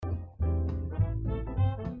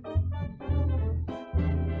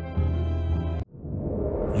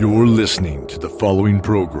You're listening to the following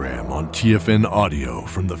program on TFN Audio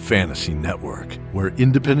from the Fantasy Network, where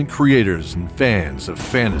independent creators and fans of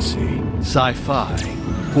fantasy, sci-fi,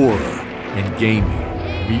 horror, and gaming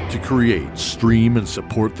meet to create, stream, and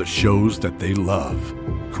support the shows that they love.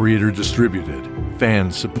 Creator distributed,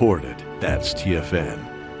 fan supported. That's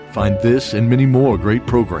TFN. Find this and many more great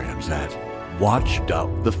programs at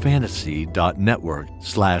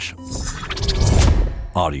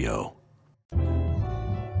watch.thefantasy.network/audio.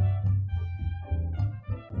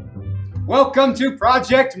 Welcome to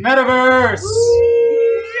Project Metaverse!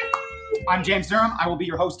 Woo! I'm James Durham. I will be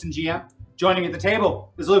your host and GM. Joining at the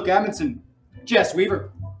table is Luke Edmondson, Jess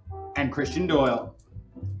Weaver, and Christian Doyle.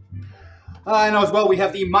 And as well, we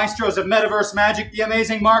have the maestros of Metaverse magic, the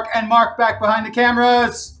amazing Mark and Mark back behind the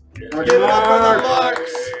cameras. Give it up for the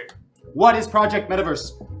Marks! What is Project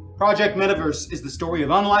Metaverse? Project Metaverse is the story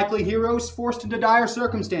of unlikely heroes forced into dire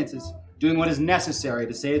circumstances, doing what is necessary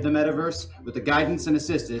to save the Metaverse with the guidance and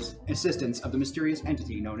assistance of the mysterious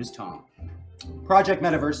entity known as Tom. Project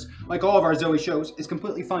Metaverse, like all of our Zoe shows, is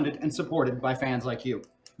completely funded and supported by fans like you.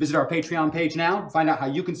 Visit our Patreon page now to find out how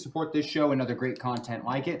you can support this show and other great content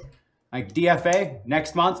like it. Like DFA,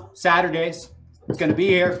 next month, Saturdays, it's going to be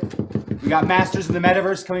here. We got Masters of the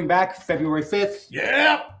Metaverse coming back February 5th.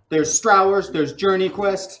 Yeah! There's Strowers, there's Journey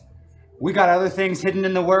Quest. We got other things hidden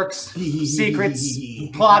in the works, secrets,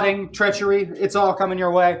 plotting, treachery. It's all coming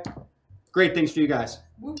your way. Great things for you guys.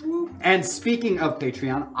 Whoop, whoop. And speaking of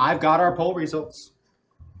Patreon, I've got our poll results.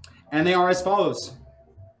 And they are as follows.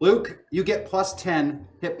 Luke, you get plus 10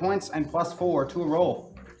 hit points and plus 4 to a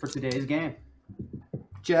roll for today's game.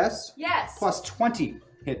 Jess? Yes. Plus 20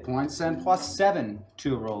 hit points and plus 7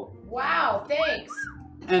 to a roll. Wow, thanks.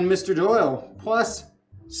 And Mr. Doyle, plus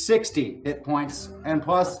 60 hit points and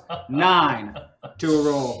plus 9 to a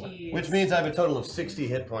roll. Jeez. Which means I have a total of 60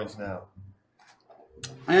 hit points now.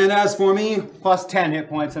 And as for me, plus 10 hit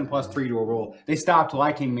points and plus 3 to a roll. They stopped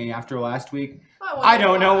liking me after last week. I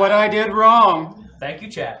don't know what I did wrong. Thank you,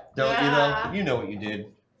 chat. Don't Yeah. you know what you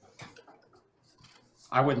did.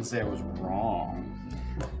 I wouldn't say it was wrong.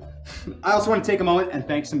 I also want to take a moment and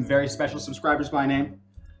thank some very special subscribers by name.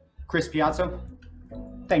 Chris Piazzo,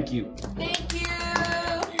 thank you. Thank you.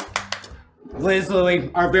 Liz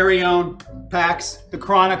Lilly, our very own Pax, the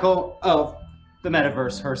chronicle of the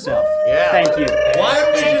Metaverse herself. Yeah. Thank you. Why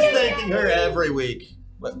are we just thanking her every week?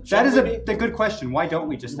 What, That is shouldn't a good question. Why don't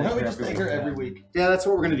we just we? thank Why don't her we just every thank week? her every week? Yeah, that's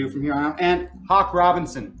what we're going to do from here on out. And Hawk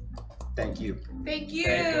Robinson, thank you. Thank you.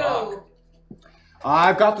 Thank you, Hawk.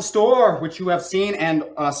 I've got the store, which you have seen, and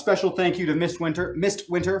a special thank you to Mist Winter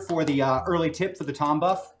for the early tip for the Tom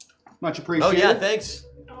buff. Much Oh appreciated. yeah, thanks.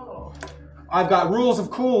 Oh. I've got Rules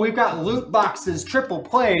of Cool. We've got loot boxes, triple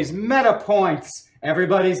plays, meta points.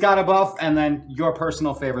 Everybody's got a buff, and then your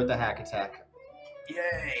personal favorite, the Hack Attack.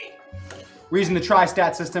 Yay. We're using the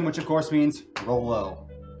tri-stat system, which of course means roll low.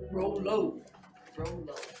 Roll low. Roll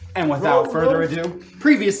low. And without Roll further low. ado,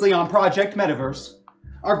 previously on Project Metaverse,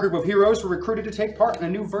 our group of heroes were recruited to take part in a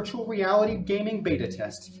new virtual reality gaming beta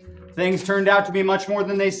test. Things turned out to be much more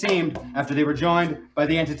than they seemed after they were joined by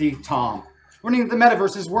the entity Tom. Learning that the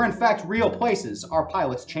metaverses were in fact real places, our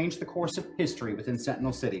pilots changed the course of history within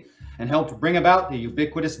Sentinel City and helped bring about the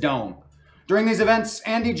ubiquitous dome. During these events,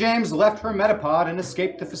 Andy James left her metapod and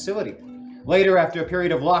escaped the facility. Later, after a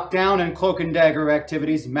period of lockdown and cloak and dagger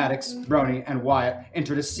activities, Maddox, Brony, and Wyatt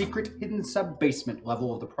entered a secret hidden sub-basement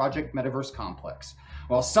level of the Project Metaverse complex,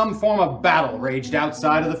 while some form of battle raged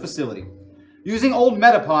outside of the facility. Using old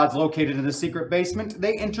metapods located in the secret basement,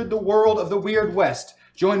 they entered the world of the Weird West,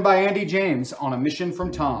 joined by Andy James on a mission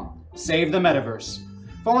from Tom: save the Metaverse.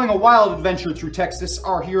 Following a wild adventure through Texas,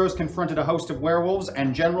 our heroes confronted a host of werewolves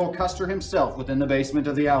and General Custer himself within the basement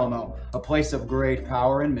of the Alamo, a place of great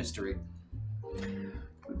power and mystery.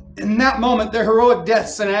 In that moment, their heroic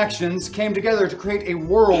deaths and actions came together to create a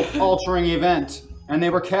world-altering event, and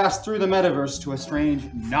they were cast through the Metaverse to a strange,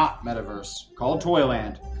 not Metaverse, called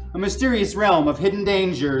Toyland, a mysterious realm of hidden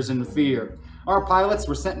dangers and fear. Our pilots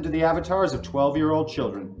were sent into the avatars of 12-year-old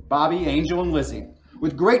children, Bobby, Angel, and Lizzie.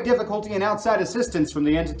 With great difficulty and outside assistance from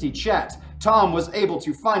the entity Chat, Tom was able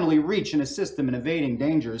to finally reach and assist them in evading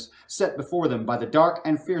dangers set before them by the dark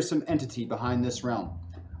and fearsome entity behind this realm.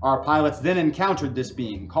 Our pilots then encountered this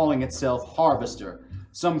being, calling itself Harvester,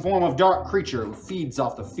 some form of dark creature who feeds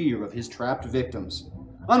off the fear of his trapped victims.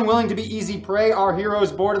 Unwilling to be easy prey, our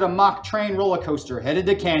heroes boarded a mock train roller coaster headed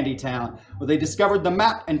to Candy Town, where they discovered the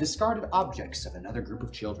map and discarded objects of another group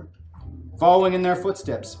of children. Following in their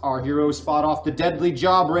footsteps, our heroes fought off the deadly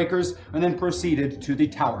Jawbreakers and then proceeded to the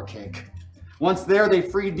Tower Cake. Once there, they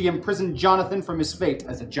freed the imprisoned Jonathan from his fate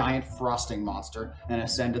as a giant frosting monster and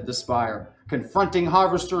ascended the spire. Confronting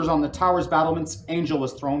harvesters on the tower's battlements, Angel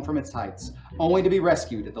was thrown from its heights, only to be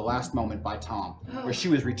rescued at the last moment by Tom, where she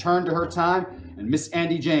was returned to her time and Miss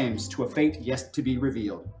Andy James to a fate yet to be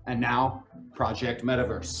revealed. And now, Project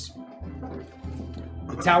Metaverse.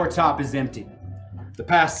 The tower top is empty. The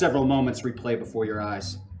past several moments replay before your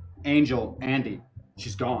eyes. Angel, Andy,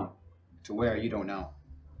 she's gone. To where, you don't know.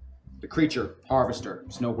 The creature, Harvester,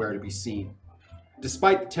 is nowhere to be seen.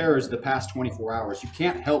 Despite the terrors of the past 24 hours, you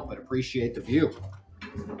can't help but appreciate the view.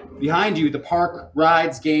 Behind you, the park,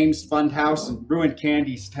 rides, games, funhouse, and ruined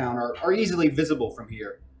Candy's Town are easily visible from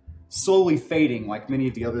here, slowly fading like many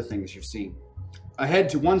of the other things you've seen. Ahead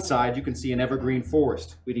to one side, you can see an evergreen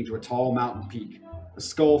forest leading to a tall mountain peak, a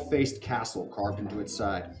skull-faced castle carved into its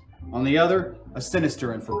side. On the other, a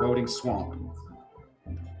sinister and foreboding swamp.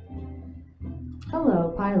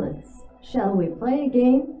 Hello, pilots. Shall we play a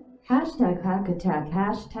game? Hashtag hack attack,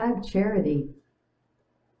 hashtag charity.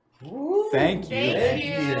 Thank you. Thank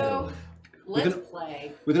you. Let's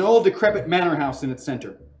play. With an old decrepit manor house in its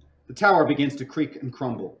center, the tower begins to creak and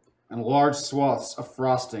crumble, and large swaths of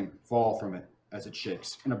frosting fall from it as it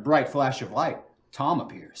shakes. In a bright flash of light, Tom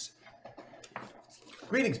appears.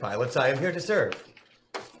 Greetings, pilots. I am here to serve.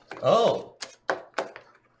 Oh.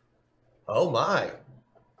 Oh, my.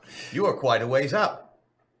 You are quite a ways up.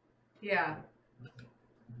 Yeah.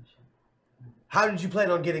 How did you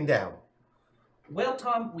plan on getting down? Well,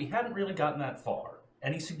 Tom, we haven't really gotten that far.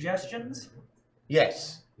 Any suggestions?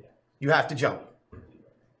 Yes. You have to jump.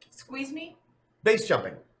 Squeeze me? Base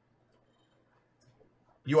jumping.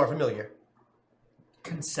 You are familiar?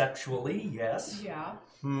 Conceptually, yes. Yeah.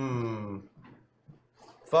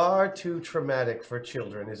 Far too traumatic for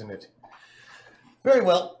children, isn't it? Very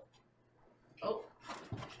well. Oh.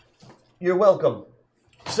 You're welcome.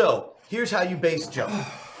 So, here's how you base jump.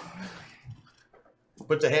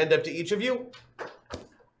 Put the hand up to each of you.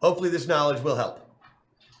 Hopefully this knowledge will help.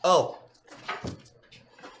 Oh.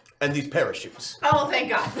 And these parachutes. Oh,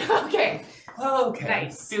 thank God. Okay. Okay.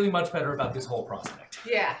 Nice. Feeling much better about this whole prospect.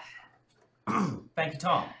 Yeah. Thank you,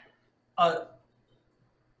 Tom.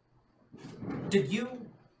 Did you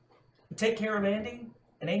take care of Andy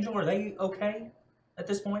and Angel? Are they okay at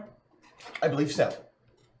this point? I believe so.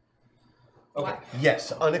 Okay. What?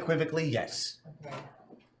 Yes, unequivocally yes. Okay.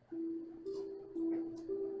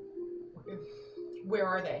 Where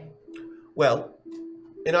are they? Well,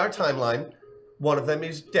 in our timeline, one of them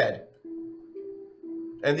is dead.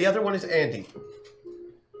 And the other one is Andy.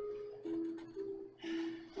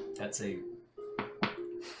 That's a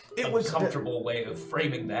It was comfortable way of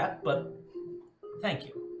framing that, but thank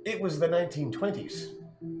you. It was the 1920s.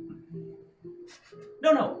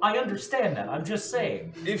 No, I understand that. I'm just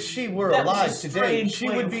saying. If she were That was a alive today, strange she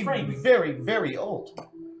way would of be framing. very, very old.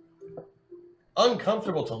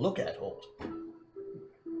 Uncomfortable to look at old.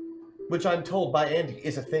 Which I'm told by Andy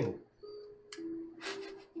is a thing.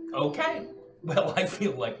 Okay. Well, I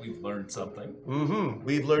feel like we've learned something. Mm-hmm.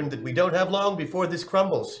 We've learned that we don't have long before this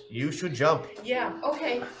crumbles. You should jump. Yeah,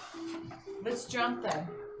 okay. Let's jump then.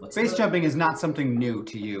 Let's Base do it. jumping is not something new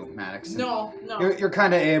to you, Maddox. No. You're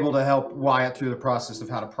kind of able to help Wyatt through the process of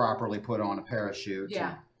how to properly put on a parachute.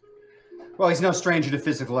 Yeah. Well, he's no stranger to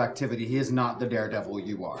physical activity. He is not the daredevil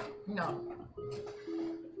you are. No.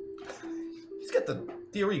 He's got the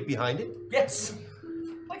theory behind it. Yes.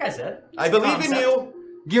 Like I said. I believe in concept. you.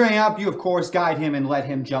 Gearing up, you of course guide him and let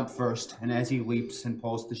him jump first, and as he leaps and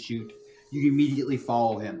pulls the chute, you immediately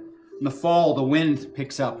follow him. In the fall, the wind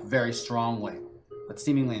picks up very strongly, but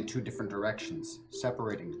seemingly in two different directions,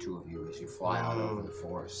 separating the two of you as you fly out over the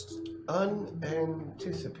forest.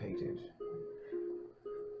 Unanticipated.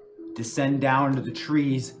 Descend down into the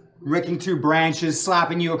trees, raking two branches,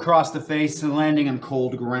 slapping you across the face and landing on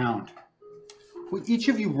cold ground. Will each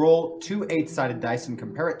of you roll two 8-sided dice and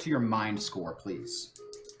compare it to your mind score, please?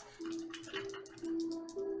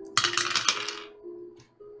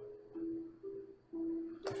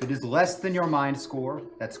 If it is less than your mind score,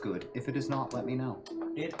 that's good. If it is not, let me know.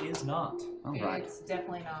 It is not. All right. It's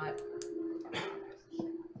definitely not.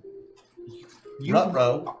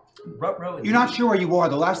 Ruh-roh. Ruh-roh. You're not sure where you are.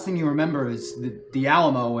 The last thing you remember is the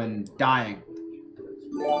Alamo and dying.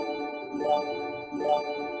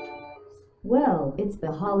 Well, it's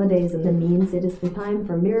the holidays and that means it is the time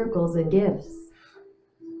for miracles and gifts.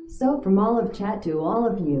 So from all of chat to all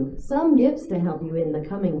of you, some gifts to help you in the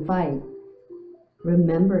coming fight.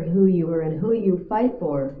 Remember who you are and who you fight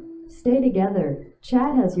for. Stay together.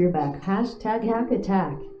 Chat has your back. Hashtag hack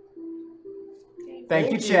attack.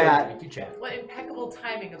 Thank you, chat. Thank you, chat. What impeccable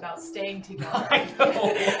timing about staying together. I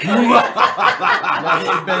know.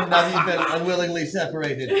 Now that you've been unwillingly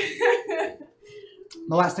separated.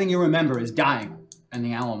 The last thing you remember is dying in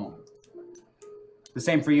the Alamo. The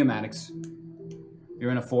same for you, Maddox.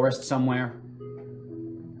 You're in a forest somewhere,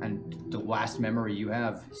 and the last memory you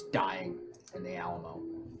have is dying in the Alamo.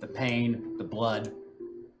 The pain, the blood,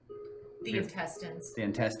 The intestines. the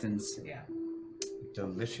intestines, Yeah.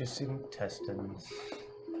 Delicious intestines.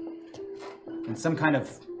 and some kind of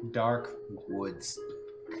dark woods,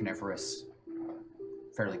 coniferous,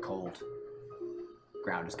 fairly cold.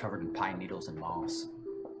 Ground is covered in pine needles and moss.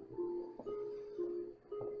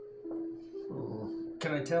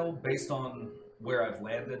 Can I tell, based on where I've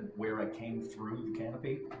landed, where I came through the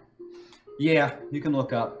canopy? Yeah, you can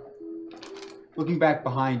look up. Looking back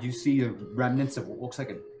behind, you see the remnants of what looks like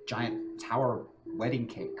a giant tower wedding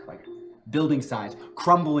cake, like building size,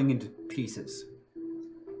 crumbling into pieces.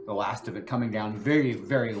 The last of it coming down very,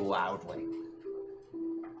 very loudly.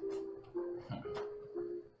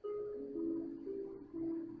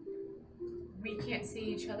 We can't see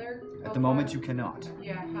each other? At the moment, you cannot.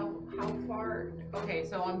 Yeah, how far? Okay,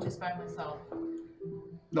 so I'm just by myself.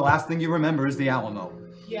 The last thing you remember is the Alamo.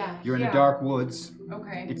 Yeah. You're in the dark woods.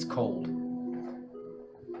 Okay. It's cold.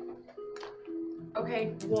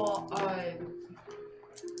 Okay, well,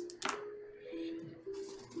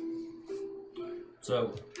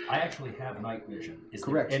 So, I actually have night vision.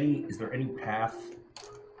 Correct. Is there any path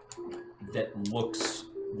that looks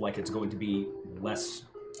like it's going to be less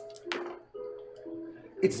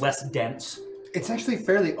dense? It's actually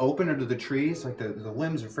fairly open under the trees. Like the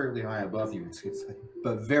limbs are fairly high above you. It's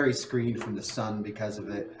but very screened from the sun because of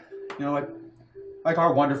it. You know, like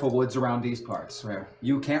our wonderful woods around these parts, where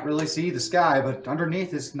you can't really see the sky, but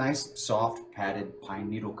underneath is nice, soft, padded, pine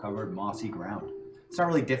needle covered, mossy ground. It's not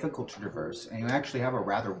really difficult to traverse, and you actually have a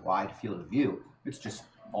rather wide field of view. It's just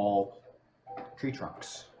all tree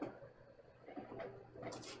trunks.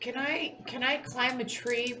 can I climb a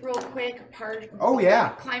tree real quick? Oh yeah.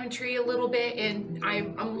 Climb a tree a little bit, and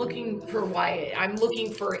I'm looking for Wyatt. I'm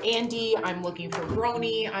looking for Andy. I'm looking for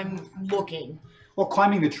Brony. I'm looking. Well,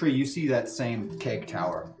 climbing the tree, you see that same cake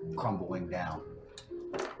tower crumbling down.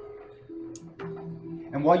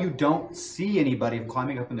 And while you don't see anybody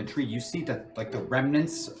climbing up in the tree, you see the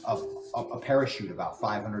remnants of a parachute about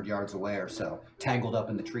 500 yards away or so, tangled up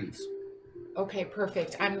in the trees. Okay,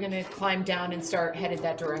 perfect. I'm gonna climb down and start headed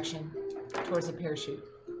that direction, towards the parachute.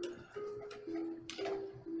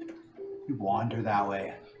 You wander that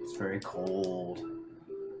way. It's very cold.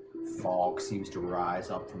 Fog seems to rise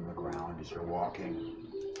up from the ground as you're walking.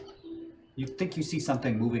 You think you see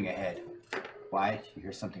something moving ahead. Why? You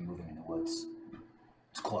hear something moving in the woods.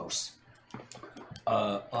 It's close.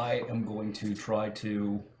 I am going to try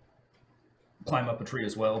to climb up a tree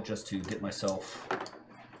as well, just to get myself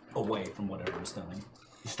away from whatever is coming.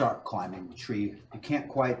 You start climbing the tree. You can't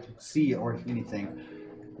quite see or anything.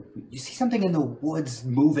 You see something in the woods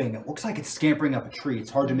moving. It looks like it's scampering up a tree. It's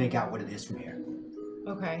hard to make out what it is from here.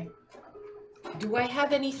 Okay. Do I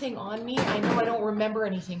have anything on me? I know I don't remember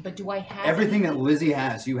anything, but do I have Everything that Lizzie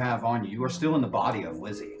has, you have on you. You are still in the body of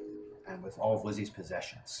Lizzie, and with all of Lizzie's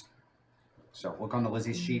possessions. So look on the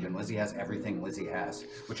Lizzie's sheet, and Lizzie has everything Lizzie has,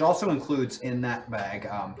 which also includes in that bag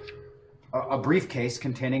a briefcase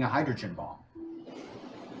containing a hydrogen bomb.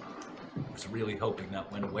 I was really hoping that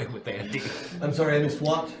went away with Andy. I'm sorry, I missed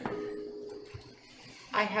what?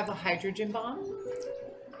 I have a hydrogen bomb.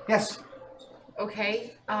 Yes.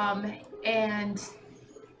 Okay. And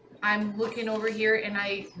I'm looking over here, and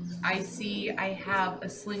I see I have a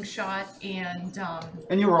slingshot, and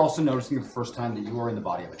And you were also noticing the first time that you were in the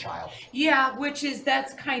body of a child. yeah,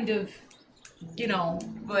 that's kind of,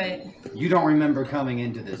 but You don't remember coming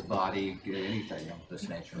into this body, anything of this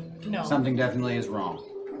nature. no, Something definitely is wrong.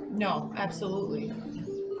 no, absolutely.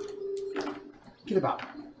 Get about a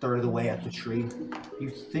third of the way up the tree. You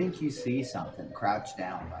think you see something crouched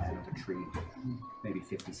down by another tree, maybe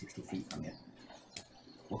 50, 60 feet from you,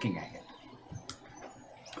 looking at you.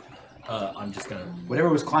 I'm just gonna... Whatever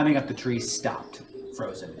was climbing up the tree stopped,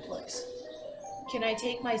 frozen in place. Can I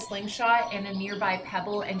take my slingshot and a nearby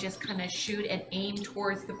pebble and just kind of shoot and aim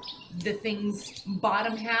towards the thing's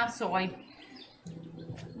bottom half? So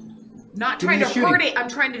not Give me trying to a shooting. hurt it. I'm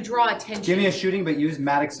trying to draw attention. Give me a shooting, but use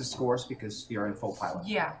Maddox's scores because you're in full pilot.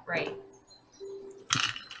 Yeah, right.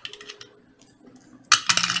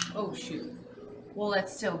 Oh shoot. Well,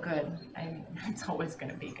 that's still good. It's always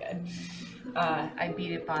gonna be good. I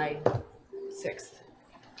beat it by 6.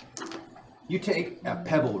 You take a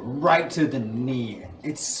pebble right to the knee.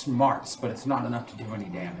 It smarts, but it's not enough to do any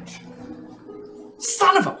damage.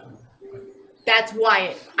 Son of a... That's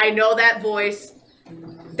Wyatt. I know that voice.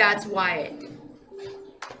 That's Wyatt.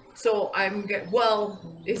 So I'm good.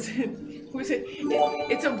 Well, is it? Who's it?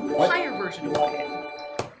 It's a higher version of Wyatt.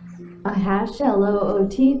 A hash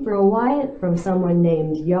LOOT for a Wyatt from someone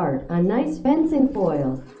named Yart. A nice fencing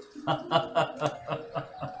foil.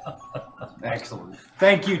 Excellent.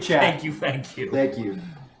 Thank you, chat. Thank you. Thank you.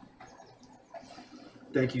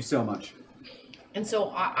 Thank you so much. And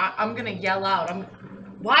so I'm gonna yell out.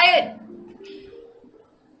 Wyatt.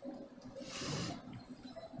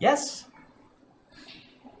 Yes.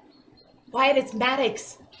 Wyatt, it's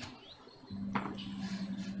Maddox.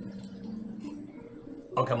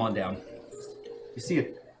 Oh, come on down. You see a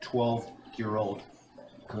 12-year-old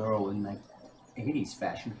girl in like 80s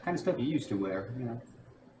fashion, kind of stuff you used to wear, you know.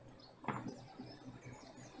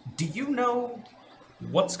 Do you know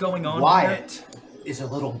what's going on Wyatt is a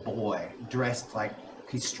little boy dressed like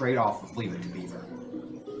he's straight off of Leave It to Beaver.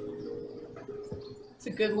 It's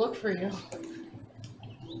a good look for you.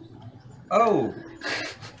 Oh.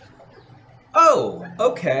 Oh,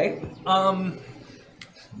 okay.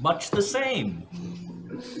 Much the same.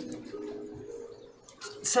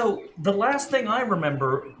 So, the last thing I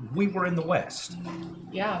remember, we were in the West.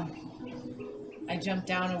 Yeah. I jumped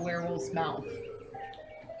down a werewolf's mouth.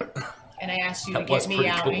 And I asked you to get me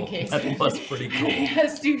out in case. That was pretty cool. I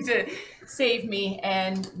asked you to save me,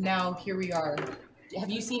 and now here we are. Have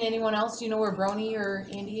you seen anyone else? Do you know where Brony or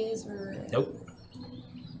Andy is? Or... Nope.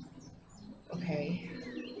 Okay.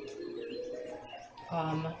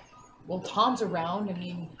 Well, Tom's around. I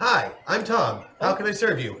mean... Hi, I'm Tom. How can I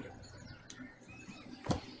serve you?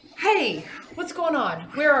 Hey, what's going on?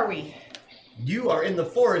 Where are we? You are in the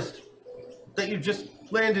forest that you just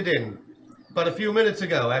landed in about a few minutes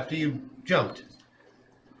ago after you jumped.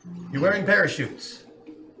 You're wearing parachutes.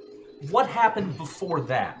 What happened before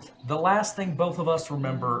that? The last thing both of us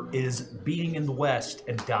remember is being in the West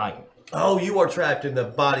and dying. Oh, you are trapped in the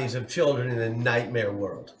bodies of children in a nightmare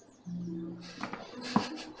world.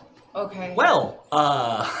 Okay. Well,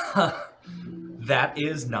 that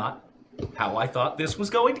is not how I thought this was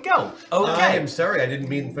going to go. Okay. I am sorry, I didn't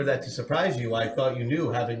mean for that to surprise you. I thought you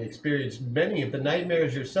knew, having experienced many of the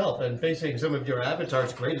nightmares yourself and facing some of your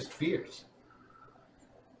avatar's greatest fears.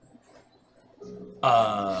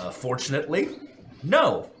 Fortunately,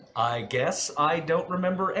 no. I guess I don't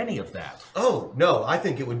remember any of that. Oh, no, I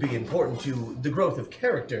think it would be important to the growth of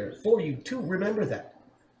character for you to remember that.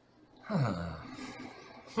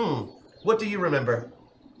 What do you remember?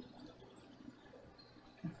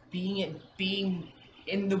 Being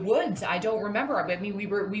in the woods. I don't remember. I mean, we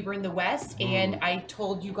were in the West, and I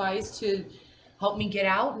told you guys to help me get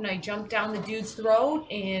out, and I jumped down the dude's throat,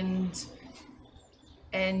 and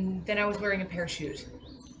then I was wearing a parachute.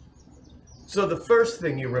 So the first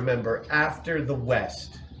thing you remember after the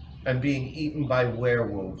West and being eaten by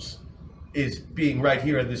werewolves is being right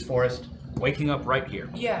here in this forest? Waking up right here.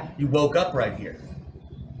 Yeah. You woke up right here.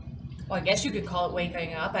 Well, I guess you could call it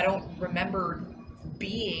waking up. I don't remember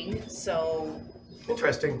being, so...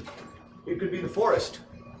 Interesting. It could be the forest.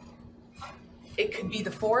 It could be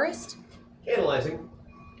the forest? Analyzing.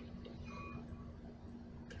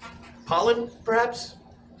 Pollen, perhaps?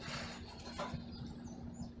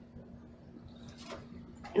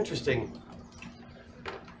 Interesting.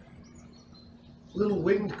 Little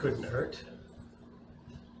wind couldn't hurt.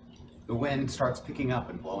 The wind starts picking up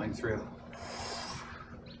and blowing through.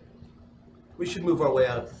 We should move our way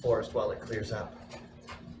out of the forest while it clears up.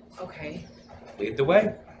 Okay. Lead the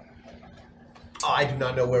way. I do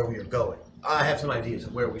not know where we are going. I have some ideas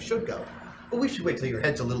of where we should go. But we should wait till your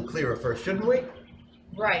head's a little clearer first, shouldn't we?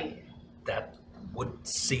 Right. That would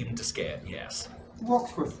seem to scan, yes.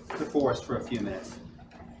 Walk through the forest for a few minutes.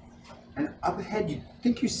 And up ahead, you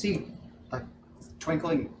think you see, like,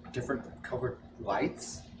 twinkling different colored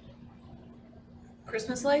lights?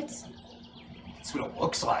 Christmas lights? That's what it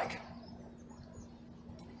looks like.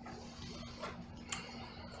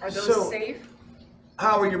 Are those So- safe?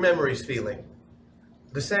 How are your memories feeling?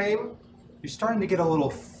 The same? You're starting to get a little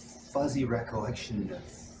fuzzy recollection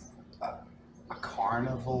of a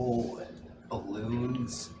carnival and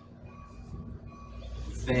balloons.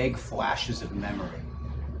 Vague flashes of memory.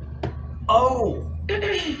 Oh!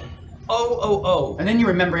 Oh. And then you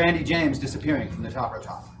remember Andy James disappearing from the top of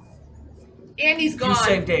top. Andy's gone. You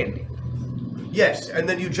saved Andy. Yes, and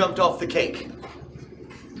then you jumped off the cake.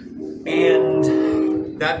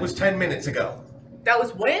 And That was 10 minutes ago. That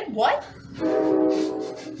was when? What?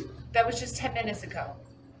 That was just 10 minutes ago.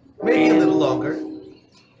 Maybe a little longer.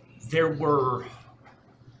 there were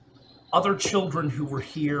other children who were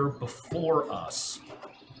here before us.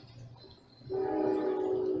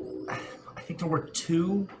 I think there were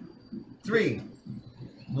 2 3.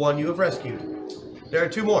 1 you have rescued. There are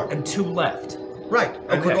 2 more. And 2 left. Right,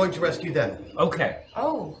 and we're Okay. going to rescue them. Okay.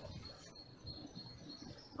 Oh,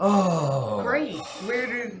 Oh. great.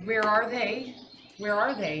 Where are they? Where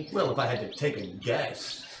are they? Well, if I had to take a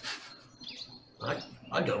guess,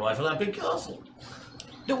 I'd go right for that big castle.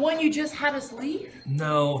 The one you just had us leave?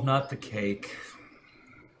 No, not the cake.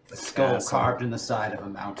 A skull Castle. carved in the side of a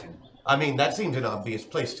mountain. I mean, that seems an obvious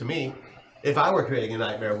place to me. If I were creating a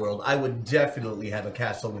nightmare world, I would definitely have a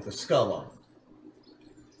castle with a skull on it.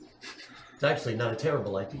 It's actually not a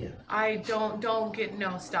terrible idea. I don't get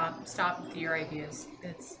no. Stop with your ideas.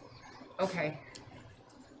 It's okay.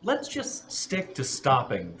 Let's just stick to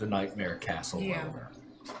stopping the Nightmare Castle. Yeah. Rover.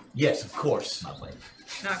 Yes, of course. Lovely.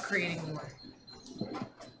 Not creating more.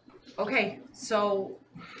 Okay, so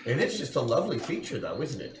It is just a lovely feature, though,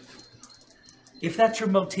 isn't it? If that's your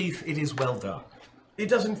motif, it is well done. It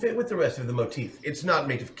doesn't fit with the rest of the motif. It's not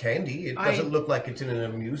made of candy. It doesn't look like it's in an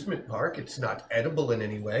amusement park. It's not edible in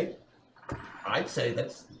any way. I'd say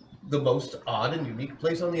that's the most odd and unique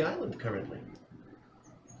place on the island currently.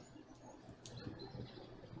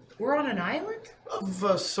 we're on an island? Of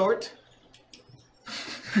a sort.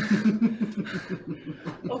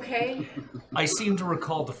 Okay. I seem to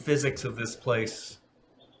recall the physics of this place.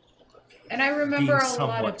 And I remember Being a lot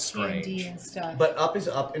somewhat of candy strange. and stuff. But up is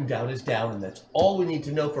up and down is down, and that's all we need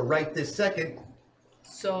to know for right this second.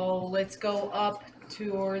 So let's go up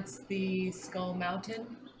towards the Skull Mountain.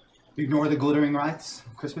 Ignore the glittering lights,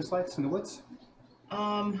 Christmas lights in the woods.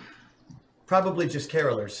 Probably just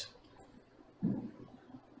carolers.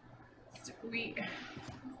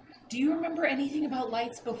 Do you remember anything about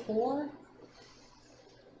lights before?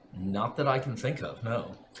 Not that I can think of,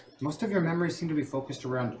 no. Most of your memories seem to be focused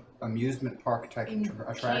around amusement park type And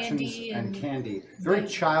attractions candy and and candy. Very like-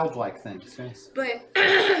 childlike things. Yes. But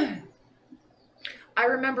I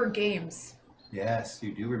remember games. Yes,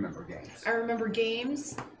 you do remember games. I remember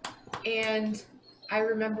games, and I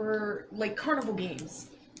remember like carnival games,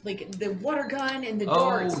 like the water gun and the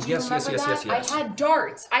darts. Do you yes, yes, remember yes, that? yes, yes.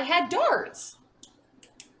 I had darts.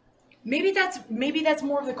 Maybe that's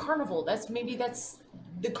more of the carnival. That's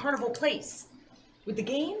the carnival place with the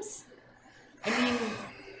games. I mean,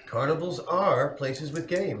 Carnivals are places with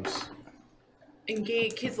games. and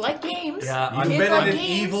kids like games. Yeah, You've Kids been like in an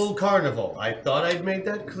games. evil carnival. I thought I'd made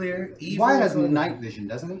that clear. Evil Wyatt has carnival. night vision,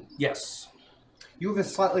 doesn't he? Yes. You have a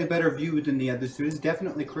slightly better view than the other students.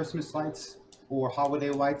 Definitely Christmas lights or holiday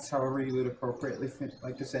lights, however you would appropriately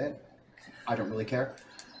like to say it. I don't really care.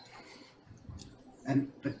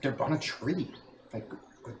 And but they're on a tree, like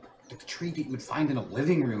the tree that you would find in a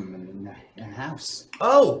living room in a house.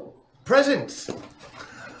 Oh, presents!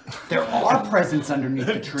 There are presents underneath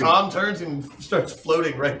the tree. Tom turns and starts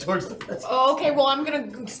floating right towards the presents. Oh, okay. Well, I'm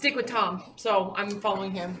gonna stick with Tom, so I'm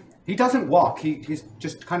following him. He doesn't walk. He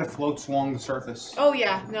just kind of floats along the surface. Oh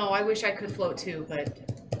yeah, no, I wish I could float too, but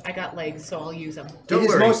I got legs, so I'll use them. Don't It is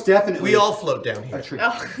worry. most definitely We all float down a here. tree.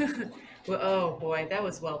 Oh, well, oh boy, that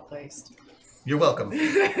was well placed. You're welcome.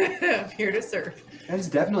 I'm here to serve. That is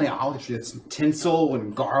definitely a holiday tree. It's tinsel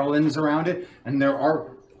and garlands around it, and there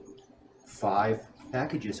are 5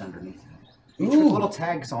 packages underneath it. Each with little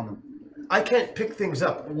tags on them. I can't pick things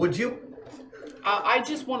up. Would you? I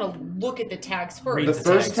just want to look at the tags first. Read The the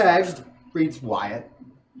first tags tag reads Wyatt.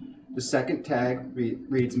 The second tag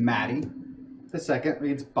reads Maddie. The second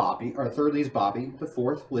reads Bobby, or third reads Bobby. The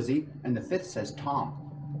fourth, Lizzie, and the fifth says Tom.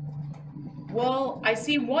 Well, I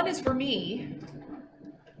see one is for me.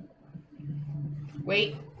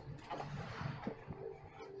 Wait.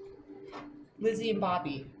 Lizzie and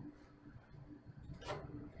Bobby.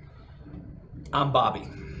 I'm Bobby.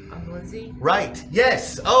 I'm Lizzie. Right.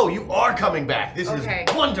 Yes. Oh, you are coming back. This Okay.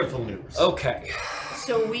 is wonderful news. Okay.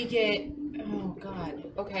 So we get. Oh God.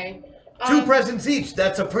 Okay. 2 presents each.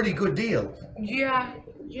 That's a pretty good deal. Yeah.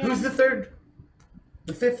 Who's the third?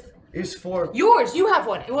 The 5th is for. Yours. You have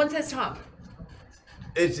one. And one says Tom.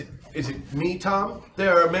 Is it me, Tom?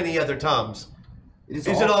 There are many other Toms. Is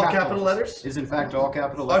it all capital letters? It is in fact all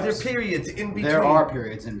capital Are there letters. periods in between? There are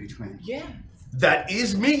periods in between. Yeah. That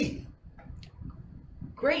is me.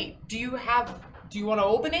 Great. Do you want to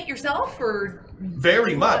open it yourself or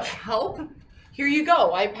Very much. help? Here you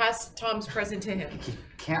go. I passed Tom's present to him. He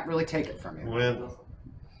can't really take it from you. Well,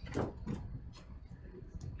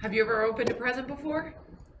 Have you ever opened a present before?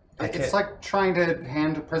 It's like trying to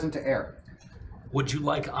hand a present to air. Would you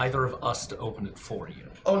like either of us to open it for you?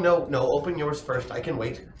 oh no, open yours first. I can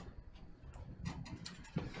wait.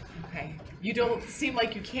 Okay. You don't seem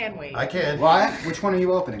like you can wait. I can. Wyatt, which one are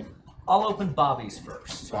you opening? I'll open Bobby's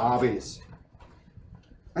first. Bobby's.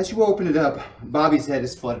 As you open it up, Bobby's head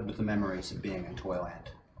is flooded with the memories of being in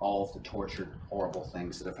Toyland. all of the tortured, horrible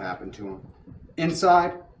things that have happened to him.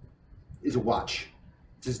 Inside is a watch.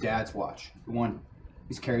 It's his dad's watch, the one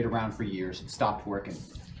he's carried around for years. It stopped working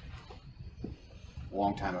a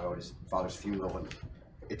long time ago at his father's funeral, and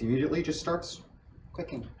it immediately just starts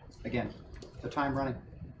clicking again, the time running.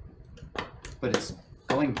 But it's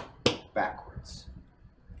going backwards.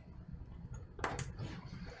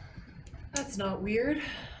 That's not weird.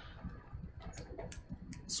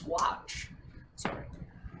 Swatch. Sorry.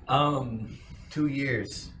 2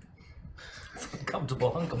 years.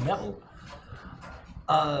 Comfortable hunk of metal.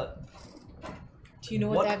 Do you know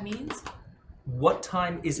what that means? What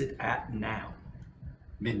time is it at now?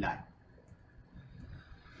 Midnight.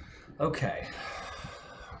 Okay.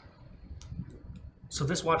 So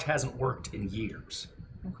this watch hasn't worked in years.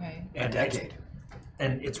 Okay. A decade.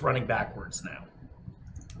 And it's running backwards now.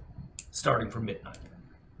 Starting from midnight.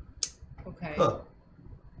 Okay. Huh.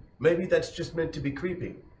 Maybe that's just meant to be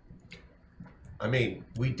creepy. I mean,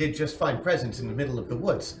 we did just find presents in the middle of the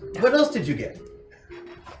woods. What else did you get?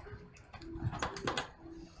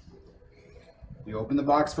 You open the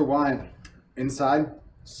box for wine. Inside,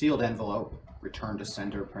 sealed envelope, return to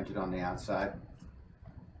sender printed on the outside.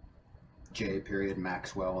 J.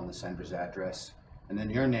 Maxwell on the sender's address. And then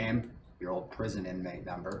your name, your old prison inmate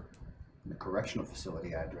number, and the correctional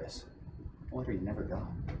facility address. A letter you never got.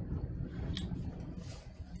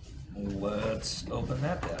 Let's open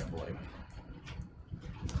that bad boy.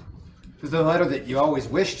 It was the letter that you always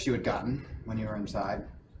wished you had gotten when you were inside.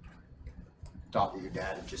 Thought that your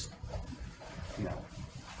dad had just,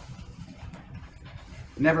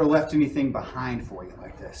 never left anything behind for you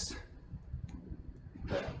like this.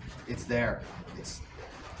 But it's there. It's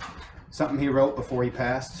something he wrote before he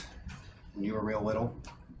passed, when you were real little.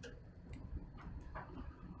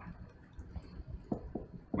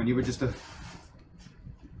 When you were just a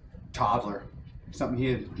toddler. Something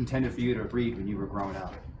he had intended for you to read when you were growing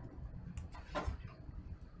up.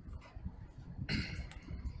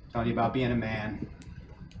 Telling you about being a man,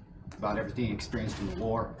 about everything he experienced in the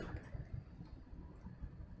war.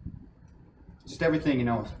 Just everything,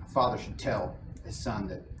 a father should tell his son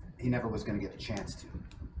that he never was going to get the chance to.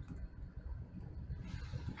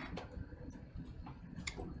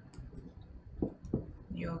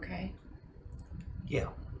 You okay? Yeah.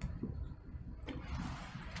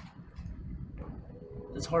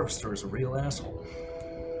 This harvester is a real asshole.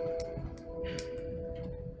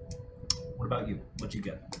 What about you? What'd you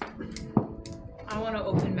get? I want to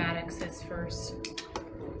open Maddox's first.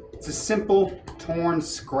 It's a simple, torn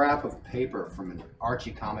scrap of paper from an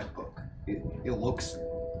Archie comic book. It looks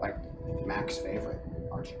like Mac's favorite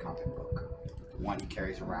Archie comic book. The one he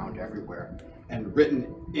carries around everywhere. And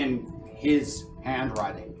written in his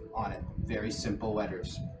handwriting on it, very simple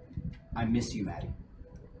letters. I miss you, Maddie.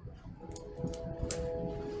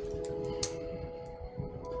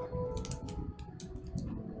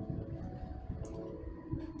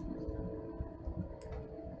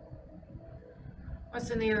 What's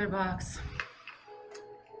in the other box?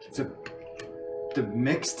 It's the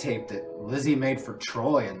mixtape that Lizzie made for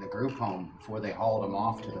Troy in the group home before they hauled him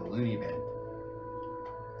off to the loony bin.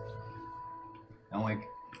 The only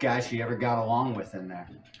guy she ever got along with in there.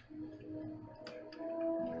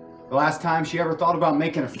 The last time she ever thought about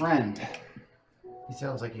making a friend. He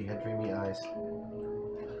sounds like he had dreamy eyes.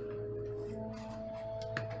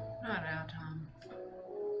 Not now, Tom.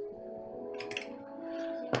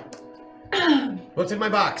 What's in my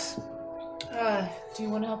box? Do you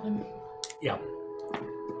want to help him? Yeah.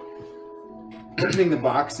 Opening the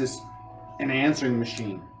box is an answering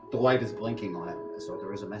machine. The light is blinking on it, so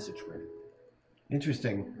there is a message written.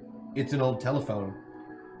 Interesting. It's an old telephone.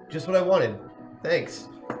 Just what I wanted. Thanks.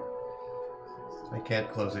 I can't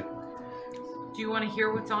close it. Do you want to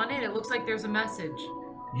hear what's on it? It looks like there's a message.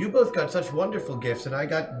 You both got such wonderful gifts, and I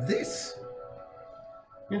got this.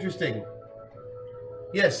 Interesting.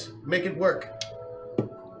 Yes, make it work.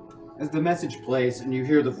 As the message plays and you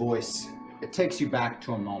hear the voice, it takes you back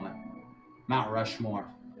to a moment. Mount Rushmore.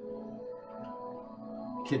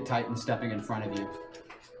 Kid Titan stepping in front of you.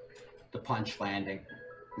 The punch landing.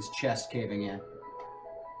 His chest caving in.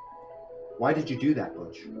 Why did you do that,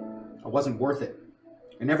 Butch? I wasn't worth it.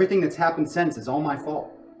 And everything that's happened since is all my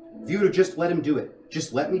fault. If you would have just let him do it,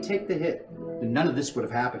 just let me take the hit, then none of this would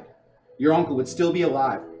have happened. Your uncle would still be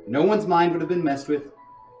alive. No one's mind would have been messed with.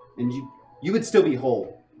 And you would still be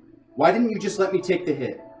whole. Why didn't you just let me take the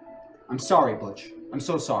hit? I'm sorry, Butch. I'm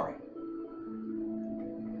so sorry.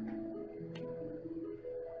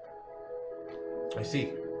 I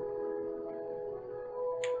see.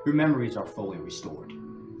 Your memories are fully restored.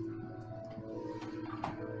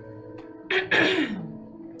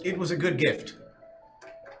 It was a good gift.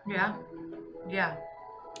 Yeah. Yeah.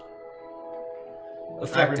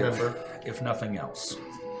 Effective, I remember. if nothing else.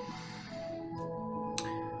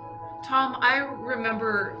 Tom, I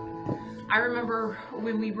remember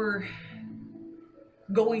when we were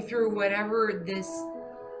going through whatever this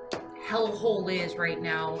hellhole is right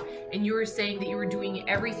now, and you were saying that you were doing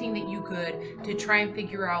everything that you could to try and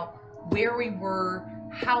figure out where we were,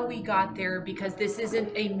 how we got there, because this isn't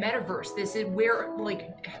a metaverse. This is where,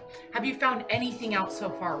 like, have you found anything out so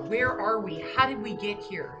far? Where are we? How did we get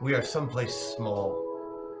here? We are someplace small.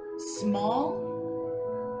 Small?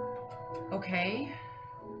 Okay.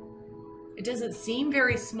 It doesn't seem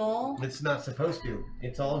very small. It's not supposed to.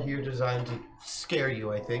 It's all here designed to scare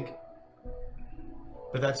you, I think.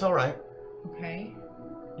 But that's all right. Okay.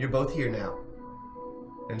 You're both here now.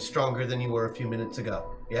 And stronger than you were a few minutes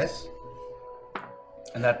ago. Yes?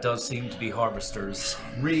 And that does seem to be harvesters.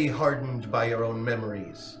 Re-hardened by your own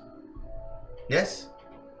memories. Yes?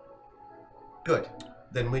 Good.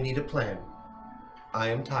 Then we need a plan. I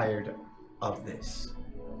am tired of this.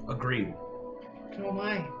 Agreed. So am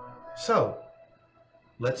I. So,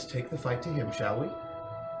 let's take the fight to him, shall we?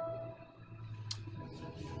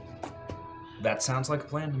 That sounds like a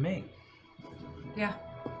plan to me. Yeah.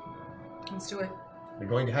 Let's do it. We're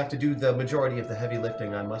going to have to do the majority of the heavy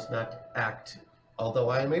lifting. I must not act, although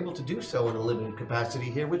I am able to do so in a limited capacity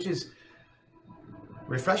here, which is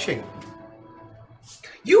refreshing.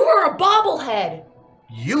 You were a bobblehead!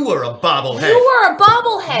 You were a bobblehead! You were a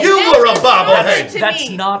bobblehead! You That were a just bobblehead! happened to That's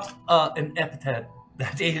me. not an epithet.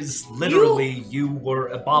 That is literally you were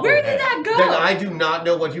a bobblehead. Where did that go? Then I do not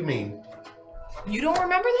know what you mean. You don't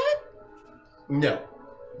remember that? No.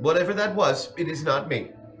 Whatever that was, it is not me.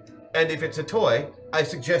 And if it's a toy, I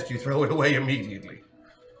suggest you throw it away immediately.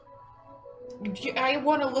 I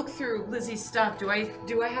want to look through Lizzie's stuff. Do I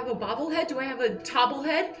have a bobblehead? Do I have a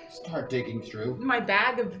tobblehead? Start digging through. My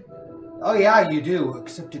bag of... Oh yeah, you do,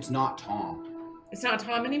 except it's not Tom. It's not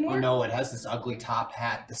Tom anymore? Oh no, it has this ugly top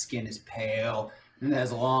hat, the skin is pale, and it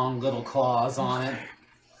has long little claws on it.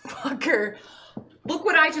 Fucker. Look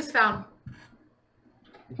what I just found.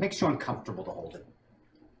 It makes you uncomfortable to hold it.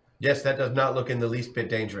 Yes, that does not look in the least bit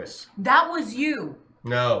dangerous. That was you.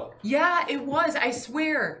 No. Yeah, it was. I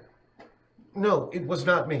swear. No, it was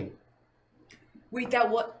not me. Wait, that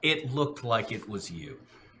what? It looked like it was you.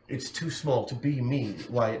 It's too small to be me,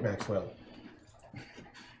 Wyatt Maxwell.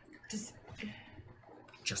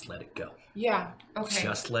 Just let it go. Yeah, okay.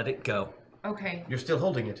 Just let it go. Okay. You're still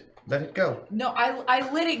holding it. Let it go. No,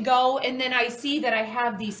 I let it go, and then I see that I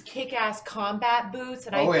have these kick-ass combat boots,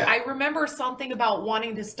 and Oh, yeah. I remember something about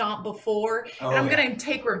wanting to stomp before, Oh, and I'm yeah. gonna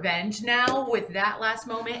take revenge now with that last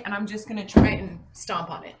moment, and I'm just gonna try and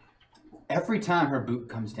stomp on it. Every time her boot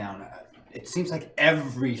comes down, it seems like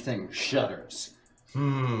everything shudders.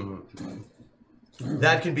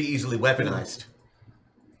 That can be easily weaponized.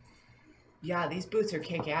 Yeah, these boots are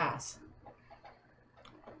kick-ass.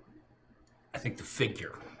 I think the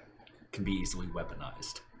figure can be easily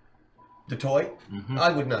weaponized. The toy?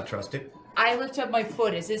 I would not trust it. I lift up my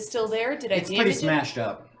foot. Is it still there? Did I It's damage pretty it? smashed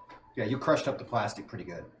up. Yeah, you crushed up the plastic pretty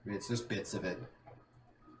good. It's just bits of it.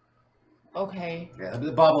 Okay. Yeah,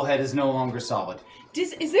 the bobblehead is no longer solid.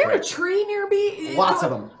 Is there a tree near me? Lots of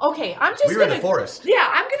them. Okay, I'm just We were in gonna... the forest. Yeah,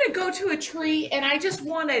 I'm gonna go to a tree, and I just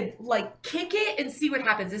want to, like, kick it and see what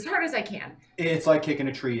happens as hard as I can. It's like kicking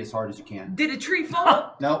a tree as hard as you can. Did a tree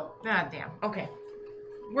fall? Nope. Ah, damn. Okay.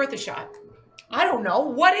 Worth a shot. I don't know.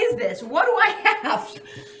 What is this? What do I have?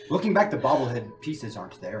 Looking back, the bobblehead pieces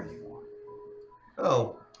aren't there anymore.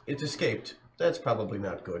 Oh, it escaped. That's probably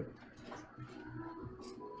not good.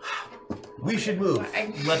 We should move.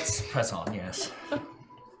 Let's press on, yes.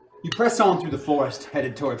 You press on through the forest,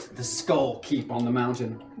 headed towards the Skull Keep on the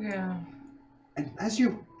mountain. Yeah. And as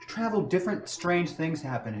you travel, different strange things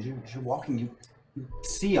happen. As you're walking, you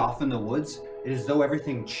see off in the woods, it is as though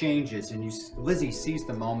everything changes, and Lizzie sees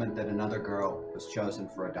the moment that another girl was chosen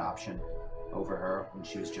for adoption over her when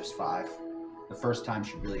she was just 5. The first time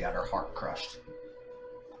she really had her heart crushed.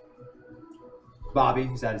 Bobby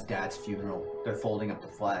is at his dad's funeral. They're folding up the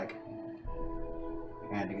flag,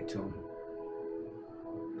 handing it to him.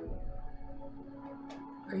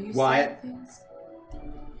 Are you Wyatt. saying things?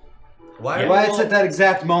 Why? Wyatt's at that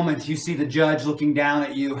exact moment. You see the judge looking down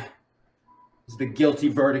at you as the guilty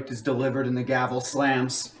verdict is delivered and the gavel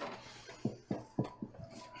slams.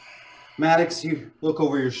 Maddox, you look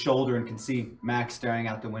over your shoulder and can see Max staring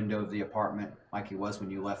out the window of the apartment like he was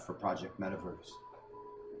when you left for Project Metaverse.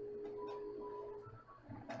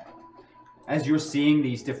 As you're seeing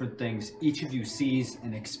these different things, each of you sees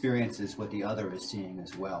and experiences what the other is seeing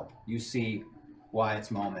as well. You see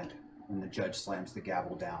Wyatt's moment when the judge slams the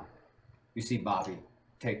gavel down. You see Bobby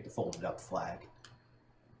take the folded up flag.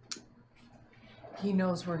 He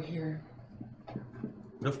knows we're here.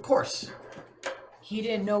 Of course. He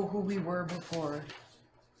didn't know who we were before.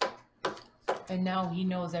 And now he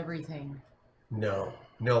knows everything. No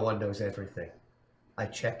one knows everything. I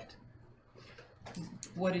checked.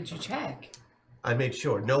 What did you check? I made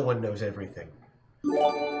sure no one knows everything.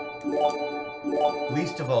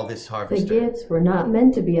 Least of all this The harvester. gifts were not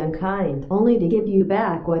meant to be unkind, only to give you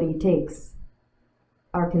back what he takes.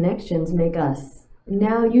 Our connections make us.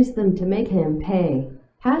 Now use them to make him pay.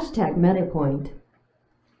 Hashtag MetaPoint.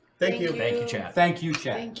 Thank you. Thank you, chat. Thank you,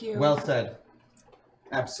 chat. Thank you. Well said.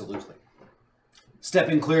 Absolutely.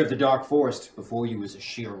 Stepping clear of the dark forest, before you is a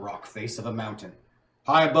sheer rock face of a mountain.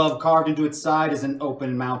 High above, carved into its side, is an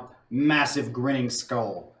open mouth, massive grinning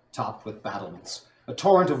skull, topped with battlements. A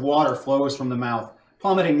torrent of water flows from the mouth,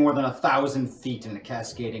 plummeting more than 1,000 feet in a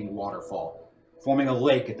cascading waterfall, forming a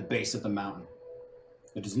lake at the base of the mountain.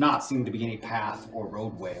 There does not seem to be any path or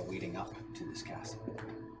roadway leading up to this castle.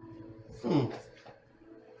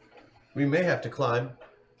 We may have to climb.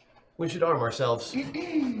 We should arm ourselves.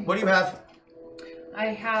 What do you have? I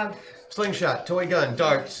have... Slingshot, toy gun,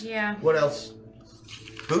 darts. Yeah. What else?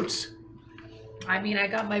 Boots? I mean, I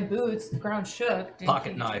got my boots. The ground shook.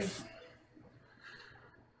 Pocket knife.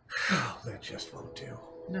 Oh, that just won't do.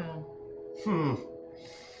 No.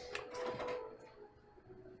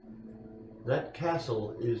 That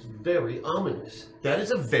castle is very ominous. That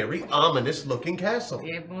is a very ominous looking castle.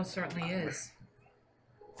 It most certainly is.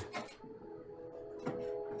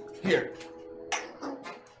 Here.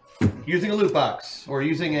 Using a loot box, or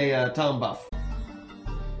using a Tom buff.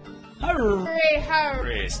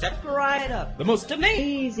 Hurry, step right up. The most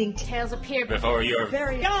amazing Tales appear before your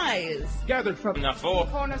very eyes, gathered from the four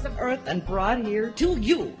corners of earth and brought here to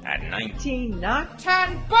you at 19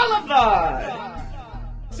 Nocturne Boulevard.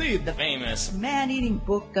 See the famous man-eating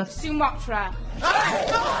book of Sumatra.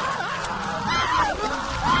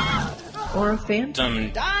 or a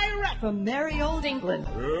phantom direct from merry old England.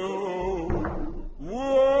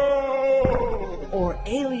 Or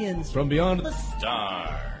aliens from beyond the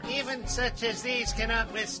star. Even such as these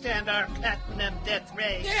cannot withstand our platinum death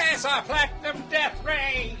ray. Yes, our platinum death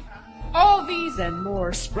ray. All these And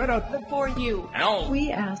more spread out before you. and all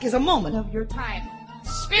we ask is a moment of your time.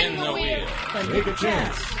 Spin the wheel. Take a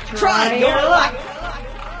chance. Try your luck.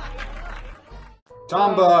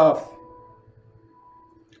 Tom buff.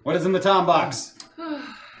 What is in the Tom box?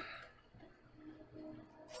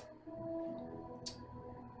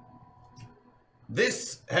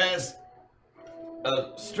 This has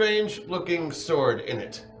a strange looking sword in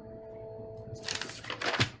it.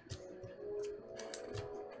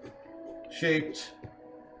 Shaped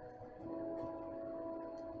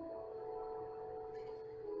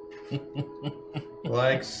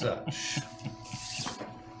like such.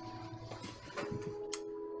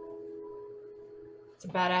 It's a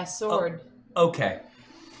badass sword. Okay.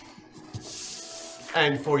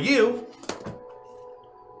 And for you,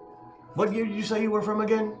 what year did you say you were from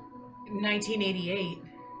again? 1988.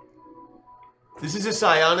 This is a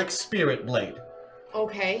psionic spirit blade.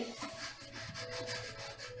 Okay.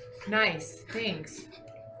 Nice. Thanks.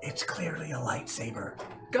 It's clearly a lightsaber.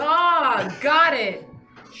 God, got it.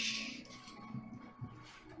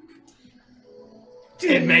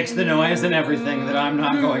 It makes the noise and everything that I'm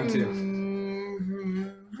not going to.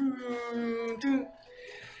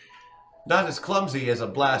 Not as clumsy as a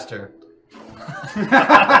blaster.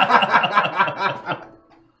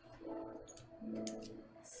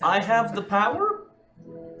 I have the power?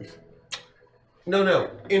 No,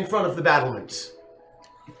 in front of the battlements.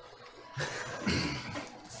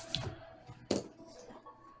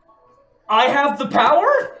 I have the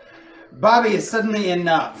power? Bobby is suddenly in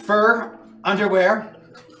fur underwear,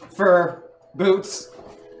 fur boots,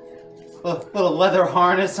 little leather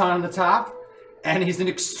harness on the top, and he's an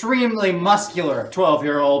extremely muscular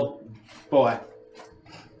 12-year-old boy.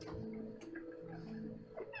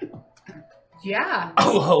 Yeah.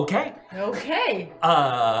 Oh, okay. Okay.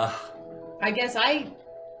 I guess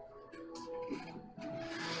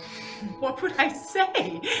what would I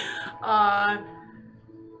say?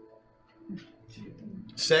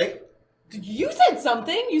 Say? You said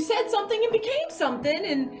something. You said something and became something,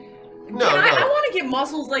 and No. I want to get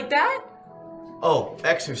muscles like that. Oh,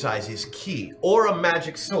 exercise is key. Or a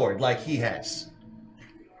magic sword like he has.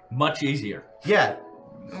 Much easier. Yeah.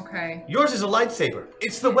 Okay. Yours is a lightsaber.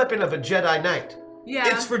 It's the weapon of a Jedi Knight. Yeah.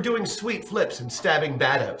 It's for doing sweet flips and stabbing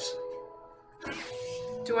baddos.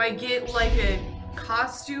 Do I get like a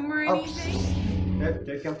costume or anything?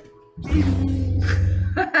 There you go.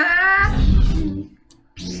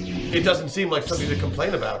 It doesn't seem like something to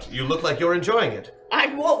complain about. You look like you're enjoying it.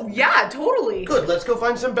 Well, yeah, totally. Good, let's go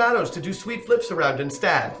find some battles to do sweet flips around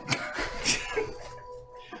instead.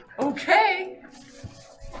 Okay.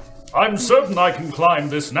 I'm certain I can climb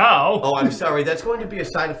this now. Oh, I'm sorry, that's going to be a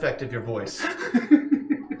side effect of your voice.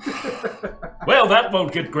 Well, that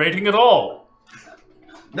won't get grating at all.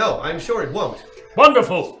 No, I'm sure it won't.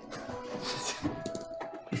 Wonderful.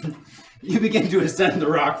 You begin to ascend the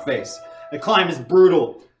rock face. The climb is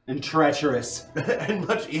brutal and treacherous. And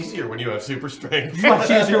much easier when you have super strength. Much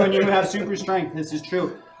easier when you have super strength, this is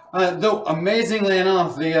true. Though, amazingly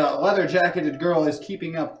enough, the leather-jacketed girl is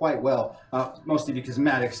keeping up quite well. Mostly because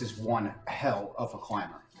Maddox is one hell of a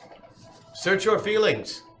climber. Search your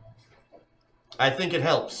feelings. I think it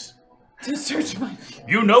helps. To search my...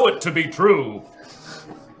 You know it to be true.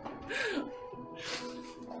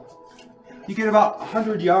 You get about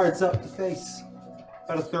 100 yards up the face.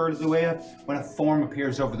 About a third of the way up, when a form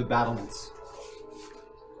appears over the battlements.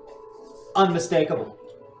 Unmistakable.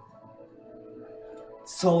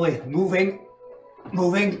 Slowly moving.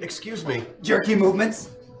 Excuse me. Jerky movements.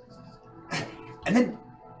 And then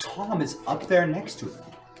Tom is up there next to him.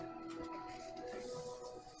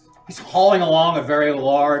 He's hauling along a very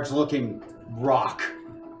large-looking rock.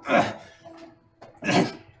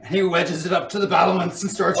 And he wedges it up to the battlements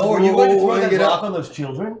and starts rolling it up. Oh, are you going to throw that rock on those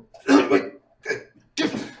children?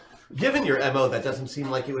 Given your MO, that doesn't seem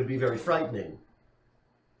like it would be very frightening.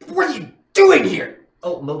 What are you doing here?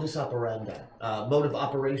 Oh, modus operandi. Mode of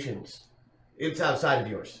operations. It's outside of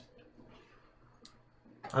yours.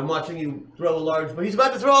 I'm watching you throw a large... But he's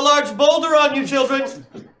about to throw a large boulder on you, children!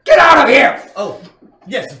 Get out of here! Oh,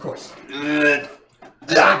 yes, of course. And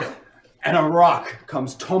a rock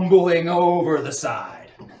comes tumbling over the side.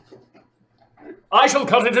 I shall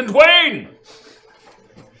cut it in twain!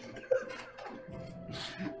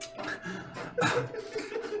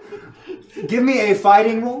 Give me a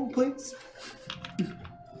fighting roll, please.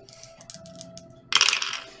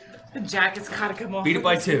 The jacket's gotta come off. Beat it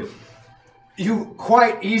by 2. You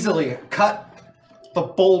quite easily cut the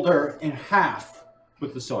boulder in half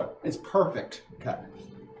with the sword. It's perfect cut.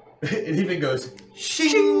 It even goes,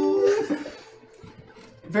 shing!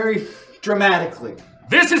 Very dramatically.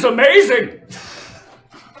 This is amazing!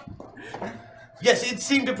 Yes, it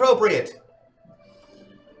seemed appropriate.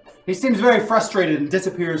 He seems very frustrated and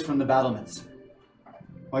disappears from the battlements.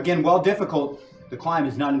 Again, while difficult, the climb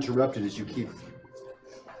is not interrupted as you keep.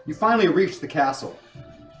 You finally reach the castle.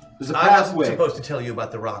 There's a I wasn't pathway. supposed to tell you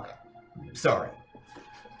about the rock. Sorry.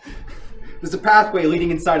 There's a pathway leading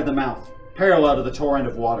inside of the mouth, parallel to the torrent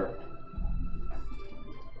of water.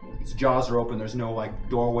 Its jaws are open. There's no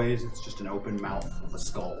doorways. It's just an open mouth of a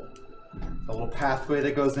skull. A little pathway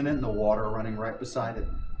that goes in it, and the water running right beside it.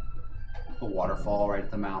 A waterfall right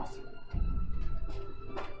at the mouth.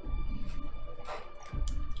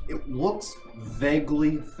 It looks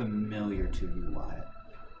vaguely familiar to you, Wyatt.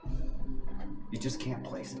 You just can't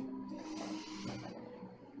place it.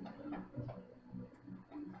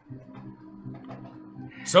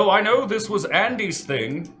 So I know this was Andy's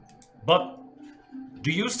thing, but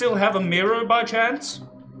do you still have a mirror by chance?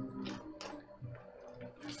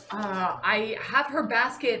 I have her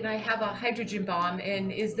basket and I have a hydrogen bomb,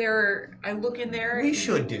 and I look in there. We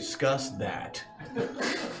should discuss that.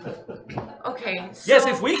 Okay, so... Yes,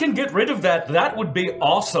 if we can get rid of that, that would be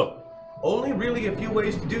awesome. Only really a few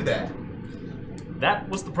ways to do that. That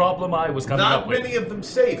was the problem I was coming up with. Not many of them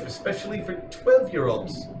safe, especially for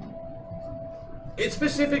 12-year-olds. It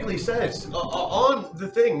specifically says on the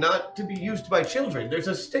thing not to be used by children. There's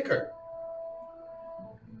a sticker.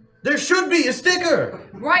 There should be a sticker!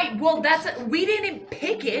 Right, well, we didn't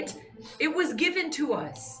pick it. It was given to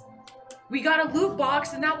us. We got a loot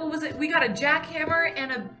box, and what was it? We got a jackhammer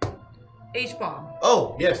and a H-bomb.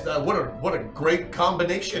 Oh, yes, what a great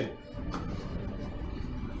combination.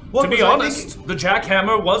 To be honest, the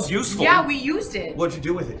jackhammer was useful. Yeah, we used it. What'd you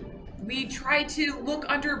do with it? We tried to look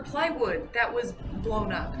under plywood that was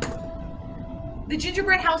blown up. The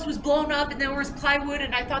gingerbread house was blown up, and there was plywood,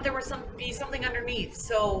 and I thought there was something underneath,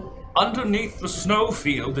 so... Underneath the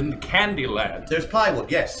snowfield in Candyland. There's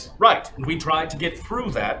plywood, yes. Right, and we tried to get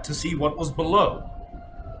through that to see what was below.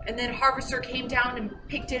 And then Harvester came down and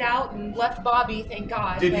picked it out and left Bobby, thank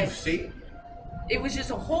God. Did you see? It was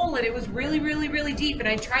just a hole, and it was really, really, really deep, and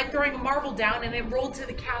I tried throwing a marble down, and it rolled to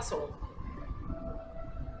the castle.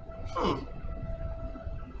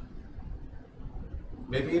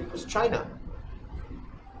 Maybe it was China.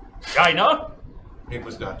 China? It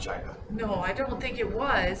was not China. No, I don't think it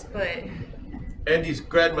was, but... Andy's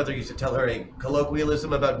grandmother used to tell her a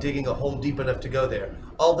colloquialism about digging a hole deep enough to go there.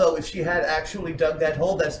 Although, if she had actually dug that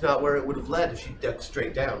hole, that's not where it would have led if she dug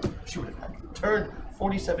straight down. She would have had to turn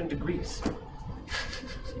 47 degrees.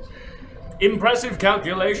 Impressive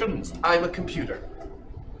calculations. I'm a computer.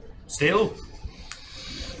 Still.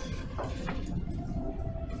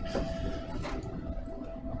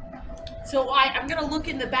 So I'm gonna look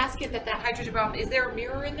in the basket that hydrogen bomb. Is there a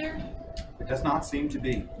mirror in there? It does not seem to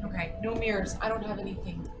be. Okay, no mirrors. I don't have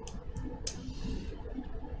anything.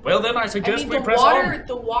 Well, then I suggest we the press water, on.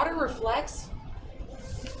 The water reflects.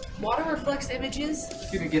 Water reflects images.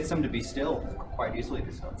 You could get some to be still quite easily.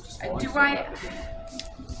 Just Do I?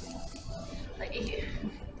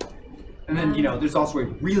 And then, you know, there's also a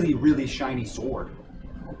really, really shiny sword.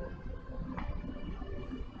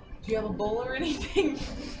 Do you have a bowl or anything?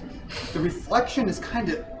 The reflection is kind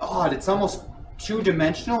of odd. It's almost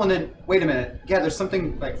two-dimensional, and then, wait a minute. Yeah, there's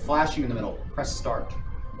something like flashing in the middle. Press start.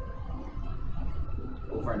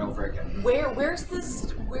 Over and over again. Where's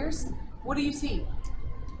what do you see?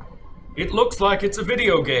 It looks like it's a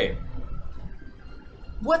video game.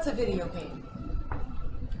 What's a video game?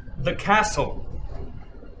 The castle.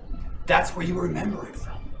 That's where you remember it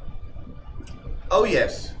from. Oh,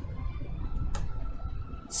 yes.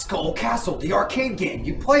 Skull Castle, the arcade game.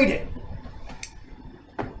 You played it.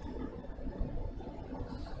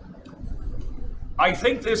 I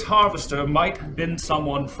think this harvester might have been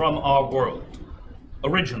someone from our world,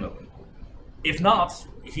 originally. If not,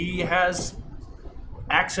 he has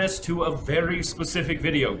access to a very specific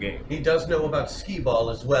video game. He does know about skee-ball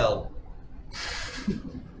as well.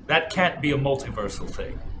 That can't be a multiversal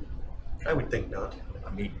thing. I would think not.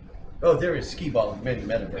 I mean... Oh, there is skee-ball in many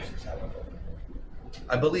metaverses, however.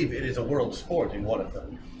 I believe it is a world sport in one of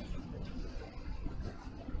them.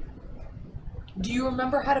 Do you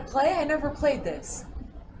remember how to play? I never played this.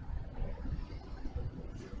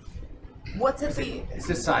 What's it be? It's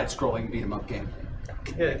a side-scrolling beat-em-up game.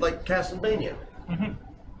 Yeah, like Castlevania. Mm-hmm.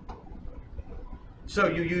 So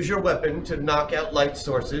you use your weapon to knock out light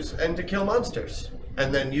sources and to kill monsters.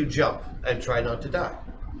 And then you jump and try not to die.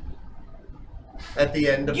 At the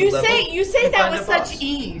end of the level, you say that find with a such boss.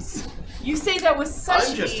 ease. You say that with such ease.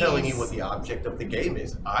 I'm just telling you what the object of the game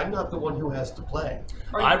is. I'm not the one who has to play.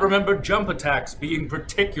 I remember jump attacks being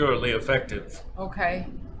particularly effective. Okay.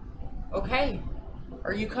 Okay.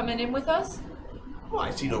 Are you coming in with us? Well,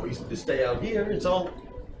 I see no reason to stay out here. It's all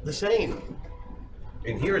the same.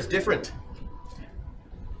 In here is different.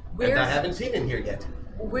 And I haven't seen in here yet.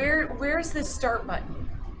 Where's the start button?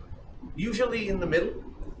 Usually in the middle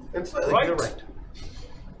and slightly Right. to the right.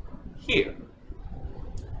 Here.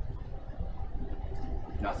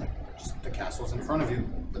 Nothing. Just the castle's in front of you.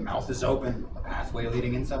 The mouth is open. A pathway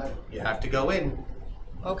leading inside. You have to go in.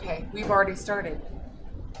 Okay, we've already started.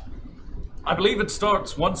 I believe it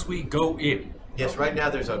starts once we go in. Yes, right now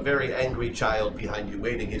there's a very angry child behind you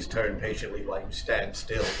waiting his turn patiently while you stand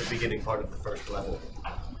still at the beginning part of the first level.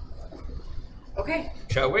 Okay.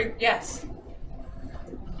 Shall we? Yes.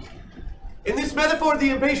 In this metaphor, the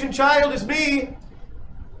impatient child is me!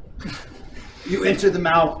 You enter the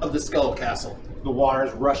mouth of the Skull Castle. The water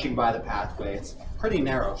is rushing by the pathway. It's pretty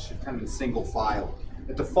narrow, so kind of in single file.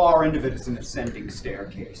 At the far end of it is an ascending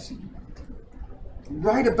staircase.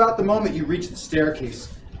 Right about the moment you reach the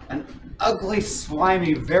staircase, an ugly,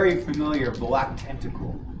 slimy, very familiar black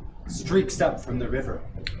tentacle streaks up from the river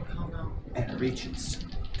and reaches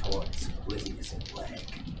towards Lizzie's leg.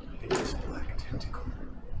 It is black tentacle.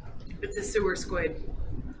 It's a sewer squid.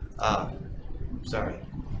 Sorry.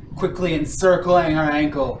 Quickly encircling her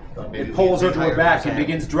ankle, it pulls her to her back and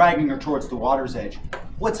begins dragging her towards the water's edge.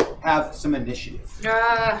 Let's have some initiative.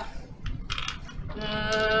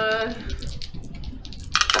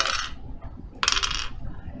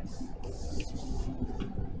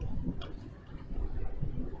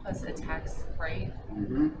 Plus attacks, right?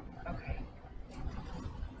 Mm-hmm. Okay.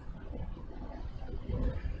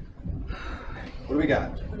 What do we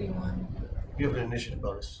got? What do you want? You have an initiative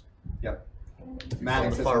bonus. Yep.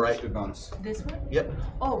 Maddox on the far right. initiative bonus. This one? Yep.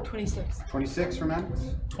 Oh, 26. 26 for Maddox.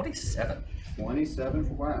 27. 27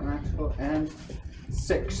 for Maxwell, and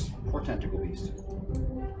 6 for Tentacle Beast.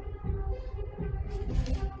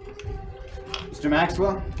 Mr.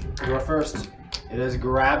 Maxwell, you are first. It has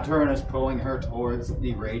grabbed her and is pulling her towards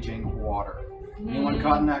the raging water. Anyone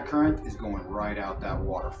caught in that current is going right out that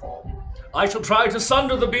waterfall. I shall try to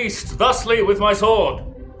sunder the beast thusly with my sword.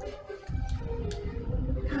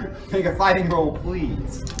 Make a fighting roll,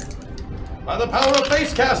 please. By the power of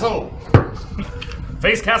Face Castle!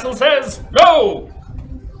 Face Castle says no!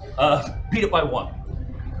 Beat it by 1.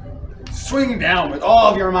 Swing down with all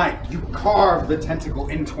of your might. You carve the tentacle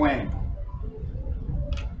in twain.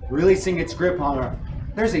 Releasing its grip on her,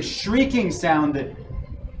 there's a shrieking sound that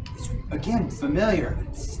is, again, familiar.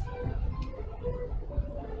 It's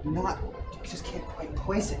not, you just can't quite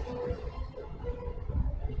place it.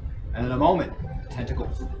 And in a moment, the tentacle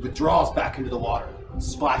withdraws back into the water,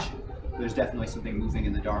 splashing. There's definitely something moving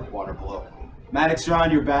in the dark water below. Maddox, you're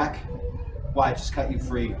on your back. Why? Just cut you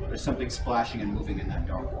free. There's something splashing and moving in that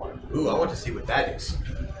dark water. Ooh, I want to see what that is.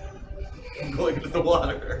 I'm going into the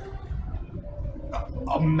water.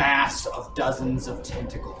 A mass of dozens of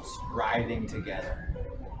tentacles writhing together.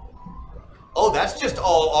 Oh, that's just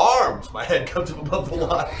all arms. My head comes up above the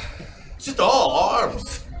water. It's just all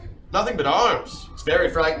arms. Nothing but arms. It's very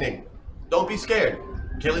frightening. Don't be scared.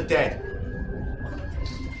 Kill it dead.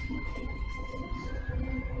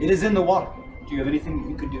 It is in the water. Do you have anything that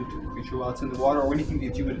you could do to the creature while it's in the water, or anything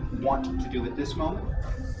that you would want to do at this moment?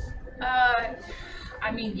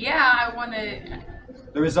 I mean, yeah, I want to...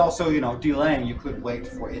 There is also, delaying. You could wait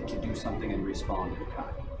for it to do something and respawn in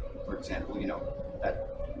kind. For example, that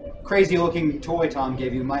crazy-looking toy Tom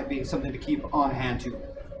gave you might be something to keep on hand to,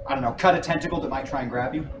 I don't know, cut a tentacle that might try and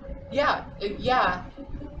grab you. Yeah.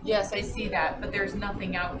 Yes, I see that, but there's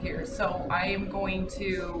nothing out here. So I am going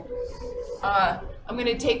to, I'm going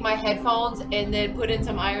to take my headphones and then put in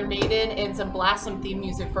some Iron Maiden and blast some theme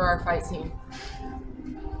music for our fight scene.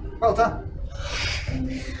 Well done.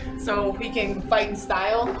 So we can fight in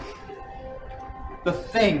style.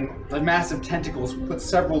 The massive tentacles, puts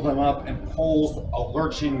several of them up and pulls a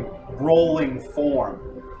lurching, rolling form.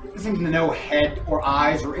 There seems to be no head or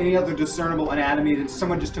eyes or any other discernible anatomy. That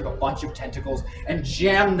someone just took a bunch of tentacles and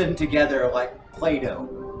jammed them together like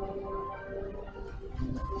Play-Doh.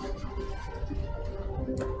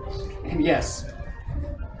 And yes,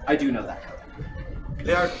 I do know that code.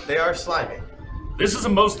 They are slimy. This is a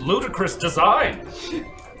most ludicrous design.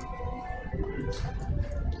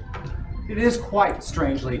 It is quite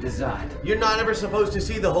strangely designed. You're not ever supposed to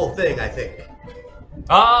see the whole thing, I think.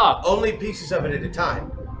 Only pieces of it at a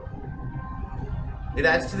time. It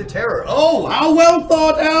adds to the terror. Oh, how well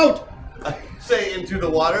thought out! I say into the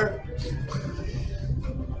water.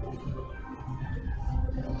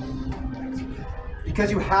 Because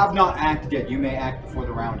you have not acted yet, you may act before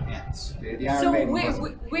the round ends. The Iron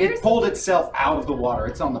Maiden it pulled itself out of the water.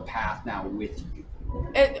 It's on the path now with you.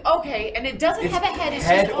 Okay, and it doesn't have a head, it's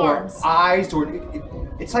head just or arms. eyes, or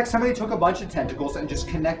it's like somebody took a bunch of tentacles and just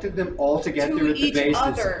connected them all together To at the each bases.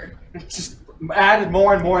 other. Just added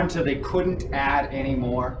more and more until they couldn't add any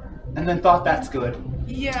more, and then thought that's good.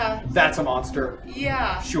 Yeah. That's a monster.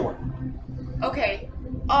 Yeah. Sure. Okay.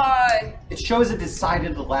 It shows a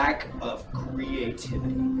decided lack of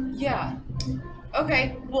creativity. Yeah.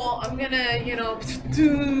 Okay. Well, I'm gonna,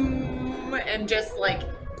 and just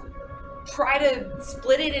try to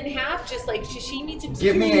split it in half, just like sashimi to.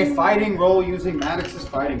 Give me a fighting roll using Maddox's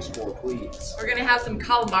fighting score, please. We're gonna have some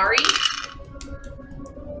calamari.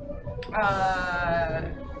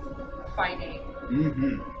 Fighting.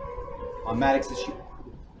 Mm-hmm. On Maddox's,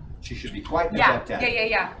 she should be quite adept at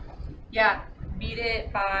it. Yeah. Beat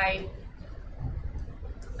it by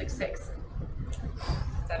 6,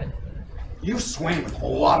 7. You swing with a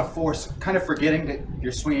lot of force, kind of forgetting that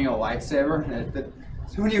you're swinging a lightsaber.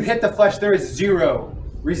 So when you hit the flesh, there is zero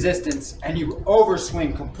resistance, and you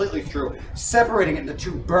overswing completely through, separating it into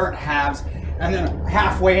two burnt halves, and then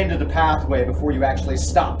halfway into the pathway before you actually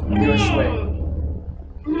stop your swing.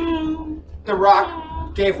 The rock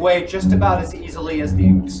gave way just about as easily as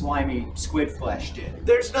the slimy squid flesh did.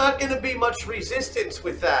 There's not going to be much resistance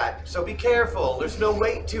with that, so be careful. There's no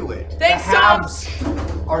weight to it. The halves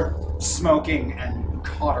are smoking and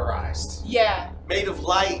cauterized. Yeah. Made of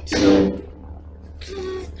light.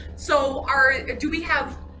 So do we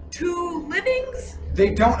have 2 livings? They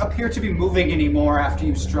don't appear to be moving anymore after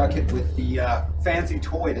you struck it with the fancy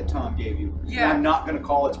toy that Tom gave you. Yeah. I'm not going to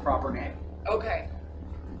call its proper name. Okay.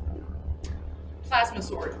 Plasma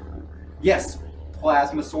sword. Yes,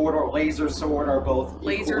 plasma sword or laser sword are both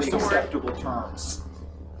Laser equally sword. acceptable terms.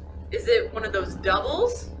 Is it one of those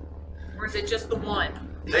doubles? Or is it just the one?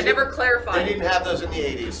 They I never clarified. They didn't have those in the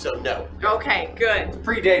 80s, so no. Okay, good.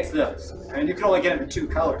 Predates those. I mean, you can only get them in 2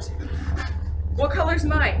 colors. What color's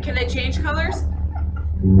mine? Can they change colors?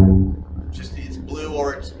 Just it's blue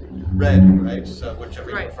or it's red, right? So whichever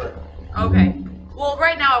you prefer. Okay. Well,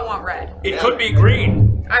 right now I want red. It could be green.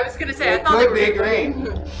 I was gonna say, It I thought could they be were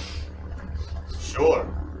green. Sure.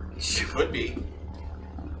 Could be.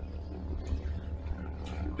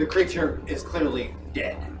 The creature is clearly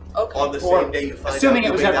dead. Okay. On the Or same day you find assuming out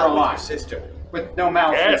it was you made ever out with alive. your sister. With no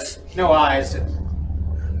mouth, Yes. no eyes.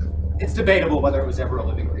 It's debatable whether it was ever a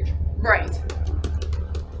living creature. Right.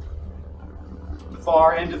 The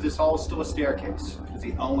far end of this hall is still a staircase. It's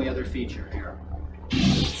the only other feature here.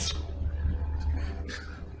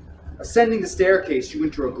 Ascending the staircase, you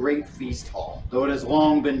enter a great feast hall, though it has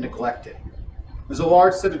long been neglected. There's a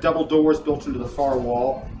large set of double doors built into the far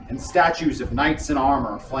wall, and statues of knights in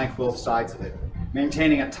armor flank both sides of it,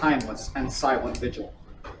 maintaining a timeless and silent vigil.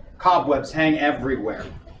 Cobwebs hang everywhere,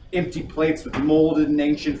 empty plates with molded and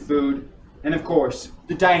ancient food, and of course,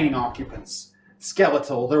 the dining occupants.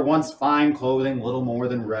 Skeletal, their once fine clothing little more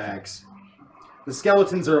than rags. The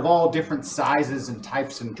skeletons are of all different sizes and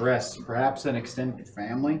types and dress, perhaps an extended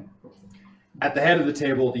family. At the head of the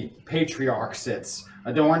table, the patriarch sits,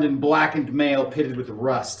 adorned in blackened mail pitted with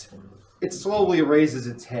rust. It slowly raises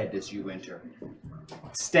its head as you enter.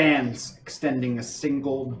 It stands, extending a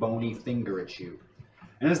single bony finger at you.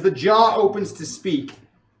 And as the jaw opens to speak,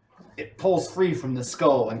 it pulls free from the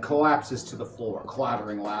skull and collapses to the floor,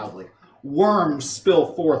 clattering loudly. Worms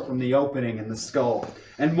spill forth from the opening in the skull,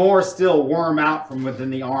 and more still worm out from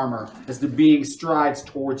within the armor as the being strides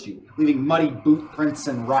towards you, leaving muddy boot prints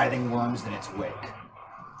and writhing worms in its wake.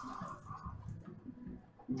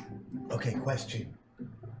 Okay, question.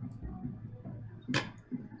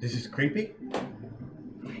 This is creepy?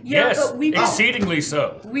 Yeah, Yes, but we've exceedingly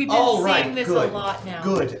so. We've been seeing this good, a lot now.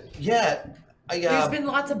 Good. Yeah. There's been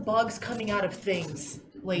lots of bugs coming out of things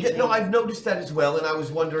lately. Yeah, no, I've noticed that as well, and I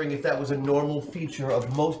was wondering if that was a normal feature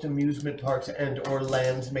of most amusement parks and or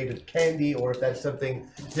lands made of candy, or if that's something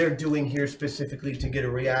they're doing here specifically to get a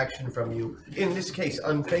reaction from you. In this case,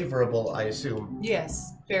 unfavorable, I assume.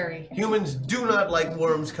 Yes, very. Humans do not like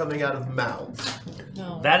worms coming out of mouths.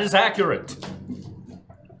 No. That is accurate.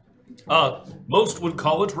 Most would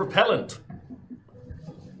call it repellent.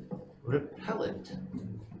 Repellent.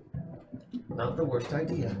 Not the worst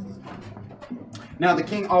idea. Now, the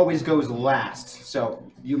king always goes last, so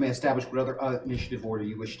you may establish what other initiative order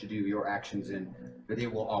you wish to do your actions in, but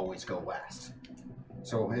it will always go last.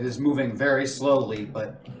 So it is moving very slowly,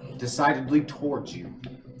 but decidedly towards you.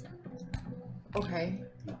 Okay.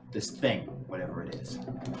 This thing, whatever it is.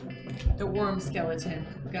 The worm skeleton.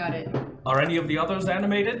 Got it. Are any of the others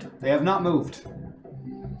animated? They have not moved.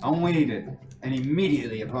 Only needed, and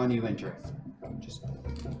immediately upon you enter. Just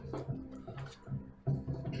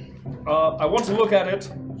I want to look at it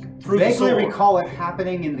through the vaguely sword. recall it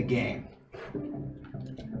happening in the game.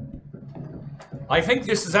 I think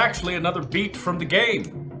this is actually another beat from the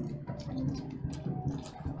game.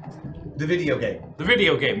 The video game. The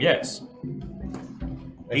video game, yes.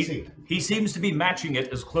 I see. He seems to be matching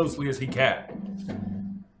it as closely as he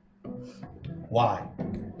can. Why?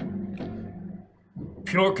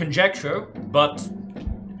 Pure conjecture, but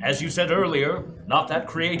as you said earlier, not that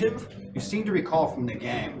creative. You seem to recall from the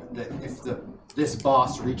game that if this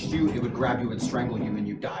boss reached you, it would grab you and strangle you, and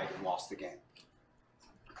you died and lost the game.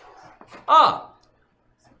 Ah!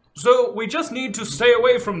 So we just need to stay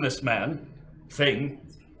away from this thing,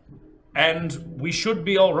 and we should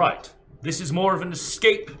be all right. This is more of an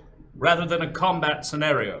escape rather than a combat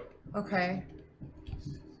scenario. Okay.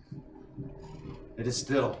 It is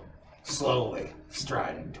still slowly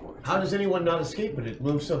striding toward you. How does anyone not escape it? It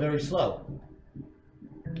moves so very slow.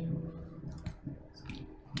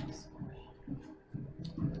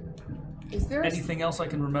 Is there Anything else I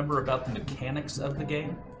can remember about the mechanics of the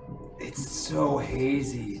game? It's so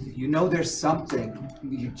hazy. You know there's something.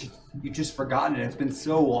 You just forgotten it. It's been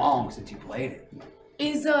so long since you played it.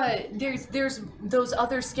 Is there's those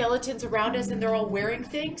other skeletons around us and they're all wearing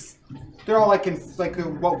things? They're all like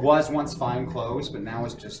what was once fine clothes, but now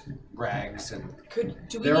it's just rags and.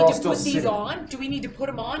 Do we they're need all to still put these sitting. on? Do we need to put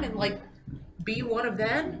them on and like be one of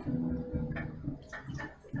them?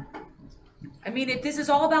 I mean, if this is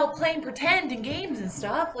all about playing pretend and games and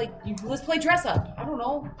stuff, like let's play dress up. I don't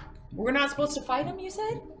know. We're not supposed to fight him, you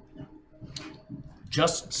said?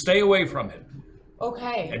 Just stay away from him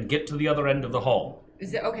Okay. and get to the other end of the hall.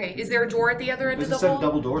 Is there a door at the other end There's of a the set hall? of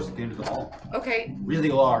double doors at the end of the hall. Okay. Really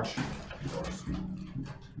large.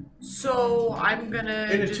 So I'm gonna.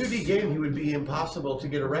 In a just... 2D game, he would be impossible to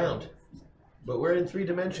get around. But we're in 3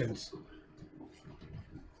 dimensions.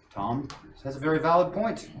 Tom has a very valid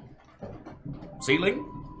point. Ceiling?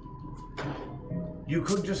 You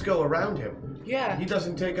could just go around him. Yeah. He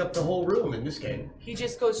doesn't take up the whole room in this game. He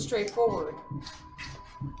just goes straight forward.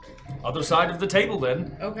 Other side of the table,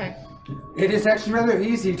 then. Okay. It is actually rather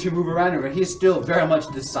easy to move around him, but he's still very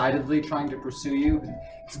much decidedly trying to pursue you.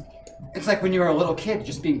 It's like when you were a little kid,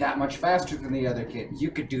 just being that much faster than the other kid. You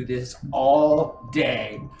could do this all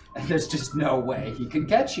day, and there's just no way he could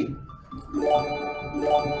catch you.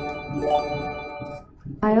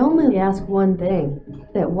 I only ask one thing,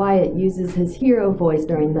 that Wyatt uses his hero voice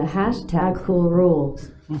during the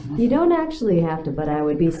 #CoolRules. You don't actually have to, but I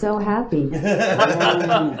would be so happy.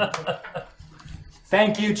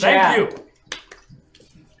 Thank you, Chad. Thank you.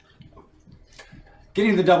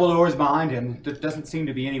 Getting the double doors behind him, there doesn't seem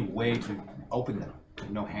to be any way to open them.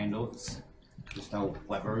 No handles. There's no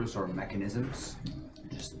levers or mechanisms.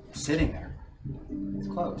 Just sitting there. It's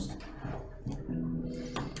closed.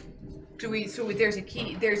 So there's a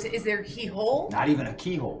key, is there a keyhole? Not even a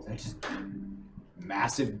keyhole. It's just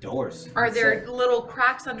massive doors. Are there little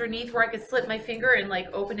cracks underneath where I could slip my finger and like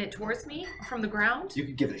open it towards me from the ground? You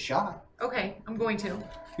could give it a shot. Okay, I'm going to.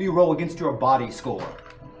 You roll against your body score.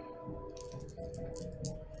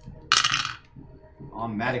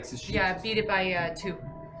 On Maddox's sheet. Yeah, beat it by 2.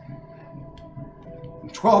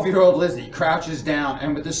 12-year-old Lizzie crouches down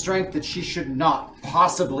and with the strength that she should not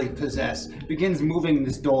possibly possess, begins moving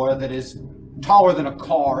this door that is taller than a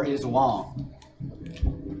car is long.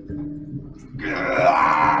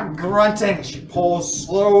 Grunting, she pulls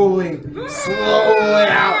slowly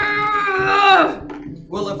out.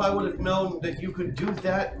 Well, if I would have known that you could do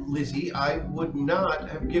that, Lizzie, I would not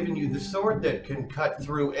have given you the sword that can cut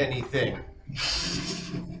through anything.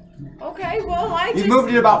 Okay, well, I just... You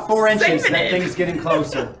moved it about 4 inches, that thing's getting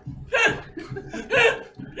closer.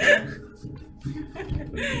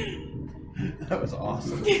 That was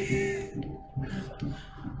awesome.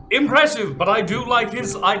 Impressive, but I do like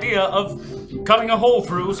his idea of cutting a hole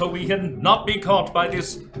through so we can not be caught by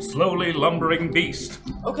this slowly lumbering beast.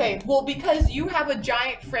 Okay, well, because you have a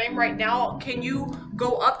giant frame right now, can you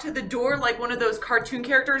go up to the door like one of those cartoon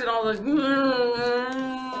characters and all those...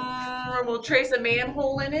 We'll trace a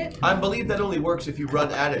manhole in it? I believe that only works if you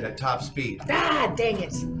run at it at top speed. Ah, dang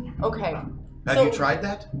it. Okay. Have you tried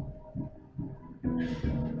that?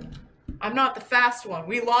 I'm not the fast one.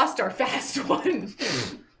 We lost our fast one.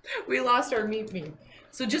 We lost our meat.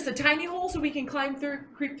 So just a tiny hole so we can creep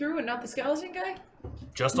through and not the skeleton guy?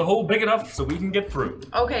 Just a hole big enough so we can get through.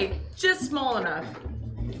 Okay, just small enough.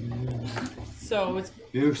 So it's...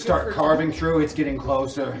 You start carving through, it's getting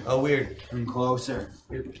closer. Oh, weird. And closer.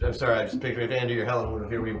 I'm sorry, I just pictured if Andy or Helen would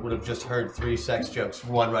have here, we would have just heard 3 sex jokes,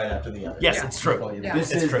 one right after the other. Yes, it's true. Yeah.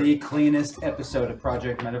 This is the cleanest episode of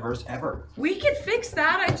Project Metaverse ever. We could fix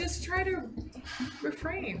that. I just try to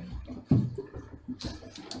refrain.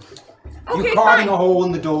 Okay, You're carving fine. a hole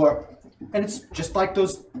in the door, and it's just like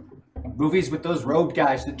those movies with those road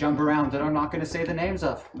guys that jump around that I'm not going to say the names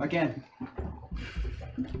of again.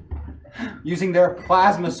 Using their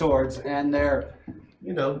plasma swords and their...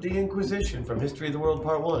 You know, the Inquisition from History of the World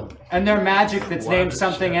Part 1. And their magic that's named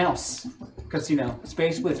something else. Because, you know,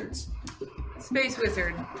 space wizards. Space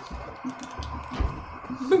wizard.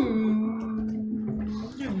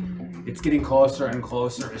 It's getting closer and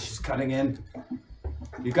closer as she's cutting in.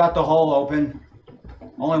 You got the hole open.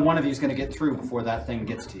 Only one of you is going to get through before that thing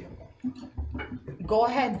gets to you. Go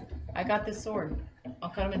ahead. I got this sword. I'll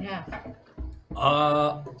cut him in half.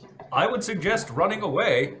 I would suggest running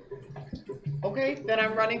away. Okay, then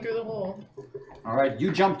I'm running through the hole. All right,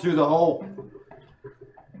 you jump through the hole.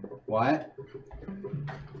 Wyatt,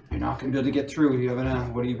 you're not going to be able to get through.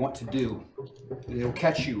 What do you want to do? It'll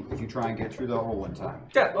catch you if you try and get through the hole in time.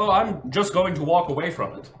 Yeah, I'm just going to walk away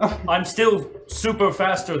from it. I'm still super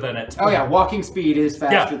faster than it. Oh yeah, walking speed is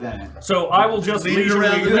faster than it. So I will just lead it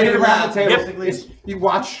around the table. Yep. You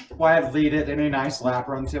watch Wyatt lead it in a nice lap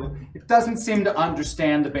around the table. It doesn't seem to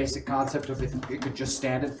understand the basic concept of if it could just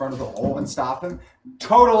stand in front of the hole and stop him.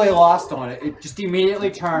 Totally lost on it. It just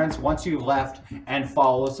immediately turns once you've left and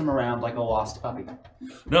follows him around like a lost puppy.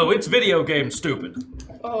 No, it's video game stupid.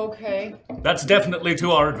 Okay. That's definitely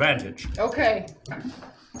to our advantage. Okay.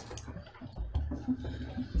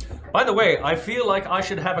 By the way, I feel like I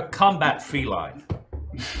should have a combat feline.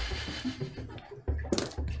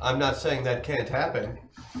 I'm not saying that can't happen.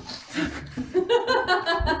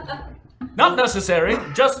 Not necessary,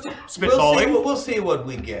 just spitballing. We'll see what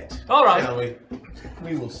we get. All right. Shall we?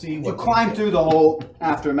 We will see what You climb through the hole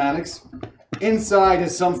after Maddox. Inside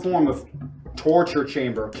is some form of torture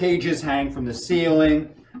chamber. Cages hang from the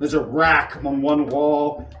ceiling. There's a rack on one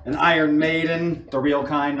wall. An Iron Maiden, the real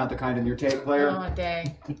kind, not the kind in your tape player. Oh,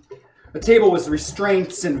 dang. A table with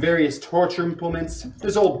restraints and various torture implements.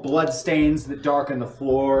 There's old blood stains that darken the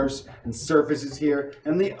floors and surfaces here,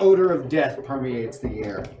 and the odor of death permeates the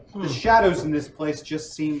air. The shadows in this place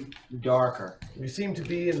just seem darker. We seem to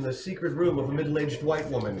be in the secret room of a middle-aged white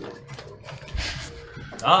woman.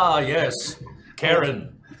 Ah, yes.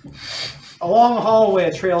 Karen. A long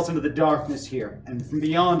hallway trails into the darkness here, and from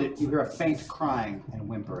beyond it you hear a faint crying and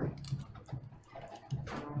whimpering.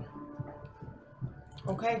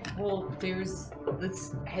 Okay, well,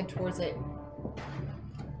 let's head towards it.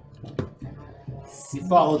 You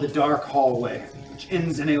follow the dark hallway, which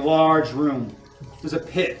ends in a large room. There's a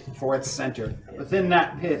pit for its center. Within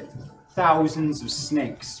that pit, thousands of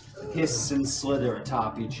snakes hiss and slither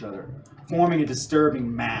atop each other, forming a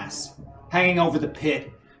disturbing mass. Hanging over the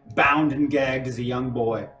pit, bound and gagged, is a young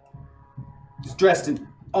boy. He's dressed in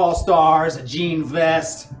All-Stars, a jean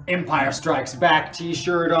vest, Empire Strikes Back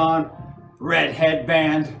t-shirt on, red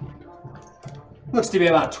headband. Looks to be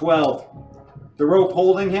about 12. The rope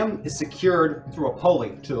holding him is secured through a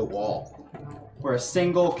pulley to the wall, where a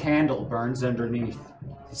single candle burns underneath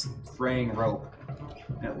this fraying rope,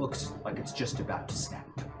 and it looks like it's just about to snap.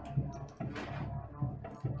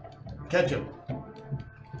 Catch him.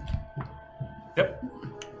 Yep.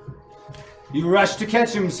 You rush to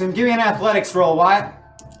catch him, so give me an athletics roll, Wyatt.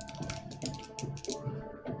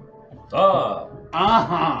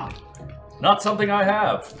 Uh-huh. Not something I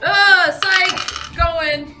have. Psych!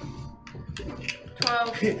 Going.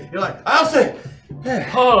 12. You're like, I'll say.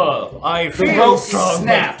 I The feel rope strong.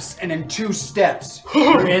 snaps, and in 2 steps,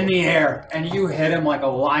 you're in the air, and you hit him like a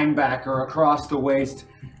linebacker across the waist.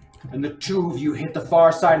 And the 2 of you hit the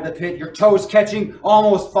far side of the pit, your toes catching,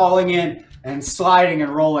 almost falling in, and sliding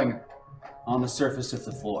and rolling on the surface of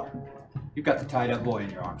the floor. You've got the tied-up boy in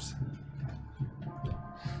your arms.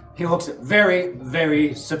 He looks very,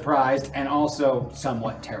 very surprised and also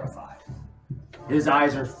somewhat terrified. His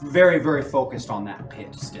eyes are very, very focused on that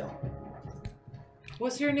pit still.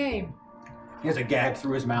 What's your name? He has a gag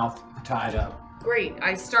through his mouth, tied up. Great.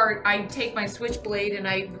 I take my switchblade and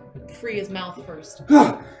I free his mouth first.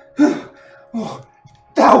 Oh,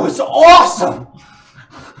 that was awesome!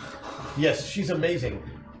 Yes, she's amazing.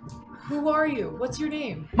 Who are you? What's your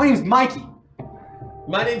name? My name's Mikey.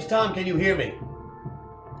 My name's Tom. Can you hear me?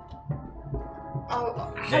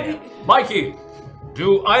 Oh, how do Mikey,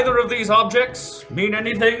 do either of these objects mean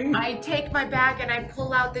anything? I take my bag and I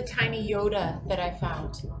pull out the tiny Yoda that I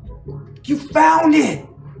found. You found it!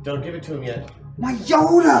 Don't give it to him yet. My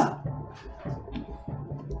Yoda!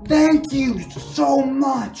 Thank you so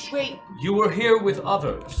much! Wait, You were here with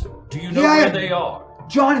others. Do you know Yeah, where they are?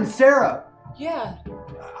 John and Sarah! yeah.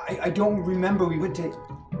 I don't remember. We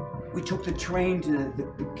took the train to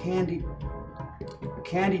the candy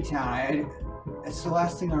town. That's the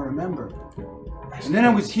last thing I remember. And then I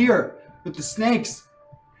was here with the snakes.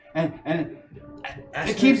 And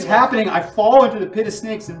it keeps happening. I fall into the pit of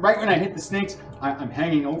snakes, and right when I hit the snakes, I'm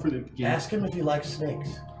hanging over them again. Ask him if he likes snakes.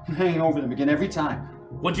 I'm hanging over them again every time.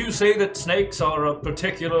 Would you say that snakes are a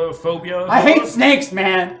particular phobia? I hate snakes,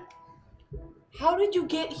 man! How did you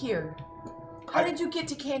get here? How did you get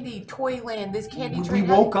to Toyland, this candy We train?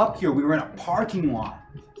 woke up here. We were in a parking lot.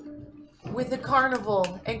 With the carnival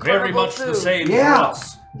and carnival Very much food. the same Yeah. for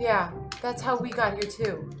us. Yeah, that's how we got here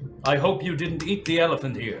too. I hope you didn't eat the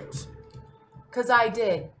elephant ears. 'Cause I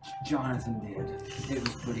did. Jonathan did. It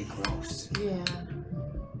was pretty gross. Yeah.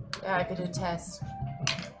 Yeah, I could attest.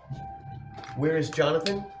 Where is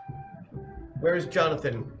Jonathan? Where is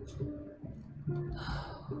Jonathan?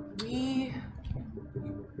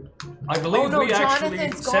 I believe we actually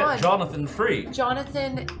Jonathan's set gone. Jonathan free.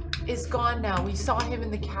 Jonathan is gone now. We saw him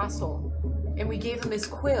in the castle. And we gave him his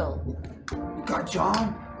quill. You got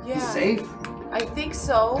John? Yeah. He's safe? I think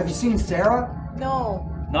so. Have you seen Sarah?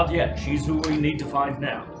 No. Not yet. She's who we need to find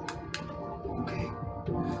now. Okay.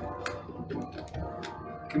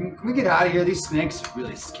 Can we get out of here? These snakes are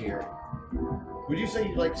really scary. Would you say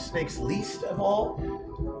you like snakes least of all?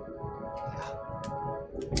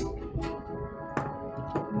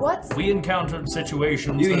 We encountered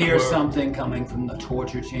situations You that hear were... something coming from the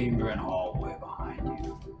torture chamber and hallway behind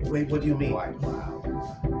you. Wait, what do you mean? Quite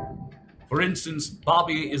loud. For instance,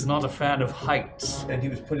 Bobby is not a fan of heights. And he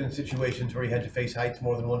was put in situations where he had to face heights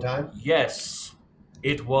more than one time? Yes.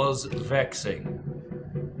 It was vexing.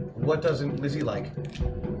 What doesn't Lizzie like?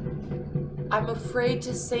 I'm afraid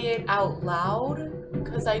to say it out loud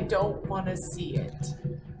because I don't want to see it.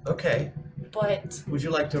 Okay. But Would you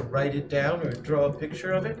like to write it down or draw a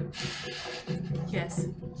picture of it? yes,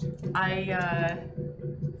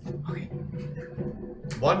 okay.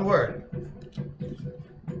 One word.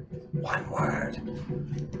 One word.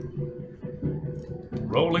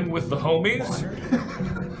 Rolling with the homies?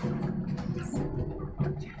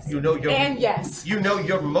 You know you're. And yes. You know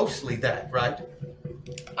you're mostly that, right?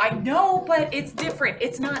 I know, but it's different.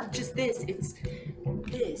 It's not just this. It's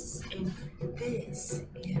this and this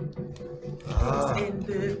and this and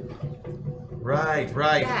the. Right.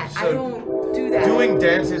 That. I don't do that. Doing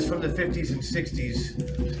dances from the 50s and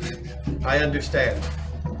 60s, I understand.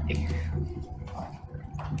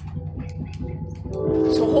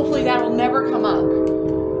 So hopefully that will never come up.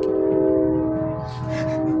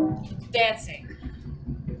 Dancing.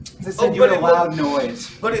 As I said, you had a loud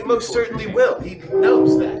noise. But it most certainly will. He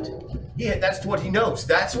knows that. Yeah, that's what he knows.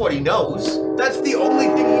 That's what he knows. That's the only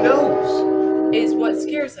thing he knows. Is what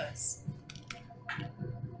scares us.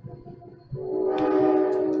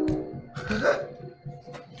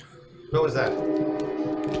 What was that?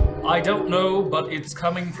 I don't know, but it's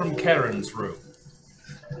coming from Karen's room.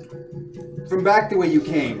 From back the way you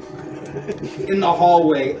came, in the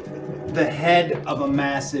hallway, the head of a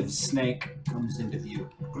massive snake comes into view,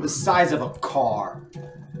 the size of a car.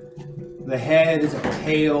 The head is a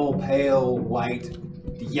pale white,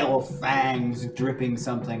 the yellow fangs dripping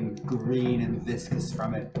something green and viscous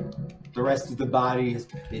from it. The rest of the body is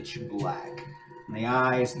pitch black, and the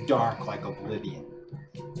eyes dark like oblivion.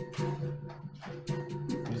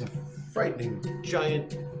 There's a frightening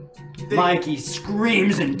giant thing. Mikey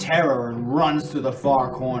screams in terror and runs to the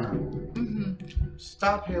far corner.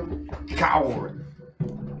 Stop him. Coward.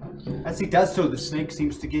 As he does so, the snake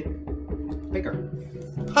seems to get bigger.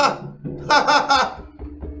 Ha! Ha ha ha!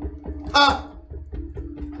 Ha!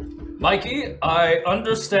 Mikey, I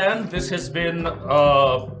understand this has been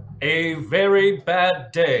a very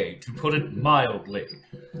bad day, to put it mildly.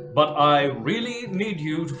 But I really need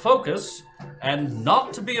you to focus and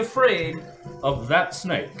not to be afraid of that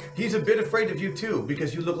snake. He's a bit afraid of you too,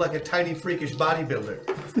 because you look like a tiny freakish bodybuilder.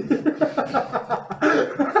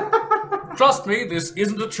 Trust me, this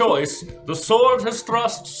isn't a choice. The sword has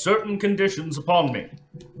thrust certain conditions upon me.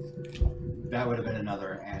 That would have been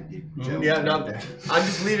another Andy joke. Yeah, no, I'm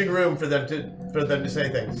just leaving room for them to say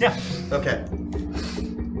things. Yeah. Okay.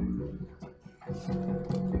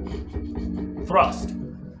 Thrust.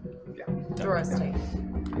 Yeah. Thrusting.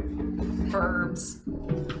 Verbs.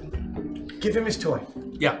 Give him his toy.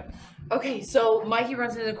 Yeah. Okay, so Mikey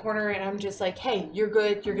runs into the corner and I'm just like, hey, you're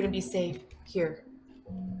good. You're going to be safe. Here.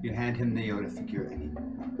 You hand him the Yoda figure, and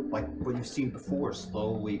like what you've seen before,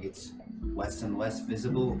 slowly gets less and less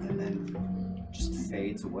visible, and then just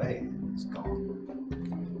fades away and is gone.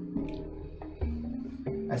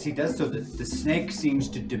 As he does so, the snake seems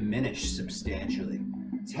to diminish substantially.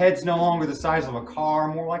 Its head's no longer the size of a car,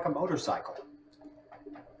 more like a motorcycle.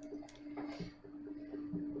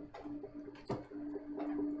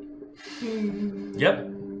 Yep.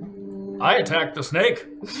 I attacked the snake.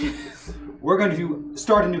 We're going to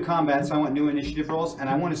start a new combat, so I want new initiative rolls, and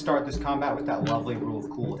I want to start this combat with that lovely rule of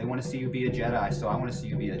cool. They want to see you be a Jedi, so I want to see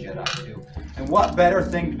you be a Jedi too. And what better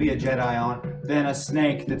thing to be a Jedi on than a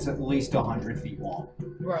snake that's at least 100 feet long?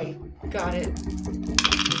 Right. Got it.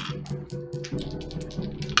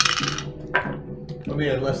 I mean,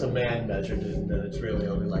 unless a man measured it, then it's really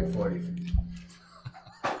only like 40 feet.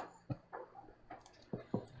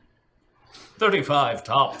 35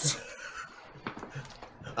 tops.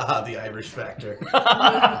 Ah, the Irish factor.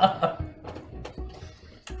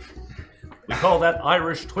 We call that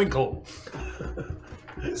Irish twinkle.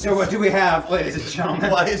 So what do we have, ladies and gentlemen?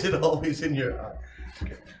 Why is it always in your eye?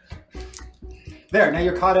 Okay. There, now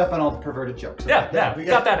you're caught up on all the perverted jokes. Yeah, we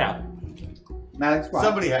got that out. Maddox, what?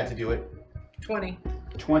 Somebody had to do it. 20.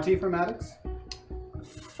 20 for Maddox?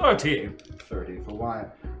 30. 30 for Wyatt.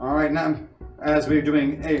 All right, now, as we're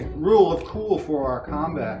doing a rule of cool for our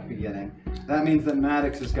combat beginning, that means that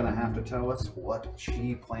Maddox is going to have to tell us what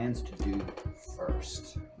she plans to do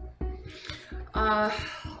first. Okay.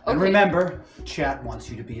 And remember, chat wants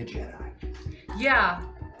you to be a Jedi. Yeah.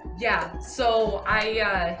 So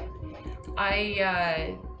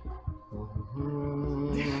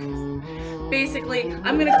basically,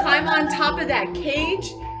 I'm gonna climb on top of that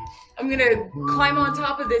cage. I'm gonna climb on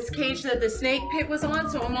top of this cage that the snake pit was on,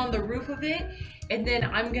 so I'm on the roof of it, and then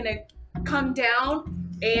I'm gonna come down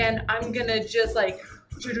and I'm gonna just like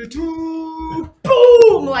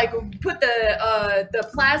boom, like put the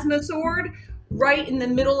plasma sword right in the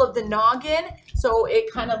middle of the noggin, so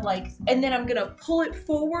it kind of like, and then I'm gonna pull it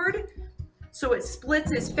forward so it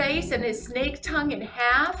splits his face and his snake tongue in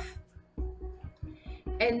half.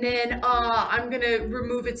 And then I'm gonna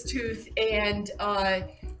remove its tooth and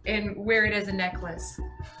wear it as a necklace.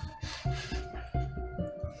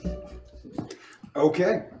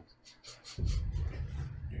 Okay.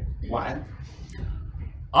 What?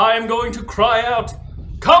 I am going to cry out,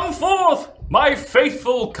 "Come forth, my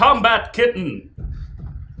faithful combat kitten!"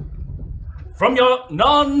 From your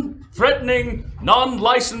non-threatening,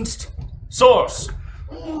 non-licensed source.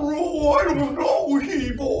 Oh, I don't know,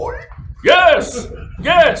 he-boy. Yes!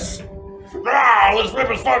 Ah, let's rip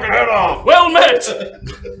his fucking head off. Well met!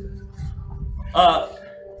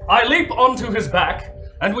 I leap onto his back,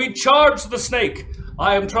 and we charge the snake.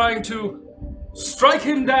 I am trying to strike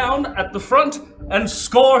him down at the front and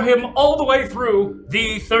score him all the way through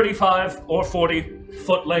the 35 or 40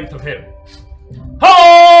 foot length of him.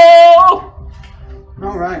 Ho!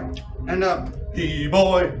 All right. And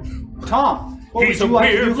He-boy. Tom, what He's would a you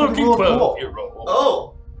like to do for the weird-looking rule of cool? 12-year-old. Oh.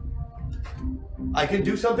 I can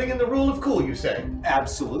do something in the rule of cool, you say?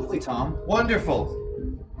 Absolutely, Tom. Wonderful.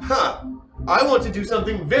 Huh. I want to do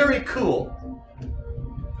something very cool.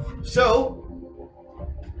 So,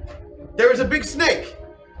 there is a big snake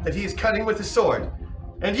that he is cutting with a sword.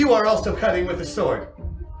 And you are also cutting with a sword.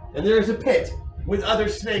 And there is a pit with other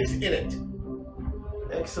snakes in it.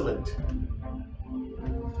 Excellent.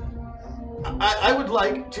 I would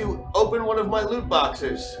like to open one of my loot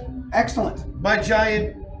boxes. Excellent. My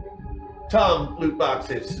giant Tom loot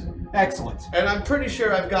boxes. Excellent. And I'm pretty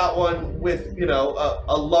sure I've got one with,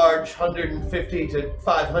 a large 150 to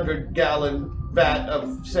 500 gallon vat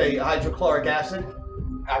of, say, hydrochloric acid.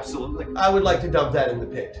 Absolutely. I would like to dump that in the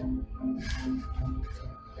pit.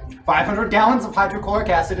 500 gallons of hydrochloric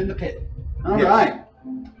acid in the pit. All Yes. right.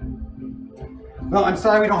 Well, I'm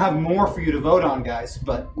sorry we don't have more for you to vote on, guys,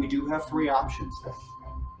 but we do have 3 options.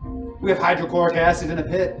 We have hydrochloric acid in a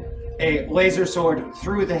pit, a laser sword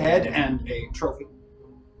through the head, and a trophy.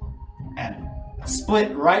 And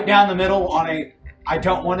split right down the middle on a, I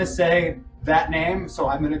don't want to say that name, so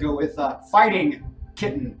I'm going to go with fighting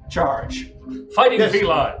kitten charge. Fighting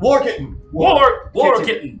feline. War kitten. War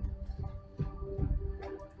kitten.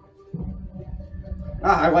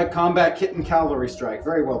 I like combat kitten cavalry strike.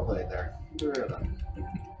 Very well played there. Very well done.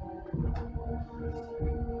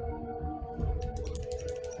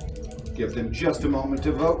 Give them just a moment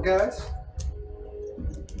to vote, guys.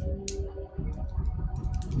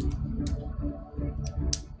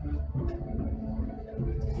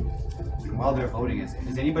 And while they're voting,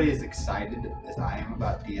 is anybody as excited as I am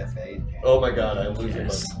about DFA? Oh my god, I'm losing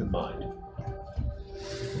my mind.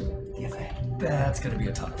 DFA. That's gonna be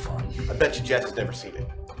a ton of fun. I bet you Jess has never seen it.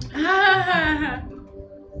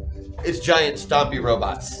 It's giant stompy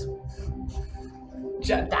robots.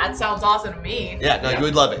 That sounds awesome to me. Yeah, no, you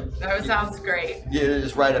would love it. That sounds great. Yeah, it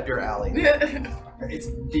is right up your alley. It's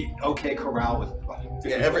the OK Corral with.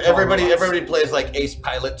 Yeah, everybody plays like ace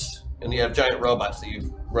pilots, and you have giant robots that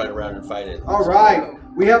you run around and fight in. All right,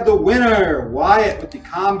 we have the winner, Wyatt, with the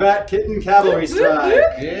combat kitten cavalry strike.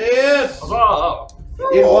 Yes. Huzzah!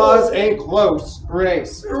 It was a close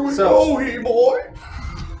race. Here we go, hey boy.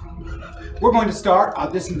 We're going to start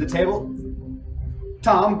this into the table.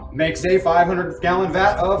 Tom makes a 500-gallon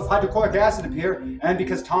vat of hydrochloric acid appear, and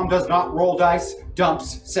because Tom does not roll dice,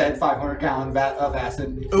 dumps said 500-gallon vat of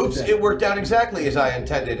acid. Oops, it worked out exactly as I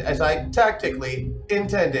intended, as I tactically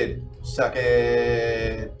intended. Suck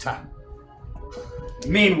it.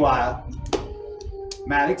 Meanwhile,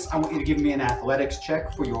 Maddox, I want you to give me an athletics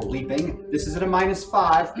check for your leaping. This is at a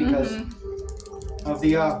 -5 because of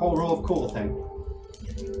the whole rule of cool thing.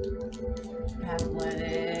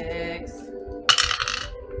 Athletics.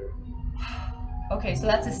 Okay, so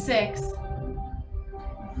that's a 6.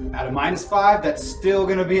 At a -5, that's still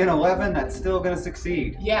going to be an 11. That's still going to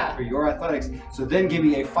succeed. Yeah. For your athletics. So then give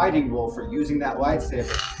me a fighting roll for using that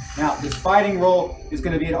lightsaber. Now, this fighting roll is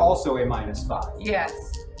going to be also a -5. Yes.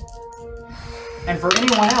 And for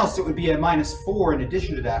anyone else, it would be a -4 in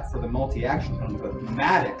addition to that for the multi-action thing. But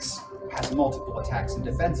Maddox has multiple attacks and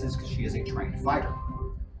defenses because she is a trained fighter.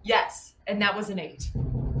 Yes, and that was an 8.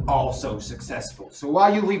 Also successful. So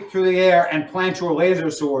while you leap through the air and plant your laser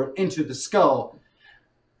sword into the skull,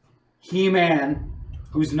 He-Man,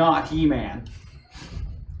 who's not He-Man,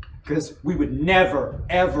 because we would never,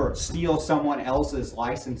 ever steal someone else's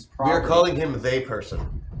licensed property. We are calling him they person.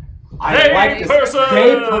 I like this. Person!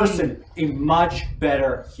 They person, a much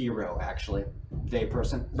better hero, actually. They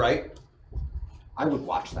person. Right? I would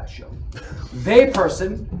watch that show. They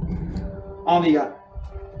person on the.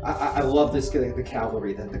 I love this, the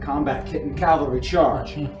cavalry, the combat kitten cavalry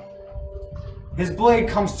charge. His blade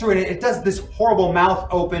comes through and it does this horrible mouth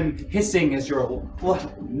open hissing as your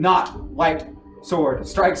not light sword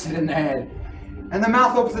strikes it in the head. And the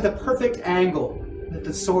mouth opens at the perfect angle that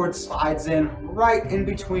the sword slides in right in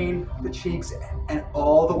between the cheeks and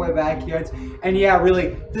all the way back here. And yeah,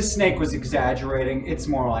 really, this snake was exaggerating. It's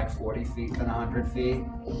more like 40 feet than 100 feet.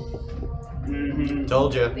 Mm-hmm.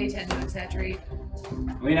 Told you. They tend to exaggerate.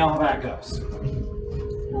 We know how that goes.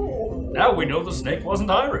 Now we know the snake wasn't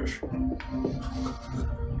Irish.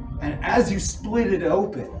 And as you split it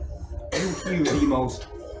open, you hear the most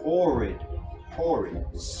horrid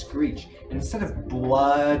screech. And instead of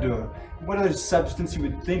blood or what other substance you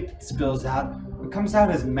would think that spills out, it comes out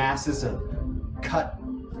as masses of cut,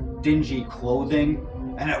 dingy clothing,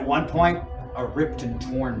 and at one point, a ripped and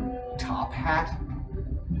torn top hat.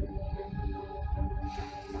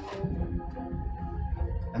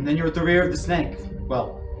 And then you're at the rear of the snake.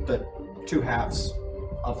 Well, the two halves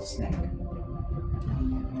of the snake.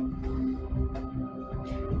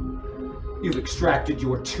 You've extracted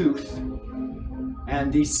your tooth,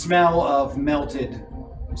 and the smell of melted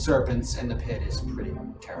serpents in the pit is pretty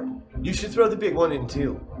terrible. You should throw the big one in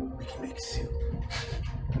too. We can make soup.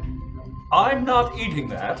 I'm not eating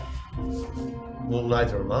that. Well,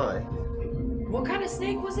 neither am I. What kind of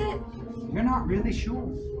snake was it? You're not really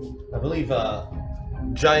sure. I believe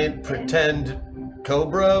giant pretend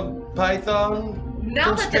cobra python.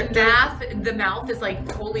 Now that constrictor? the mouth is like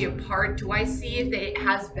totally apart, do I see if it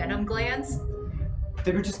has venom glands?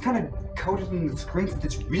 They were just kind of coated in the screen.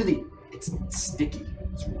 It's sticky.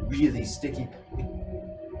 It's really sticky.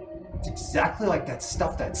 It's exactly like that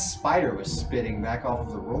stuff that spider was spitting back off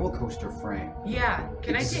of the roller coaster frame. Yeah.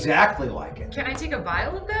 Exactly like it. Can I take a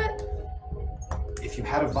vial of that? If you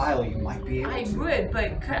had a vial, you might be able to. I would,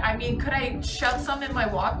 but could I shove some in my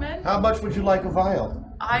Walkman? How much would you like a vial?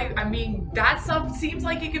 I mean, that stuff seems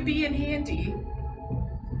like it could be in handy.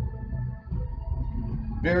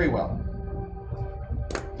 Very well.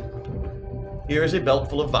 Here is a belt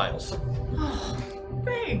full of vials. Oh,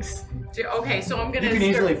 thanks. Okay, so I'm gonna. You can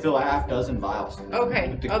easily fill a half dozen vials.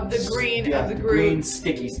 Okay, of the green, yeah, of the green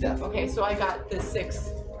sticky stuff. Okay, so I got the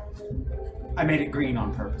 6. I made it green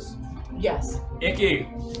on purpose. Yes. Icky.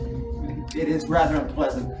 It is rather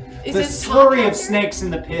unpleasant. Is The it slurry of top snakes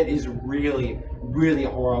in the pit is really, really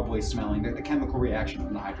horribly smelling. The chemical reaction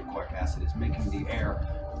from the hydrochloric acid is making the air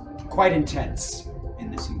quite intense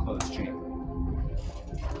in this enclosed chamber.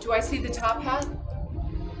 Do I see the top hat?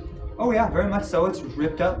 Oh yeah, very much so. It's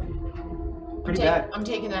ripped up. Pretty bad. I'm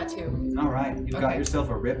taking that too. All right, you've got Okay. yourself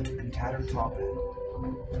a ripped and tattered top hat.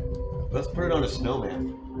 Let's put it on a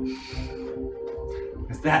snowman.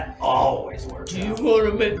 Because that always works. Do you want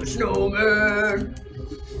to make a snowman?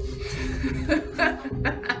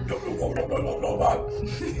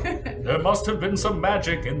 There must have been some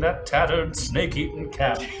magic in that tattered, snake-eaten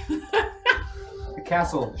cat. The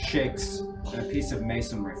castle shakes, and a piece of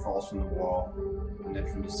masonry falls from the wall, and then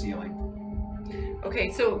from the ceiling.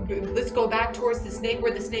 Okay, so let's go back towards the snake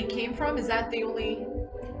where the snake came from. Is that the only?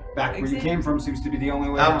 Back where you Exit? came from seems to be the only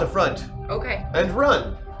way Out out. the front. Okay. And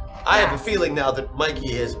run! I have a feeling now that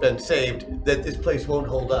Mikey has been saved that this place won't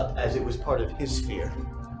hold up as it was part of his sphere.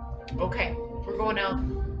 Okay, we're going out.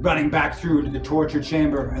 Running back through to the torture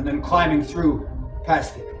chamber, and then climbing through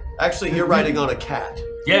past it. Actually, you're riding on a cat.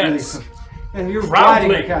 Yes. And you're Proudly.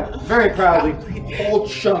 riding the cat very proudly. Whole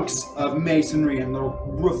chunks of masonry and the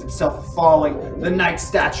roof itself falling. The night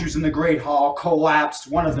statues in the great hall collapse.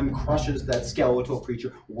 One of them crushes that skeletal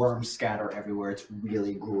creature. Worms scatter everywhere. It's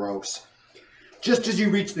really gross. Just as you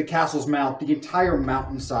reach the castle's mouth, the entire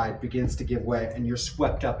mountainside begins to give way, and you're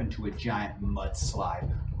swept up into a giant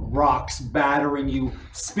mudslide. Rocks battering you,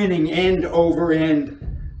 spinning end over end.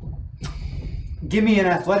 Give me an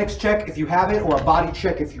athletics check if you have it, or a body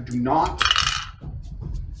check if you do not.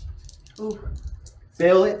 Ooh.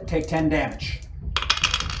 Fail it, take 10 damage.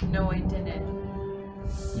 No, I didn't.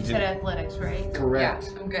 You said athletics, right? Correct.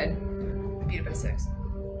 Yeah, I'm good. Beat it by 6.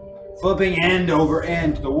 Flipping end over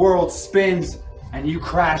end, the world spins, and you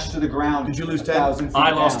crash to the ground. Did you lose 10? 1,000 feet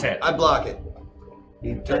I lost down. 10. I block it.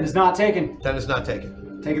 10 is not taken. 10 is not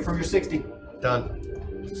taken. Take it from your 60. Done.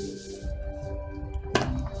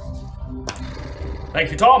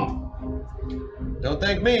 Thank you, Tom. Don't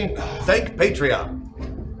thank me. Thank Patreon.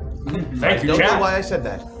 Thank you, Don't know Chad. why I said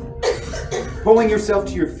that. Pulling yourself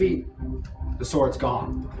to your feet, the sword's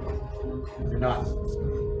gone. You're not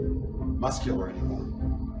muscular anymore.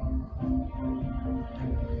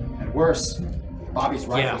 And worse, Bobby's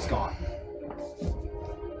rifle's gone.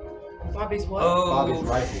 Bobby's what? Bobby's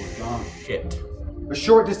rifle is gone. Shit. A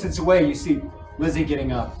short distance away, you see Lizzie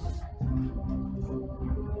getting up.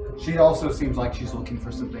 She also seems like she's looking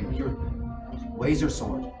for something. Your laser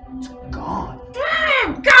sword, it's gone.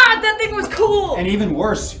 God, that thing was cool! And even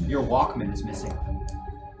worse, your Walkman is missing.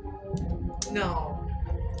 No.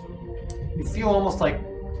 You feel almost like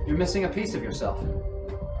you're missing a piece of yourself.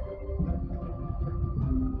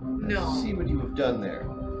 No. See what you have done there.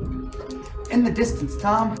 In the distance,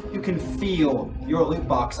 Tom, you can feel your loot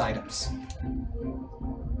box items.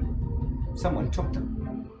 Someone took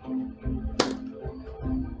them.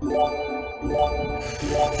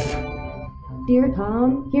 Dear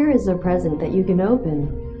Tom, here is a present that you can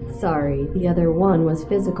open. Sorry, the other one was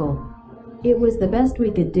physical. It was the best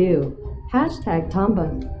we could do. #Tomba.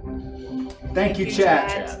 Thank you,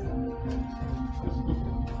 Chad.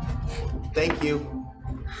 Thank you.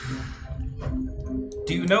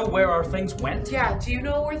 Do you know where our things went? Yeah, do you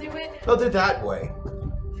know where they went? Oh, they're that way.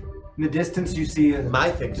 In the distance, you see My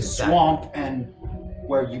thing the is that. swamp and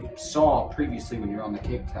where you saw previously when you were on the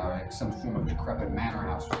Cape Tower, like some form of decrepit manor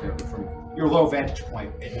house was there. But from your low vantage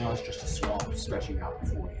point, it now is just a swamp stretching out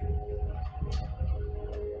before you.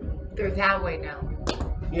 They're that way now.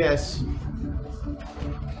 Yes.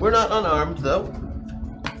 We're not unarmed, though.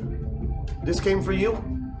 This came for you?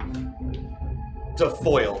 It's a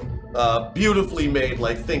foil. Beautifully made,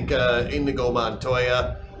 like think Indigo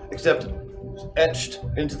Montoya, except etched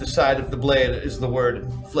into the side of the blade is the word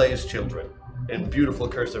 "Flay's Children" in beautiful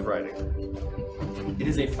cursive writing. It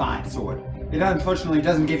is a fine sword. It unfortunately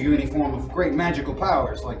doesn't give you any form of great magical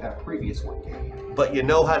powers like that previous one did. But you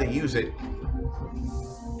know how to use it.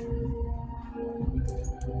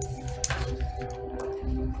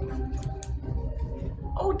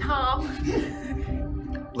 Oh, Tom.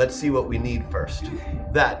 Let's see what we need first.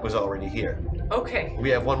 That was already here. Okay. We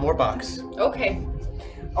have one more box. Okay.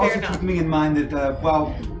 Also enough. keeping in mind that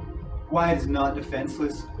while Wyatt is not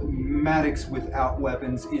defenseless, Maddox without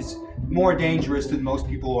weapons is more dangerous than most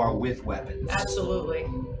people are with weapons. Absolutely.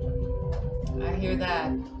 I hear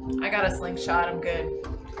that. I got a slingshot, I'm good.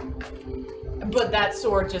 But that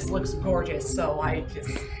sword just looks gorgeous, so I just,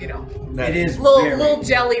 It is little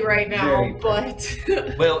jelly right now, very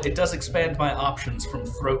but Well, it does expand my options from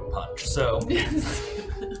throat punch, so...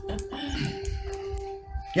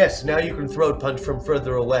 Yes, now you can throat punch from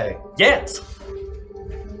further away. Yes!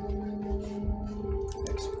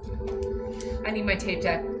 I need my tape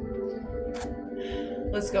deck.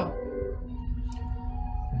 Let's go.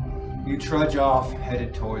 You trudge off,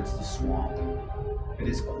 headed towards the swamp. It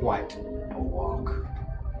is quite a walk.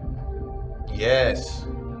 Yes,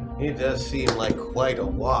 it does seem like quite a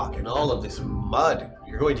walk, and all of this mud.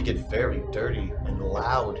 You're going to get very dirty and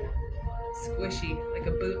loud. Squishy, like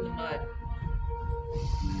a boot in the mud.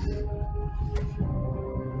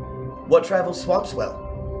 What travels swamps well?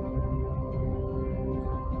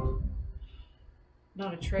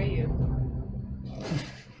 Not Atreyu.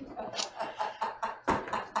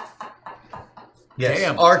 Yes,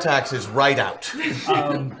 Damn. Artax is right out.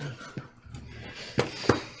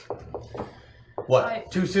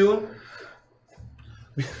 What? Too soon?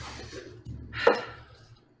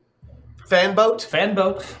 Fanboat?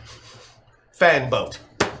 Fanboat. Fanboat.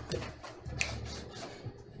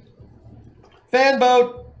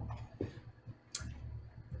 Fanboat!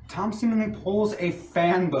 Tom seemingly pulls a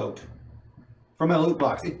fan boat from a loot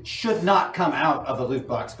box. It should not come out of a loot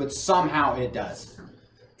box, but somehow it does.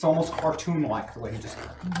 It's almost cartoon-like the way he just...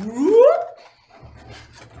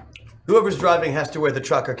 Whoever's driving has to wear the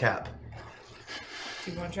trucker cap.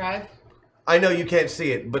 Do you want to drive? I know you can't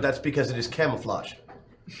see it, but that's because it is camouflage.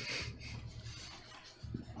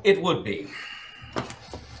 It would be.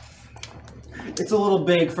 It's a little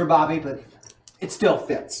big for Bobby, but it still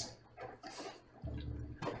fits.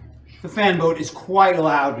 The fan boat is quite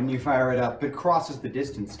loud when you fire it up, but crosses the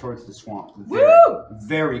distance towards the swamp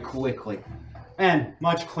very quickly. And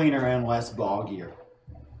much cleaner and less boggier.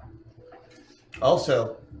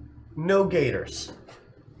 Also, no gators.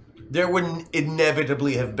 There would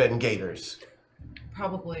inevitably have been gators.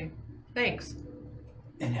 Probably. Thanks.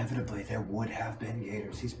 Inevitably, there would have been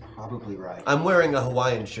gators. He's probably right. I'm wearing a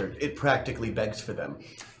Hawaiian shirt. It practically begs for them.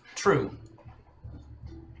 True.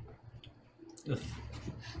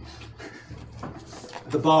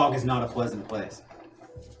 The bog is not a pleasant place.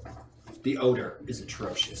 The odor is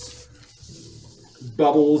atrocious.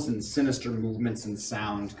 Bubbles and sinister movements and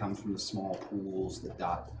sound come from the small pools that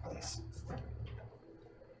dot the place.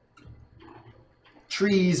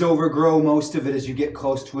 Trees overgrow most of it as you get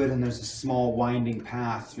close to it, and there's a small winding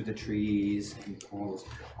path through the trees and pools.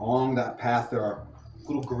 Along that path there are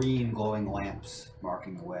little green glowing lamps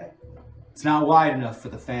marking the way. It's not wide enough for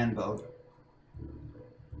the fan boat.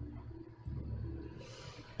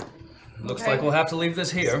 Looks Okay. like we'll have to leave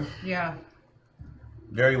this here. Yeah.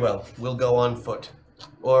 Very well. We'll go on foot.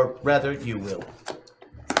 Or rather, you will.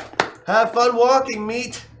 Have fun walking,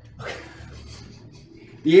 meat!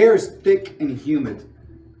 The air is thick and humid,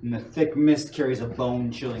 and the thick mist carries a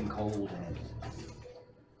bone-chilling cold in it.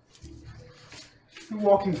 You're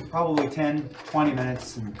walking for probably 10, 20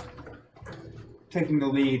 minutes and taking the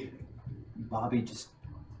lead. Bobby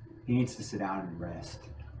he needs to sit down and rest.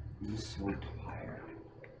 He's so tired.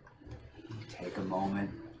 Take a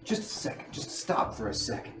moment, just a second, just stop for a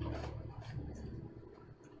second.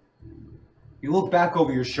 You look back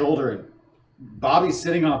over your shoulder and Bobby's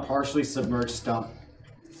sitting on a partially submerged stump,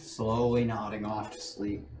 slowly nodding off to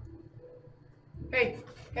sleep. Hey.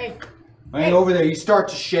 Right over there, you start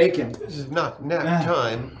to shake him. This is not nap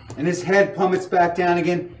time. And his head plummets back down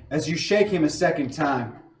again as you shake him a second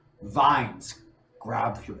time. Vines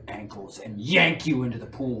grab your ankles and yank you into the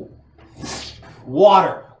pool.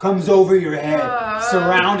 Water comes over your head,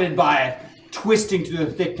 surrounded by it, twisting through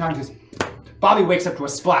the thick tongues. Bobby wakes up to a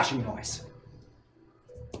splashing noise.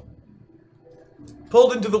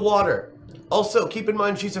 Pulled into the water. Also, keep in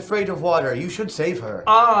mind she's afraid of water. You should save her.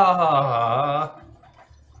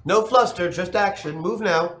 No fluster, just action. Move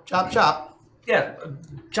now. Chop, chop. Yeah,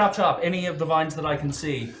 chop chop, any of the vines that I can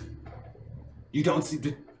see. You don't see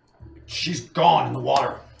the... She's gone in the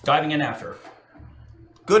water. Diving in after her.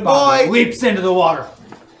 Good Bobby boy! leaps into the water.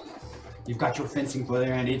 You've got your fencing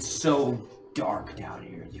player, and it's so dark down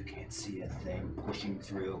here you can't see a thing pushing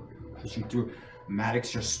through.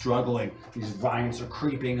 Maddox, you're struggling. These vines are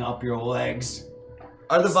creeping up your legs.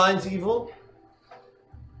 Are the vines evil?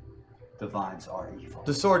 The vines are evil.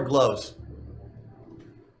 The sword glows.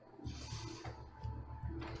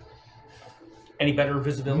 Any better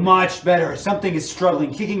visibility? Much better. Something is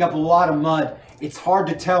struggling, kicking up a lot of mud. It's hard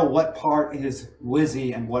to tell what part is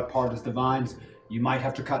Wizzy and what part is the vines. You might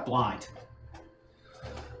have to cut blind.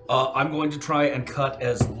 I'm going to try and cut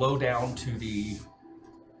as low down to the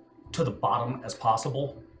bottom as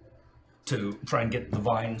possible to try and get the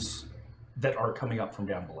vines that are coming up from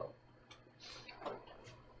down below.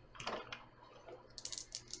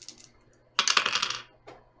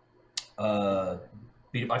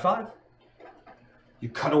 Beat it by 5. You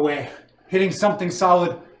cut away, hitting something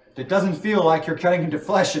solid that doesn't feel like you're cutting into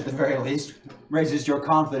flesh at the very least. Raises your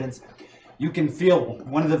confidence. You can feel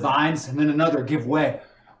one of the vines and then another give way.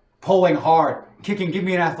 Pulling hard, kicking. Give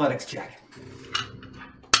me an athletics check.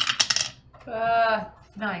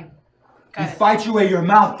 9. You fight your way, your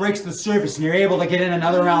mouth breaks the surface, and you're able to get in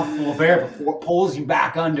another mouthful of air before it pulls you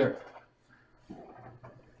back under.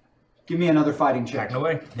 Give me another fighting check. Backing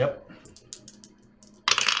away. Yep.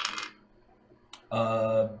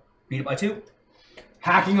 Beat it by 2.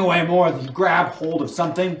 Hacking away more, you grab hold of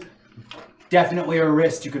something. Definitely a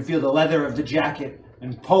wrist. You can feel the leather of the jacket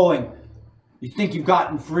and pulling. You think you've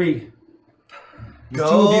gotten free.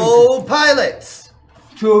 Go pilots!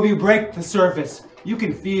 2 of you break the surface. You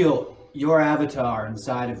can feel your avatar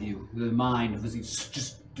inside of you. The mind of Lizzie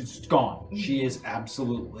just gone. She is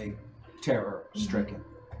absolutely terror-stricken.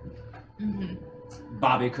 Mm-hmm.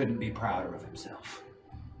 Bobby couldn't be prouder of himself.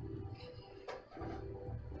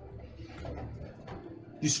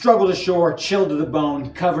 You struggle to shore, chilled to the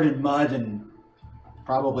bone, covered in mud and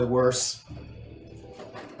probably worse.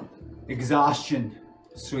 Exhaustion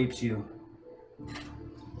sweeps you.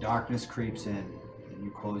 Darkness creeps in, and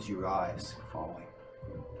you close your eyes, falling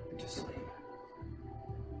into sleep.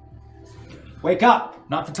 Wake up!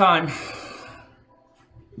 Not the time.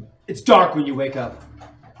 It's dark when you wake up.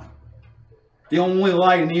 The only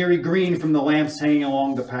light an eerie green from the lamps hanging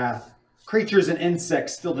along the path. Creatures and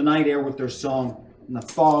insects fill the night air with their song, and the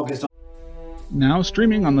fog is on. Now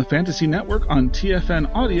streaming on the Fantasy Network on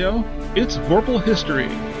TFN Audio, it's Vorpal History.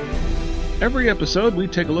 Every episode, we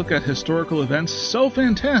take a look at historical events so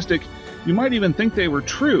fantastic, you might even think they were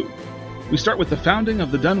true. We start with the founding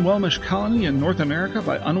of the Dunwelmish colony in North America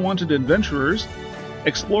by unwanted adventurers,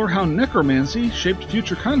 explore how necromancy shaped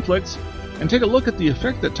future conflicts, and take a look at the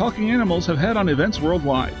effect that talking animals have had on events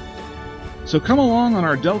worldwide. So come along on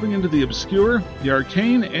our delving into the obscure, the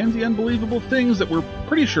arcane, and the unbelievable things that we're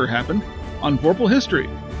pretty sure happened on Vorpal History.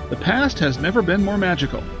 The past has never been more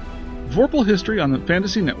magical. Vorpal History on the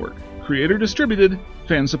Fantasy Network. Creator distributed,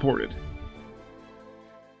 fan supported.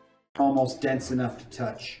 Almost dense enough to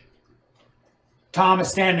touch. Tom is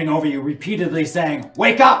standing over you, repeatedly saying,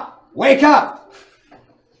 "Wake up! Wake up!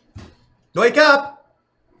 Wake up!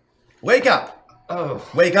 Wake up! Oh.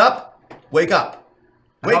 Wake up! Wake up!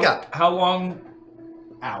 Wake up! How long?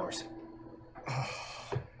 Hours.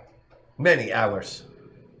 Many hours.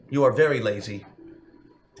 You are very lazy.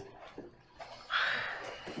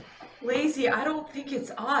 Lazy, I don't think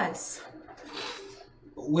it's us.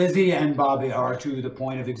 Lizzie and Bobby are to the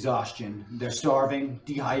point of exhaustion. They're starving,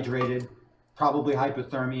 dehydrated, probably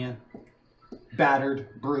hypothermia,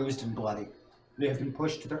 battered, bruised, and bloody. They have been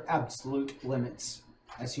pushed to their absolute limits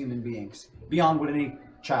as human beings, beyond what any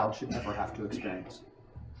child should ever have to experience.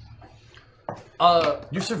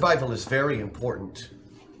 Your survival is very important.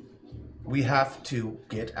 We have to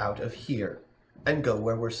get out of here and go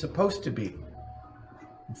where we're supposed to be.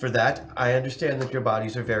 For that, I understand that your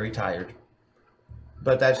bodies are very tired.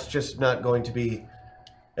 But that's just not going to be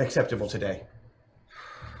acceptable today.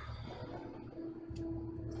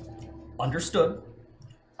 Understood.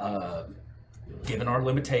 Given our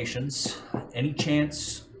limitations, any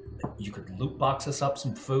chance you could loot box us up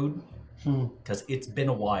some food? Because it's been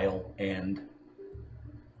a while and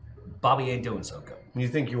Bobby ain't doing so good. You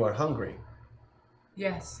think you are hungry?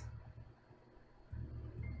 Yes.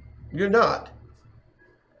 You're not.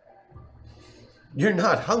 You're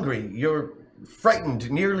not hungry. You're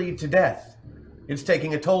frightened nearly to death. It's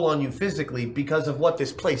taking a toll on you physically because of what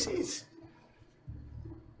this place is.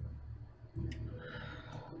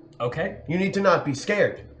 Okay. You need to not be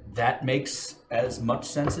scared. That makes as much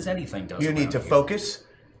sense as anything does. You need to here. focus,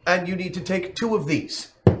 and you need to take 2 of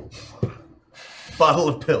these. Bottle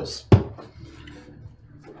of pills.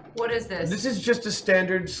 What is this? This is just a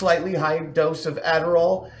standard, slightly high dose of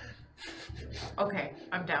Adderall. Okay,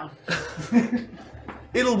 I'm down.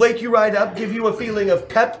 It'll wake you right up, give you a feeling of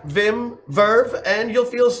pep, vim, verve, and you'll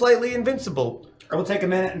feel slightly invincible. I will take a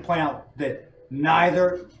minute and point out that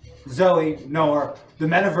neither Zoe nor the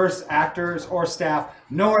Metaverse actors or staff,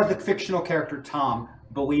 nor the fictional character Tom,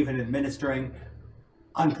 believe in administering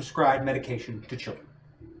unprescribed medication to children.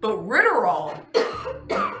 But Ritterall.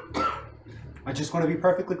 I just want to be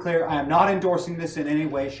perfectly clear. I am not endorsing this in any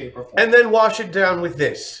way, shape, or form. And then wash it down with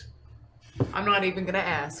this. I'm not even gonna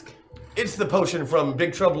ask. It's the potion from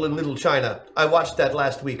Big Trouble in Little China. I watched that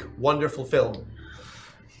last week. Wonderful film.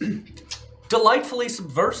 Delightfully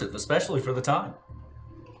subversive, especially for the time.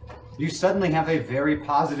 You suddenly have a very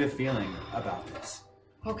positive feeling about this.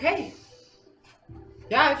 Okay.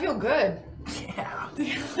 Yeah, I feel good. Yeah.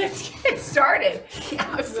 Let's get started. Yeah,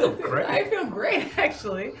 I feel great. I feel great,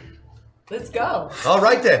 actually. Let's go. All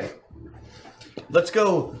right, then. Let's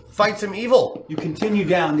go fight some evil. You continue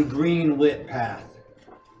down the green lit path.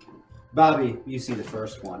 Bobby, you see the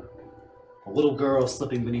first one. A little girl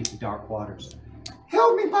slipping beneath the dark waters.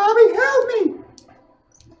 Help me, Bobby, help me!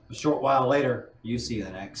 A short while later, you see the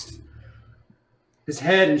next. His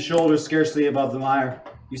head and shoulders scarcely above the mire.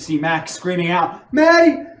 You see Max screaming out,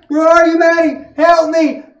 Maddie! Where are you, Maddie? Help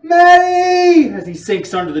me! Maddie! As he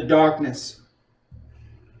sinks under the darkness.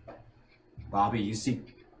 Bobby, you see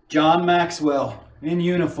John Maxwell in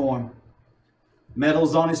uniform.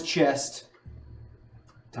 Medals on his chest.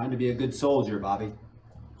 Time to be a good soldier, Bobby.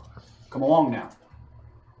 Come along now.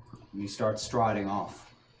 And he starts striding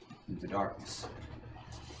off into the darkness.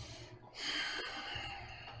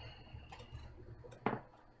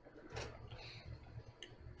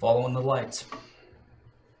 Following the lights.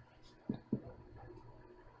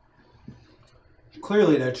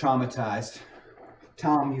 Clearly they're traumatized.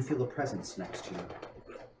 Tom, you feel a presence next to you.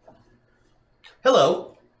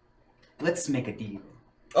 Hello. Let's make a deal.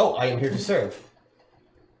 Oh, I am here to serve.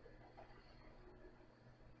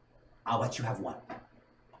 I'll let you have one.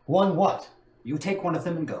 One what? You take one of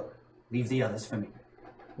them and go. Leave the others for me.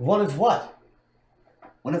 One of what?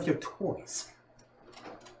 One of your toys.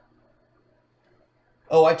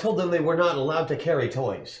 Oh, I told them they were not allowed to carry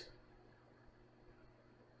toys.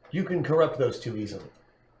 You can corrupt those two easily.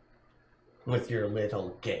 With your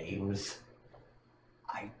little games.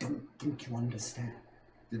 I don't think you understand.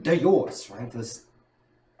 They're yours, right? Those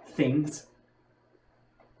things.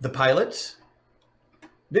 The pilots?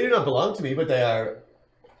 They do not belong to me, but they are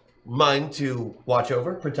mine to watch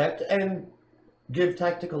over, protect, and give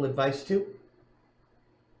tactical advice to.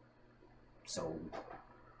 So,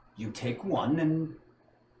 you take one and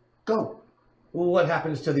go. Well, what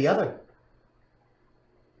happens to the other?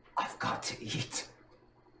 I've got to eat.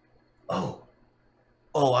 Oh,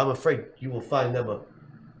 I'm afraid you will find them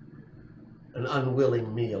an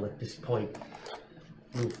unwilling meal at this point.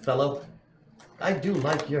 Little fellow, I do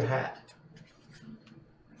like your hat.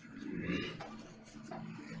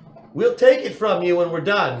 We'll take it from you when we're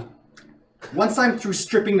done. Once I'm through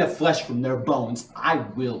stripping the flesh from their bones, I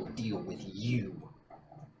will deal with you.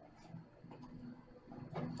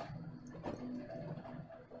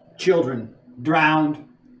 Children, drowned,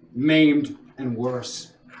 maimed, and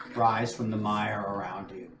worse, rise from the mire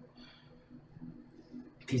around you.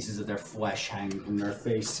 Pieces of their flesh hang from their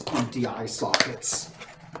face, empty eye sockets.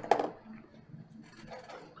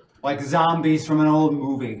 Like zombies from an old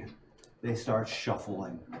movie, they start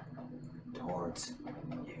shuffling towards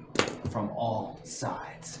you from all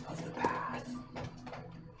sides of the path.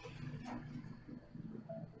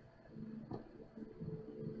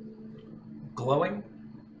 Glowing?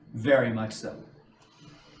 Very much so.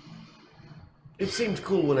 It seemed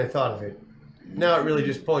cool when I thought of it. Now it really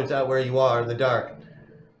just points out where you are in the dark.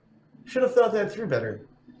 Should have thought that through better.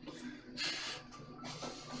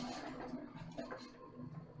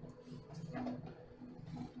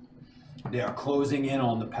 They are closing in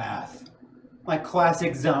on the path. Like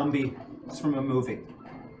classic zombies from a movie.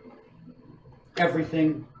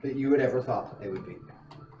 Everything that you had ever thought that they would be.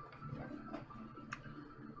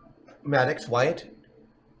 Maddox, Wyatt,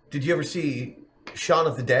 did you ever see Shaun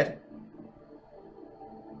of the Dead?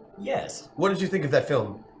 Yes. What did you think of that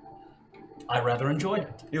film? I rather enjoyed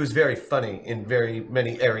it. It was very funny in very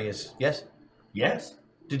many areas, yes? Yes.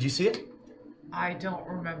 Did you see it? I don't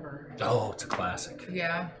remember. Oh, it's a classic.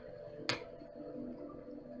 Yeah.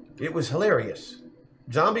 It was hilarious.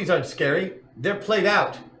 Zombies aren't scary. They're played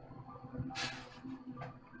out.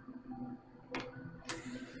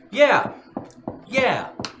 Yeah.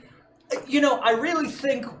 You know, I really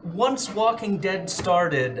think once Walking Dead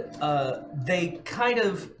started, they kind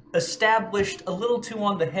of established a little too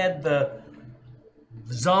on the head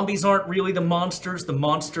zombies aren't really the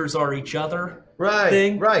monsters are each other.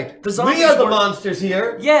 Right, right. The zombies we are the weren't- monsters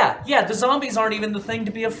here. Yeah, the zombies aren't even the thing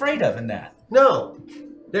to be afraid of in that. No,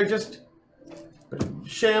 they're just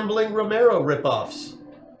shambling Romero ripoffs.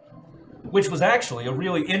 Which was actually a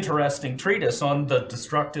really interesting treatise on the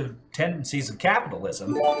destructive tendencies of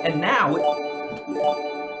capitalism. And now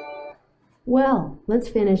Well, let's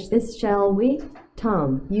finish this, shall we?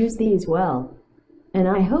 Tom, use these well. And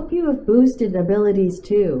I hope you have boosted abilities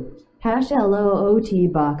too.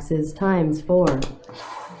 #LOOT boxes ×4.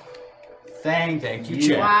 Thank you,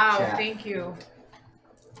 Chat. Wow, Chat. thank you.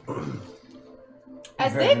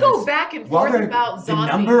 As Very they go nice. back and While forth they're- about the zombies.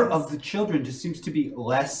 number of the children just seems to be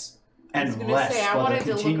less I was and gonna less say, I while they're wanted to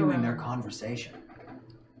look continuing their around. conversation.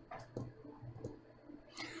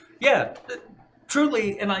 Yeah,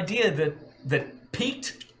 truly an idea that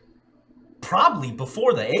peaked probably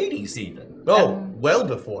before the 80s even. Oh, well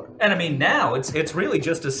before. And I mean now it's really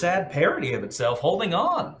just a sad parody of itself holding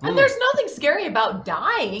on. And there's nothing scary about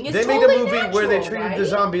dying. It's They made totally a movie where they natural, treated the right?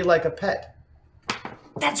 zombie like a pet.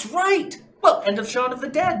 That's right. Well, and of Shaun of the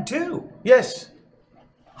Dead too. Yes,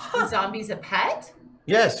 The zombie's a pet?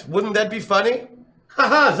 yes. Wouldn't that be funny?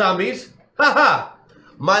 Haha, zombies. Haha.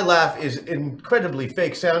 My laugh is incredibly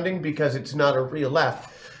fake sounding because it's not a real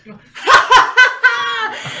laugh.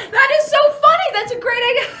 That is so funny. That's a great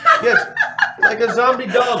idea. Yes, like a zombie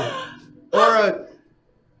dog. Or a...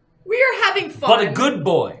 We are having fun. But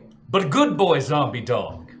a good boy zombie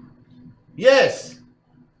dog. Yes.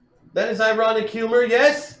 That is ironic humor,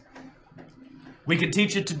 yes? We could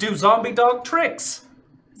teach it to do zombie dog tricks.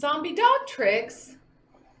 Zombie dog tricks.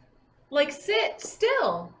 Like sit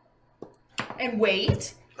still. And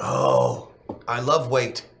wait. Oh, I love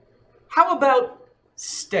weight. How about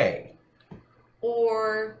stay?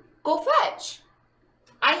 Or go fetch.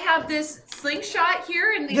 I have this slingshot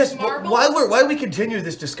here and these Yes, but marbles. while we continue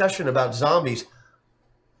this discussion about zombies,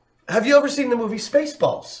 have you ever seen the movie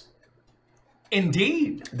Spaceballs?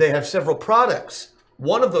 Indeed. They have several products.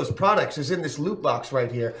 One of those products is in this loot box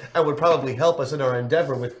right here and would probably help us in our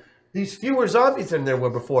endeavor with these fewer zombies than there were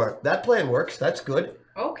before. That plan works. That's good.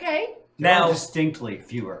 Okay. Now, distinctly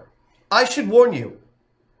fewer. I should warn you.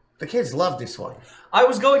 The kids love this one. I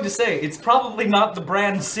was going to say, it's probably not the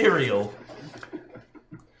brand cereal.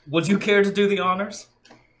 Would you care to do the honors?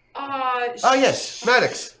 Ah, yes.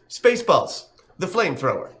 Maddox. Spaceballs. The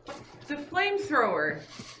flamethrower. The flamethrower.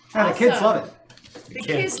 Ah, the kids love it. The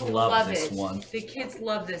kids love this it. one. The kids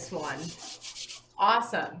love this one.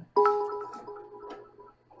 Awesome.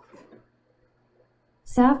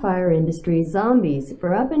 Sapphire Industries zombies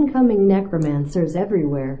for up-and-coming necromancers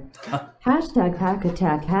everywhere. #hack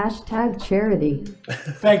attack, #charity.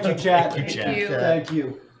 Thank you, chat. Thank you, Chat. Thank you. Thank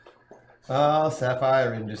you. Ah,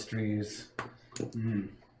 Sapphire Industries.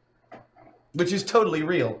 Which is totally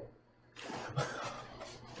real.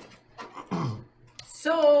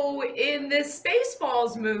 So in this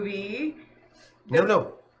Spaceballs movie,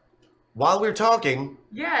 No. While we're talking,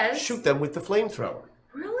 yes. shoot them with the flamethrower.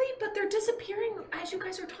 Really? But they're disappearing as you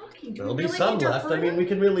guys are talking. Do There'll we be really some need to left. I hurry? mean, we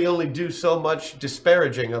can really only do so much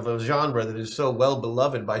disparaging of a genre that is so well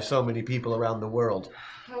beloved by so many people around the world.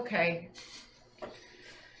 Okay.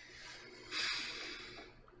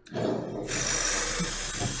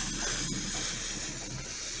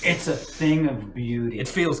 It's a thing of beauty. It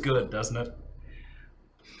feels good, doesn't it?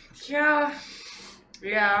 Yeah.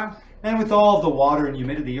 Yeah. And with all of the water and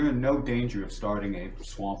humidity, you're in no danger of starting a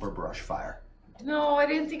swamp or brush fire. No, I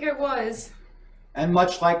didn't think I was. And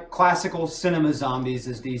much like classical cinema zombies,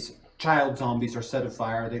 as these child zombies are set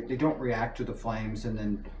afire, they don't react to the flames and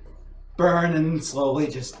then burn and slowly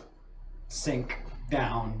just sink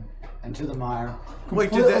down into the mire. Wait,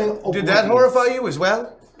 Completely did that oblivious horrify you as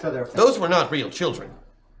well? to their fate. Those were not real children.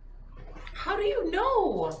 How do you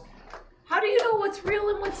know? How do you know what's real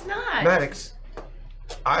and what's not? Maddox,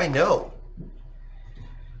 I know.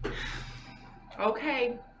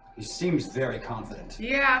 Okay. He seems very confident.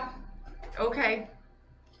 Yeah. Okay.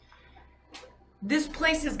 This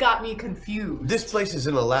place has got me confused. This place is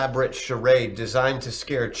an elaborate charade designed to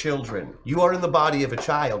scare children. You are in the body of a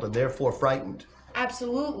child and therefore frightened.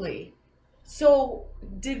 Absolutely. So,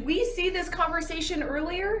 did we see this conversation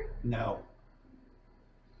earlier? No.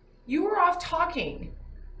 You were off talking.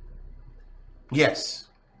 Yes,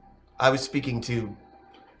 I was speaking to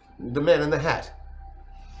the man in the hat.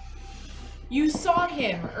 You saw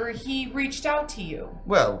him, or he reached out to you.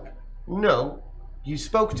 Well, no, you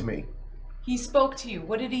spoke to me. He spoke to you.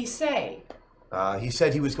 What did he say? He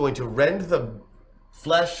said he was going to rend the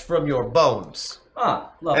flesh from your bones.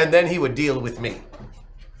 Ah, lovely. And then he would deal with me.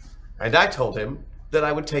 And I told him that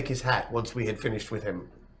I would take his hat once we had finished with him.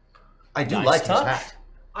 I do Nice like touch. his hat.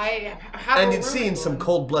 I have And a it's room seeing full some of-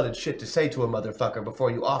 cold-blooded shit to say to a motherfucker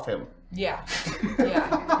before you off him. Yeah.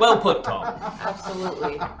 Yeah. Well put, Tom.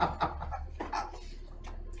 Absolutely.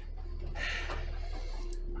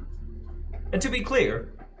 And to be clear,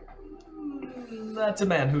 that's a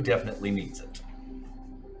man who definitely needs it.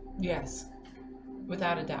 Yes.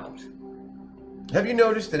 Without a doubt. Have you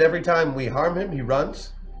noticed that every time we harm him, he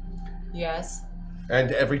runs? Yes.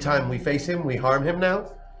 And every time we face him, we harm him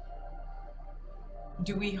now?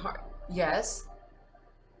 Do we Yes.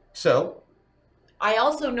 So? I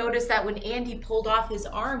also noticed that when Andy pulled off his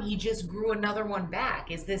arm, he just grew another one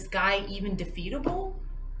back. Is this guy even defeatable?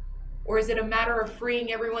 Or is it a matter of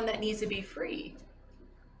freeing everyone that needs to be free?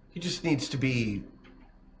 He just needs to be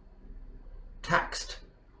taxed.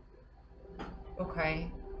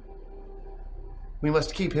 Okay. We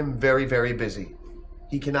must keep him very, very busy.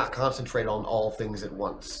 He cannot concentrate on all things at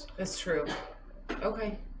once. That's true.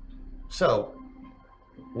 Okay. So,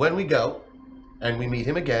 when we go, and we meet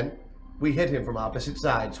him again, we hit him from opposite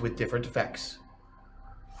sides with different effects.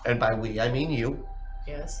 And by we, I mean you.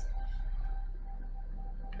 Yes.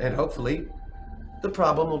 And hopefully, the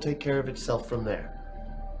problem will take care of itself from there.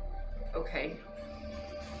 Okay.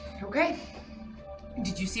 Okay.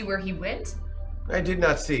 Did you see where he went? I did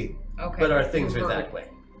not see. Okay. But our things You are heard. that way.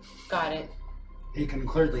 Got it. He can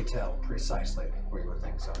clearly tell precisely where your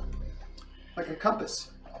things are. Like a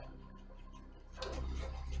compass.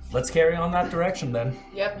 Let's carry on that direction then.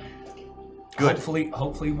 Yep. Good.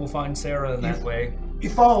 Hopefully we'll find Sarah in that way. You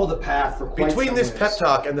follow the path for quite Between some this ways. pep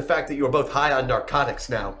talk and the fact that you are both high on narcotics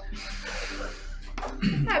now,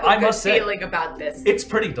 I have a I good must say, feeling about this. it's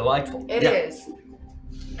pretty delightful. It Yeah. is.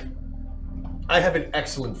 I have an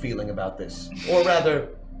excellent feeling about this. Or rather,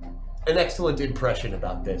 an excellent impression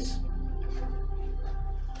about this.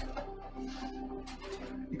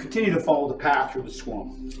 You continue to follow the path through the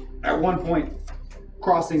swamp. At one point,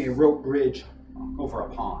 crossing a rope bridge over a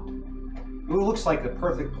pond. It looks like the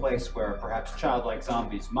perfect place where perhaps childlike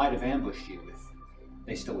zombies might have ambushed you if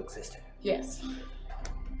they still existed. Yes.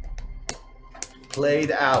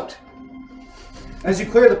 Played out. As you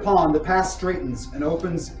clear the pond, the path straightens and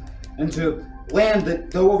opens into land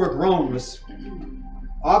that, though overgrown, was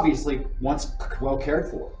obviously once well cared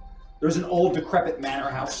for. There's an old decrepit manor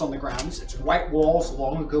house on the grounds, its white walls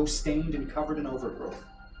long ago stained and covered in overgrowth.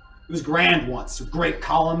 It was grand once, with great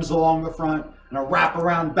columns along the front and a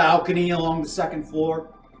wraparound balcony along the second floor.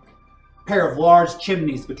 A pair of large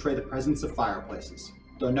chimneys betray the presence of fireplaces,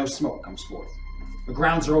 though no smoke comes forth. The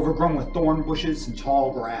grounds are overgrown with thorn bushes and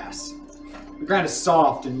tall grass. The ground is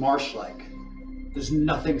soft and marsh-like. There's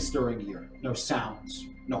nothing stirring here. No sounds,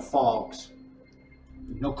 no fogs,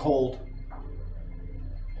 no cold.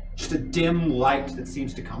 Just a dim light that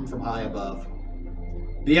seems to come from high above.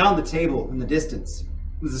 Beyond the table, in the distance,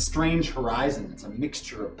 there's a strange horizon. It's a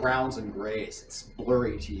mixture of browns and grays. It's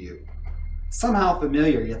blurry to you. Somehow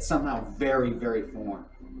familiar, yet somehow very, very foreign.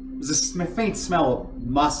 There's a faint smell of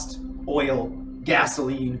must, oil,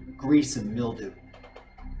 gasoline, grease, and mildew.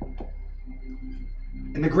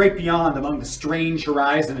 In the great beyond, among the strange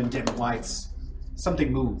horizon and dim lights,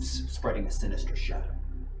 something moves, spreading a sinister shadow.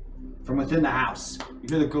 From within the house,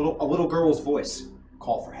 you hear a little girl's voice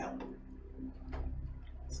call for help.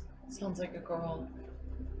 Sounds like a girl.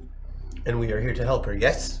 And we are here to help her,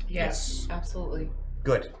 yes? Yes. Absolutely.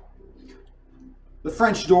 Good. The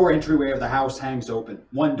French door entryway of the house hangs open,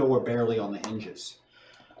 one door barely on the hinges.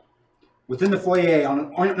 Within the foyer,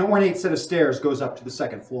 an ornate set of stairs goes up to the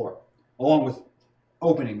second floor, along with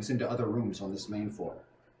openings into other rooms on this main floor.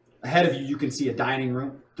 Ahead of you, you can see a dining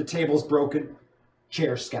room. The table's broken,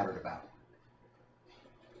 chairs scattered about.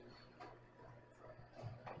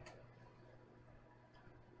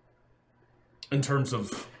 In terms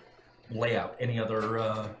of layout, any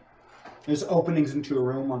other... There's openings into a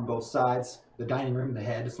room on both sides. The dining room, the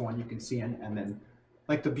head, is the one you can see in, and then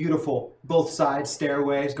like the beautiful both sides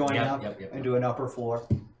stairways going up into an upper floor.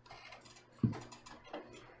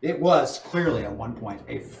 It was clearly at one point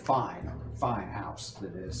a fine, fine house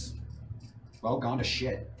that is, well, gone to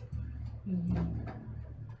shit. Mm-hmm.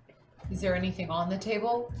 Is there anything on the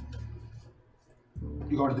table?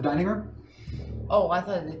 You go to the dining room? Oh, I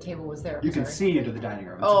thought the table was there. You can see into the dining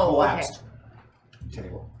room. It's a Oh, collapsed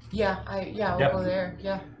table. Yeah, I'll go there.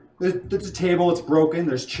 Yeah. There's a table, it's broken,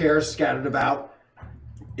 there's chairs scattered about.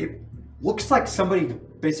 It looks like somebody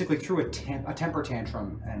basically threw a temper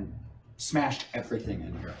tantrum and smashed everything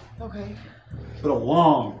in here. Okay. But a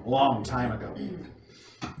long, long time ago.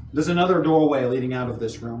 There's another doorway leading out of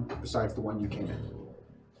this room besides the one you came in.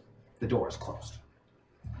 The door is closed.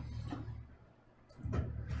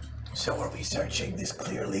 So are we searching this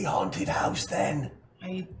clearly haunted house then?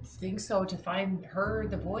 I think so, to find her,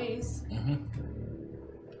 the boys. Mm-hmm.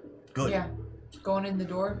 Good. Yeah. Going in the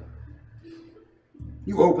door.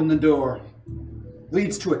 You open the door.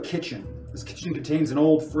 Leads to a kitchen. This kitchen contains an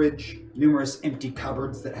old fridge, numerous empty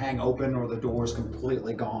cupboards that hang open or the door's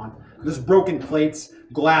completely gone. There's broken plates,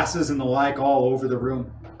 glasses, and the like all over the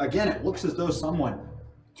room. Again, it looks as though someone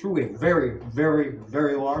threw a very, very,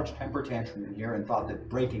 very large temper tantrum in here and thought that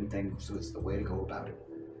breaking things was the way to go about it.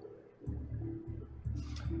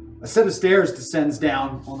 A set of stairs descends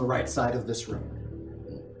down on the right side of this room.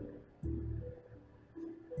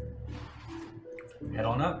 Head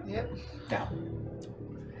on up. Yep. Down.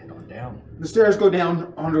 Down. The stairs go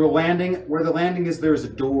down onto a landing. Where the landing is, there is a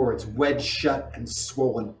door. It's wedged shut and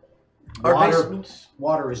swollen.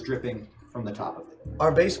 Water is dripping from the top of it.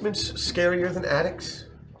 Are basements scarier than attics?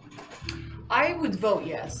 I would vote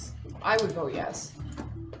yes.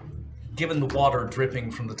 Given the water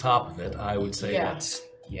dripping from the top of it, I would say that's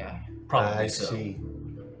probably I so. see.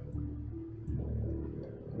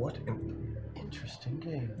 What an interesting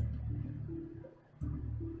game.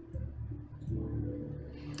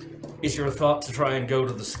 Is your thought to try and go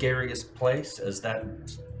to the scariest place? Is that...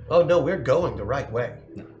 Oh no, we're going the right way.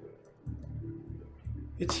 No.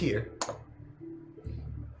 It's here.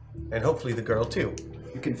 And hopefully the girl too.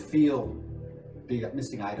 You can feel the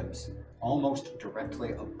missing items almost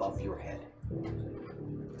directly above your head.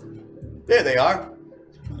 There they are.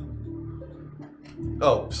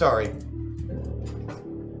 Oh, sorry.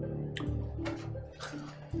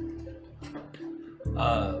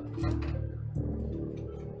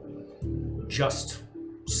 Just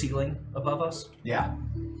ceiling above us? Yeah.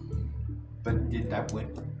 But that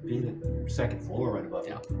would be the second floor right above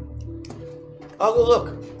you. I'll go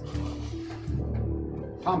look.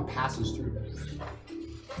 Tom passes through.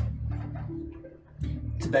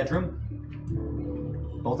 It's a bedroom.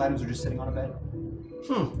 Both items are just sitting on a bed.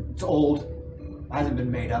 It's old. Hasn't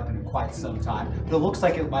been made up in quite some time. But it looks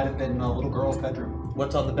like it might have been a little girl's bedroom.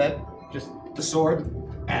 What's on the bed? Just the sword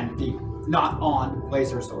and the not on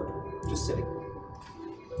laser sword. Just sitting.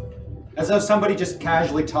 As though somebody just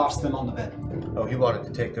casually tossed them on the bed. Oh, he wanted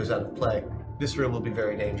to take those out of play. This room will be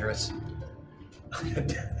very dangerous.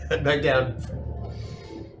 Back down.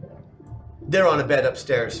 They're on a bed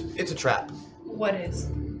upstairs. It's a trap. What is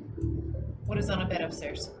on a bed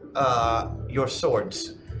upstairs? Your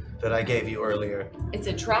swords that I gave you earlier. It's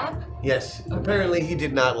a trap? Yes. Okay. Apparently he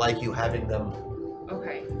did not like you having them.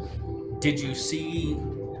 Okay. Did you see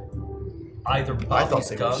either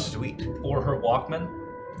Buffy's gun or her Walkman?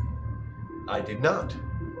 I did not.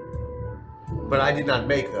 But I did not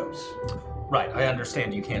make those. Right, I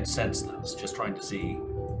understand you can't sense those. Just trying to see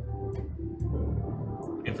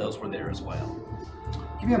if those were there as well.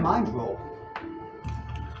 Give me a mind roll.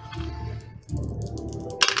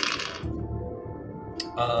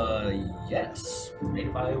 Yes.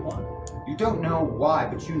 Made by 1. You don't know why,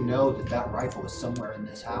 but you know that that rifle is somewhere in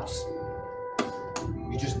this house.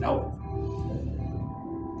 You just know it.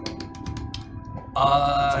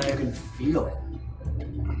 It's like you can feel it.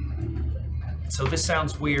 So this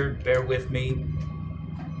sounds weird, bear with me.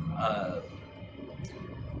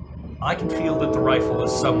 I can feel that the rifle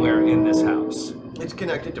is somewhere in this house. It's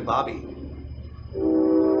connected to Bobby.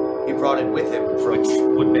 He brought it with him, which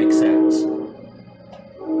would make sense.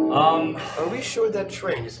 Are we sure that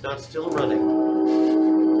train is not still running?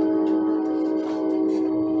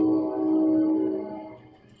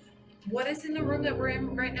 What is in the room that we're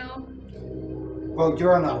in right now? Well,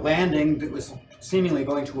 you're on a landing that was seemingly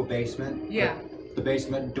going to a basement. Yeah. The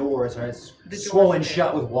basement door is swollen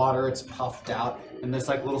shut with water. It's puffed out, and there's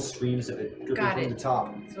like little streams of it dripping from the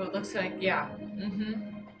top. So it looks like, yeah.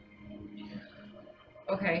 Mm-hmm.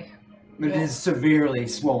 Okay. It is severely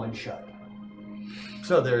swollen shut.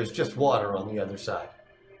 So there is just water on the other side.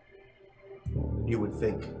 You would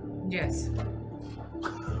think. Yes.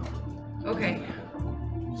 Okay.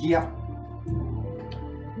 Yeah.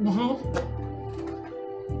 Mm-hmm.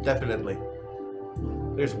 Definitely.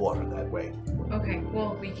 There's water that way. Okay,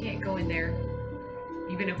 well, we can't go in there,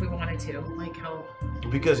 even if we wanted to. Like how...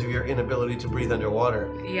 Because of your inability to breathe underwater.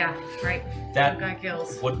 Yeah, right. That got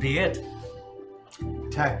kills. Would be it.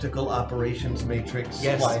 Tactical operations matrix.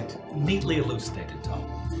 Yes. Flight. Neatly elucidated, Tom.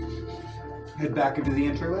 Head back into the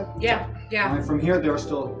entryway? Yeah, yeah. And from here, there are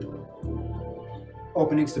still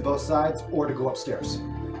openings to both sides or to go upstairs.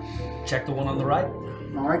 Check the one on the right.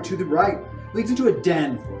 All right, to the right. Leads into a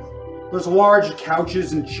den. There's large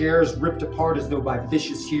couches and chairs ripped apart as though by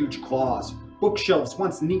vicious, huge claws. Bookshelves,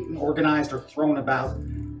 once neat and organized, are thrown about.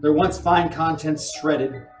 Their once fine contents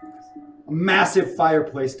shredded. A massive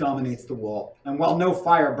fireplace dominates the wall, and while no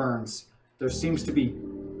fire burns, there seems to be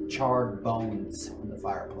charred bones in the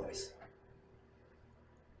fireplace.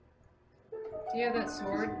 Do you have that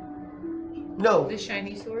sword? No. The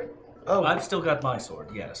shiny sword? Oh, I've still got my sword,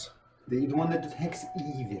 yes. The one that detects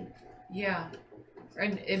evil. Yeah.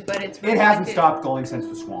 But it's It hasn't stopped going since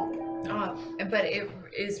the swamp. But it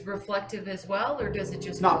is reflective as well, or does it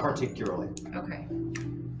just... Not particularly. Okay.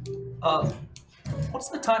 What's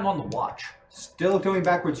the time on the watch? Still going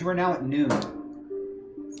backwards. You are now at noon.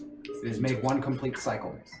 It has made one complete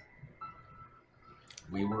cycle.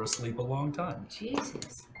 We were asleep a long time.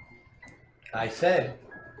 Jesus. I said.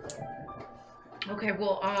 Okay,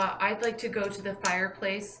 well, I'd like to go to the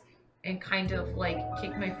fireplace and kind of like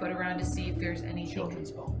kick my foot around to see if there's anything.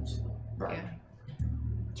 Children's bones. Right. Yeah.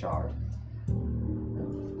 Charred.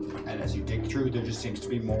 And as you dig through, there just seems to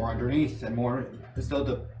be more underneath and more, as though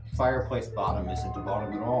the fireplace bottom isn't the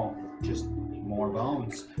bottom at all. Just more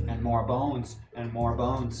bones and more bones and more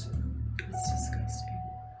bones. It's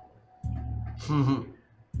disgusting.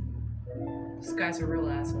 This guy's a real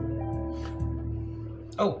asshole.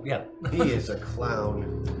 Oh, yeah. He is a clown.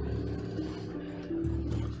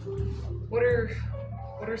 What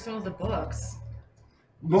are some of the books?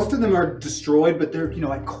 Most of them are destroyed, but they're,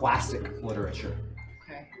 like classic literature.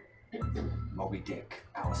 Okay. Moby Dick,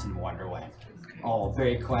 Alice in Wonderland. Okay. All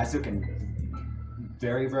very classic and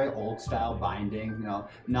very, very old style binding,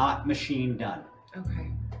 not machine done.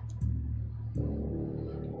 Okay.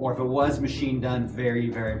 Or if it was machine done, very,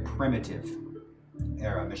 very primitive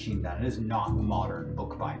era machine done. It is not modern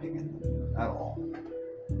book binding at all.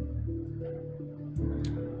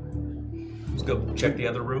 Let's go check the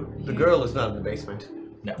other room. The girl is not in the basement.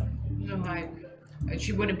 No. No,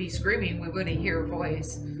 she wouldn't be screaming. We wouldn't hear her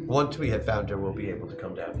voice. Once we have found her, we'll be able to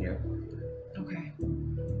come down here. Okay.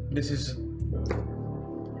 This is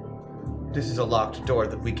a locked door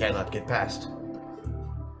that we cannot get past.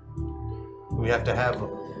 We have to have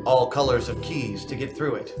all colors of keys to get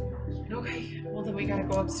through it. Okay. Well, then we gotta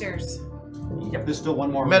go upstairs. Yep, there's still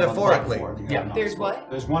one more Metaphorically. room on the bottom floor that you have not There's explored. what?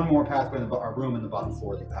 There's one more pathway in a room in the bottom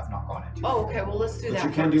floor that you have not gone into. Oh, okay. Well, let's do But that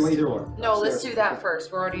you can first. do either or. No, let's Upstairs. do that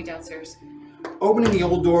first. We're already downstairs. Opening the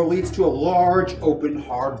old door leads to a large, open,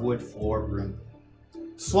 hardwood floored room.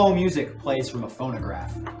 Slow music plays from a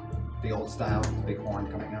phonograph. The old style, the big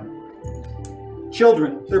horn coming out.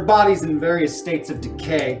 Children, their bodies in various states of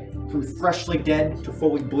decay, from freshly dead to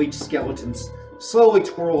fully bleached skeletons, slowly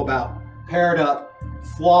twirl about, paired up,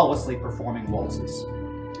 flawlessly performing waltzes.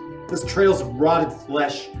 There's trails of rotted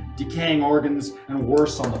flesh, decaying organs, and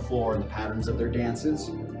worse on the floor in the patterns of their dances.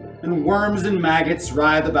 And worms and maggots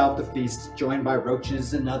writhe about the feast, joined by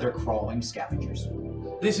roaches and other crawling scavengers.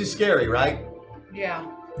 This is scary, right? Yeah.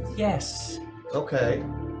 Yes. Okay.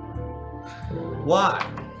 Why?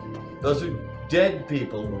 Those are dead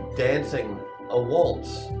people dancing a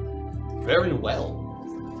waltz. Very well.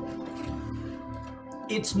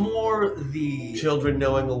 It's more the... Children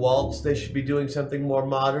knowing a waltz, they should be doing something more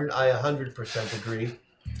modern. I 100% agree.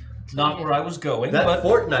 Not where I was going, That but...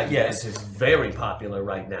 Fortnite yes. dance is very popular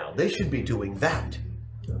right now. They should be doing that.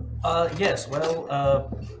 Yes,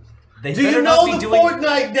 well, they Do better you not know be the doing...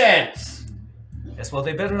 Fortnite dance? Yes, well,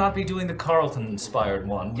 they better not be doing the Carlton-inspired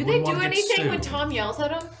one. Do You they wouldn't do want to get anything when sued. Tom yells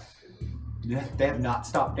at them? Yeah, they have not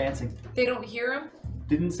stopped dancing. They don't hear him?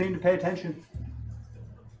 Didn't seem to pay attention.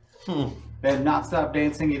 They have not stopped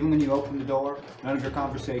dancing even when you open the door. None of your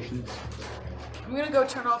conversations. I'm gonna go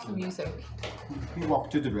turn off the music. You walk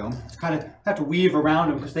through the room. Kind of have to weave around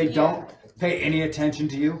them because they don't pay any attention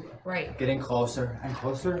to you. Right. Getting closer and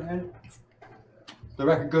closer, and the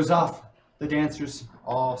record goes off. The dancers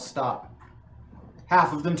all stop.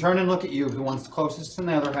 Half of them turn and look at you, the ones closest, and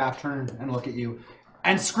the other half turn and look at you.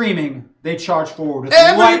 And screaming, they charge forward with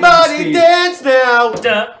lightning Everybody speed. dance now!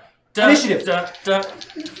 Duh, duh, Initiative. Duh, duh.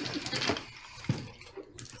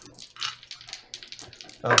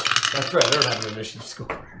 Oh, that's right. I don't have an initiative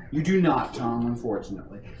score. You do not, Tom,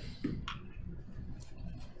 unfortunately.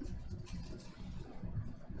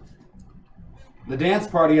 The dance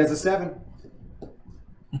party has a 7.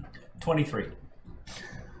 23.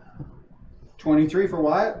 23 for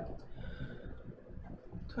Wyatt.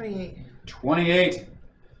 28. 28.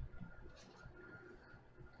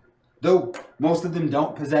 Though most of them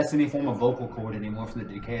don't possess any form of vocal cord anymore from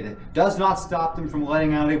the decay, that does not stop them from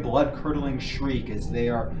letting out a blood-curdling shriek as they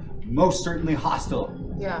are most certainly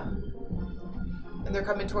hostile. Yeah. And they're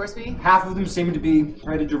coming towards me? Half of them seem to be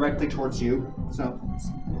headed directly towards you, so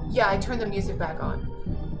Yeah, I turn the music back on.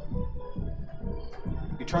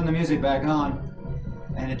 you turn the music back on,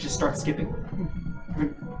 and it just starts skipping.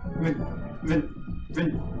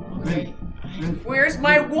 Where's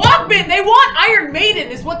my Walkman? They want Iron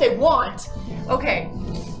Maiden is what they want. Okay.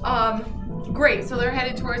 Great. So they're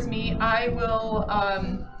headed towards me. I will.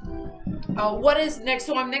 What is next?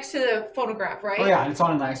 So I'm next to the phonograph, right? Oh yeah, it's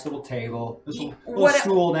on a nice little table. There's a little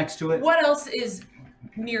stool next to it. What else is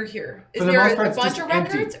near here? Is For the there most part, a it's bunch just of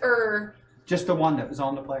records empty. or? Just the one that was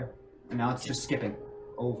on the player. And now it's just skipping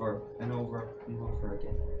over and over and over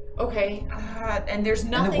again. Okay, and there's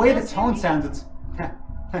nothing. And the way the else tone here? sounds, it's.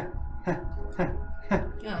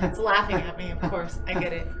 Yeah, it's laughing at me, of course. I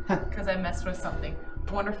get it. Because I messed with something.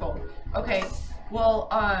 Wonderful. Okay, well,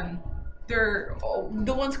 they're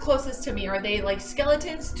the ones closest to me. Are they like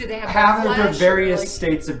skeletons? Do they have Their flesh? various Like...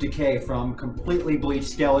 states of decay, from completely bleached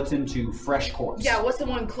skeleton to fresh corpse. Yeah, what's the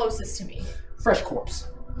one closest to me? Fresh corpse.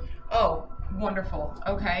 Oh, wonderful.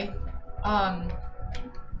 Okay.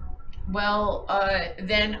 Well,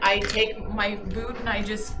 then I take my boot and I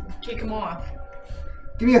just kick him off.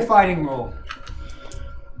 Give me a fighting roll.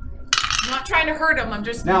 I'm not trying to hurt him, I'm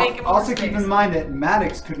just Now, making more also space. keep in mind that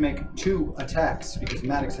Maddox could make 2 attacks, because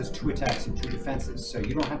Maddox has 2 attacks and 2 defenses, so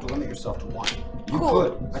you don't have to limit yourself to 1. You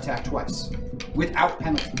could attack twice, without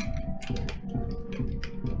penalty.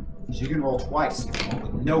 So you can roll twice if you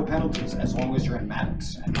want, with no penalties, as long as you're in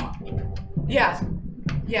Maddox and not. Yeah,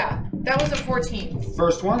 that was a 14.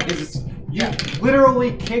 First one is you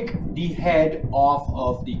literally kick the head off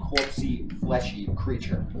of the corpsey, fleshy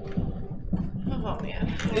creature. Oh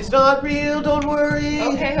man. It's not real, don't worry.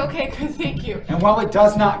 Okay, good, thank you. And while it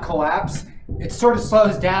does not collapse, it sort of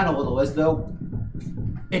slows down a little, as though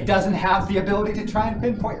it doesn't have the ability to try and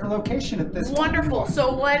pinpoint your location at this Wonderful. point.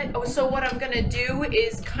 So what I'm gonna do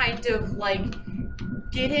is kind of like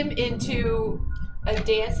get him into a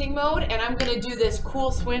dancing mode, and I'm gonna do this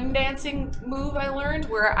cool swing dancing move I learned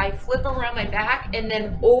where I flip around my back and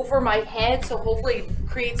then over my head, so hopefully it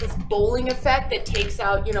creates this bowling effect that takes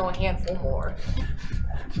out, a handful more.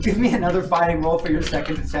 Give me another fighting roll for your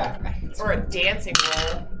second attack. Or a dancing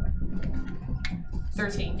roll.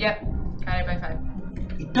 13. Yep. Got it by 5.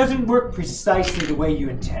 It doesn't work precisely the way you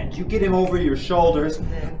intend. You get him over your shoulders,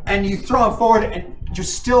 and you throw him forward, and you're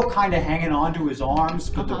still kind of hanging onto his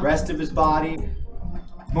arms, but the rest of his body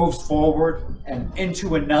moves forward and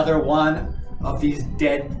into another one of these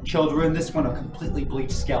dead children. This one, a completely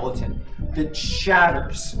bleached skeleton that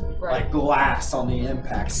shatters like glass on the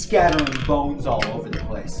impact, scattering bones all over the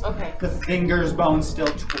place. Okay. The fingers, bones still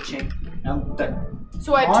twitching. And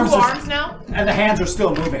So I have 2 arms now? And the hands are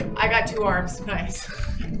still moving. I got 2 arms. Nice.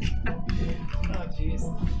 Oh,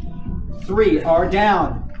 jeez. 3 are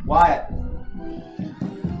down. Wyatt.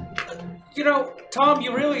 Tom,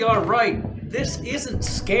 you really are right. This isn't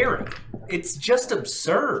scary. It's just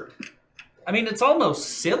absurd. I mean, it's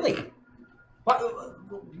almost silly.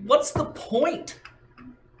 What's the point?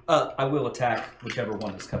 I will attack whichever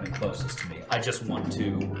one is coming closest to me. I just want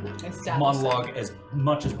to monologue as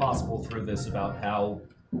much as possible through this about how...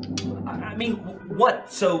 I mean,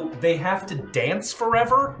 what? So they have to dance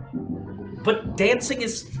forever? But dancing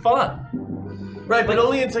is fun. Right, but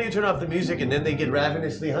only until you turn off the music and then they get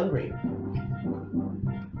ravenously hungry.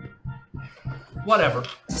 Whatever.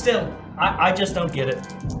 Still, I just don't get it.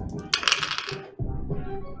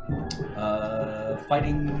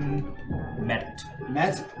 Fighting Met.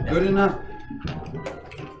 Met? Good enough.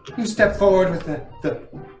 You step forward with the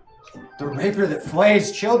rapier that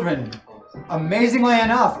flays children. Amazingly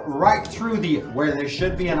enough, right through where there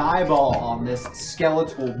should be an eyeball on this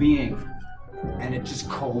skeletal being. And it just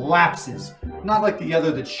collapses. Not like the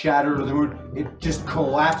other that shattered or the wound. It just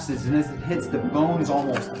collapses, and as it hits, the bones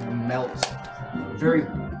almost melt. Very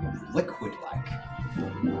liquid-like.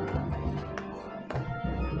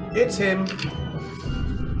 It's him.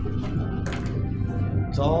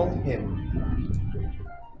 It's all him.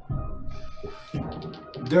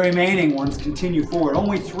 The remaining ones continue forward.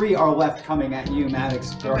 Only 3 are left coming at you,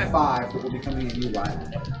 Maddox. There are 5 that will be coming at you,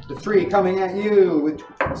 Wyatt. The 3 coming at you,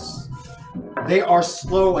 they are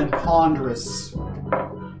slow and ponderous.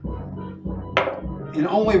 And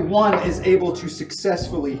only 1 is able to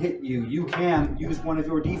successfully hit you. You can use one of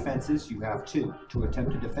your defenses, you have 2, to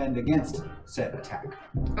attempt to defend against said attack.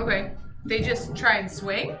 Okay. They just try and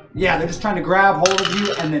swing? Yeah, they're just trying to grab hold of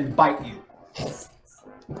you and then bite you.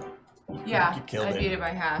 Yeah, I beat it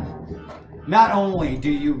by half. Not only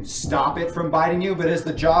do you stop it from biting you, but as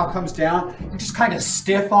the jaw comes down, you just kind of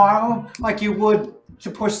stiff arm them like you would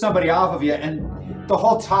to push somebody off of you, and the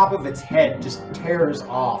whole top of its head just tears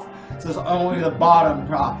off. So it's only the bottom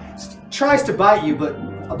jaw. It tries to bite you, but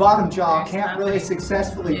a bottom jaw can't really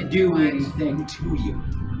successfully do anything to you.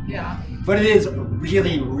 Yeah. But it is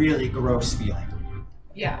really, really gross feeling.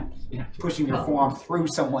 Yeah. Pushing your forearm through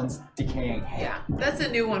someone's decaying head. Yeah, that's a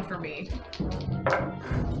new one for me.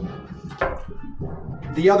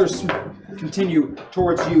 The others continue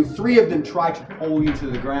towards you. 3 of them try to pull you to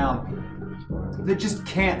the ground. They just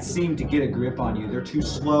can't seem to get a grip on you. They're too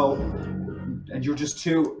slow, and you're just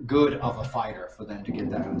too good of a fighter for them to get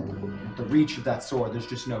that. The reach of that sword, there's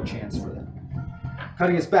just no chance for them.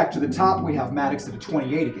 Cutting us back to the top, we have Maddox at a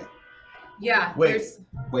 28 again. Yeah, Wait.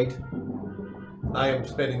 Wait. I am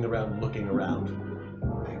spending the round looking around.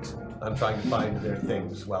 Excellent. I'm trying to find their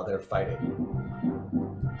things while they're fighting.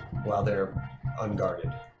 While they're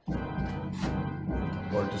unguarded.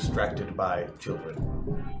 Or distracted by children.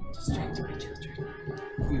 Distracted by children.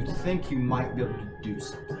 You'd think you might be able to do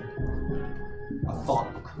something. A thought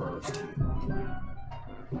occurs to you.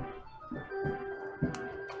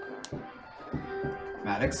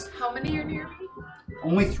 Maddox? How many are near me?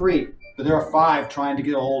 Only 3, but there are 5 trying to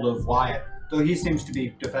get a hold of Wyatt, though he seems to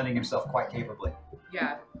be defending himself quite capably.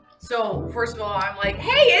 Yeah. So, first of all, I'm like,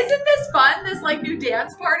 hey, isn't this fun? This, like, new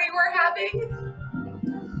dance party we're having?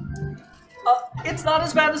 It's not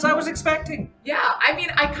as bad as I was expecting. Yeah, I mean,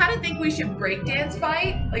 I kind of think we should breakdance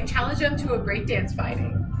fight. Like, challenge them to a breakdance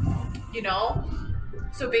fighting. You know?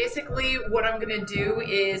 So basically, what I'm going to do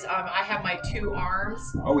is, I have my 2 arms.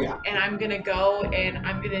 Oh, yeah. And I'm going to go and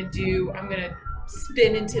I'm going to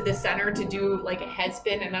spin into the center to do like a head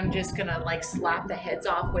spin, and I'm just gonna like slap the heads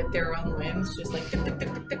off with their own limbs, just like dip, dip,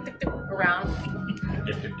 dip, dip, dip, dip, dip, around.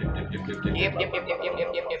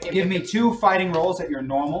 Yep. Give me 2 fighting rolls at your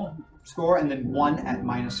normal score, and then 1 at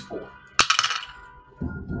 -4.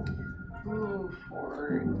 Ooh,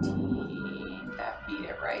 14. That beat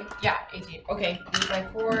it, right? Yeah, 18. Okay, beat by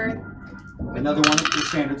 4. Another 1 at your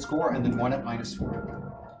standard score, and then 1 at -4.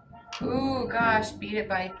 Ooh, gosh, beat it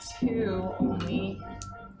by 2 only.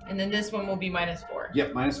 And then this one will be -4.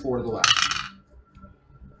 Yep, -4 to the left.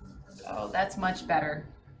 Oh, that's much better.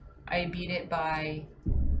 I beat it by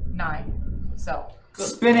 9. So, good.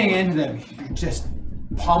 Spinning into them, you just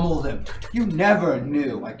pummel them. You never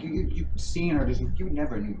knew, like you've seen her, you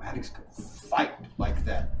never knew Maddox could fight like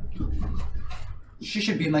that. She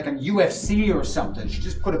should be in like a UFC or something. She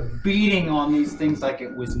just put a beating on these things like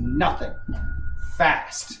it was nothing.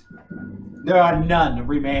 Fast. There are none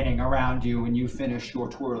remaining around you when you finish your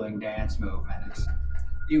twirling dance move, Maddox.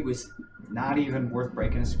 It was not even worth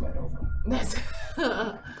breaking a sweat over.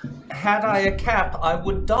 Had I a cap, I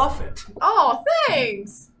would doff it. Oh,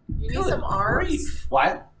 thanks! You need some arms? Grief.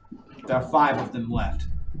 What? There are 5 of them left.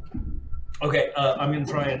 Okay, I'm going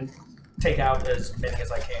to try and take out as many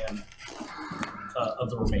as I can of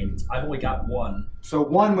the remains. I've only got 1. So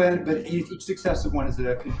 1 win, but each successive one is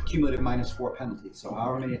a cumulative -4 penalty. So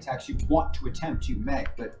however many attacks you want to attempt, you may,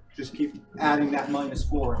 but just keep adding that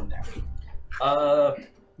 -4 in there.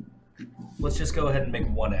 Let's just go ahead and make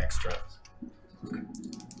 1 extra.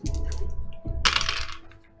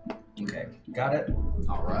 Okay, got it.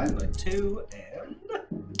 All right. By 2 and...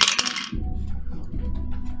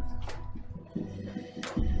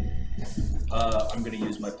 I'm going to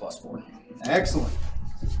use my +4. Excellent.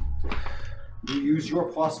 You use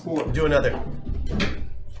your +4. Do another.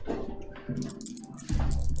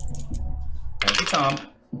 Thank you, Tom.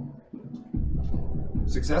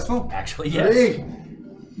 Successful? Actually, yes. 3.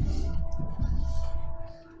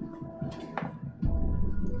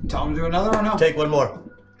 Tell him to do another or no? Take 1 more.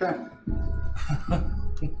 Okay.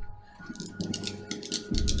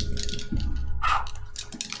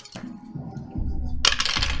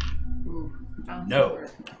 No.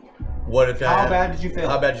 What if How bad did you fail?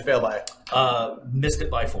 How bad did you fail by? Missed it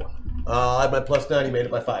by 4. I had my +9. You made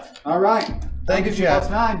it by 5. All right. Thank you, chat.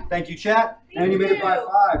 +9. Thank you, chat. And you made it by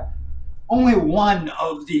 5. Only 1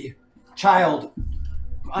 of the child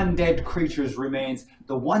undead creatures remains.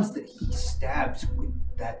 The ones that he stabs with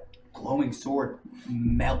that glowing sword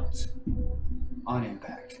melt on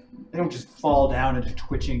impact. They don't just fall down into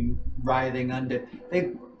twitching, writhing undead.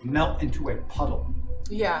 They melt into a puddle.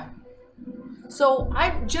 Yeah. So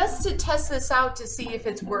I'm just to test this out to see if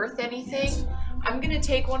it's worth anything. I'm gonna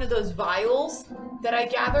take one of those vials that I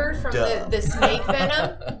gathered from the snake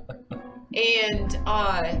venom, and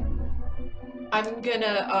I'm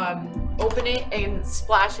gonna open it and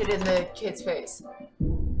splash it in the kid's face.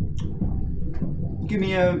 Give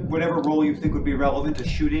me whatever role you think would be relevant to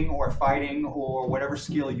shooting or fighting or whatever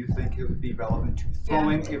skill you think it would be relevant to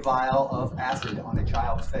throwing a vial of acid on a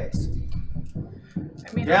child's face.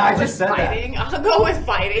 I mean, Yeah, I just said fighting. I'll go with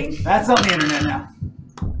fighting. That's on the internet now.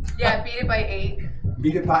 Yeah, beat it by 8.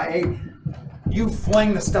 Beat it by 8. You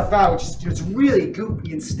fling the stuff out, which is it's really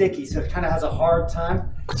goopy and sticky, so it kind of has a hard time.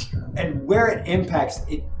 And where it impacts,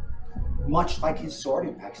 it much like his sword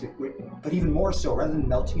impacts it, but even more so, rather than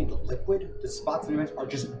melting into liquid, the spots and image are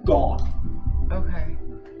just gone. Okay.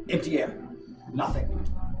 Empty air. Nothing.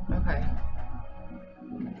 Okay.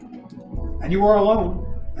 And you are alone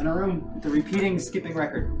in a room with a repeating skipping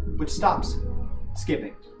record, which stops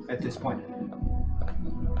skipping at this point.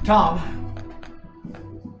 Tom,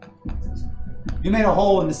 you made a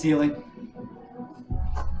hole in the ceiling.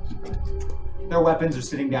 Their weapons are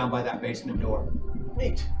sitting down by that basement door.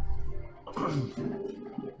 Neat.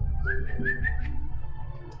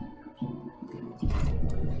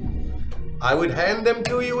 I would hand them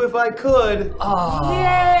to you if I could.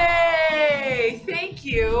 Yay! Thank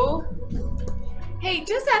you. Hey,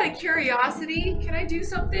 just out of curiosity, can I do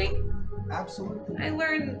something? Absolutely. I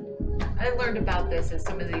learned about this at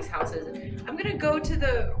some of these houses. I'm gonna go to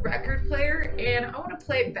the record player and I want to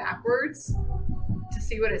play it backwards to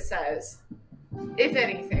see what it says, if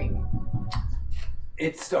anything.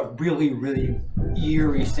 It's a really, really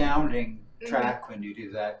eerie sounding track when you do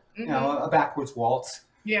that. You know, a backwards waltz.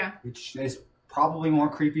 Yeah. Which is probably more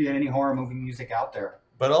creepy than any horror movie music out there.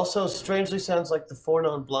 But also strangely sounds like the Four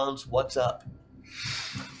Non Blondes' What's Up.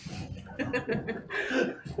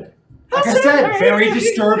 Like I said, very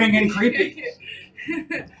disturbing and creepy.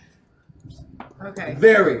 Okay.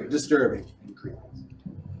 Very disturbing and creepy.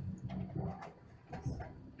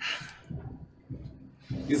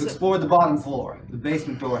 You've explored the bottom floor. The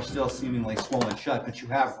basement door is still seemingly swollen shut, but you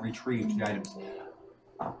have retrieved the items.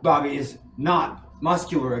 Bobby is not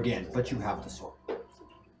muscular again, but you have the sword.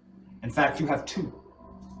 In fact, you have 2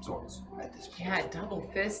 swords at this point. Yeah, double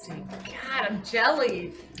fisting. God, I'm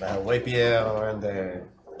jellied. Rapier and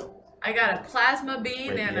I got a plasma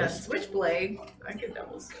beam and a switchblade. I can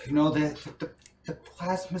double swing. You know, the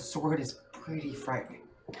plasma sword is pretty frightening.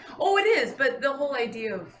 Oh, it is, but the whole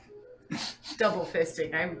idea of double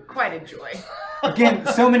fisting, I quite enjoy. Again,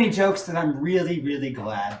 so many jokes that I'm really, really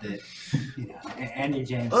glad that, you know, Andy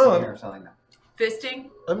James here is telling them. Fisting?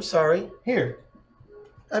 I'm sorry. Here.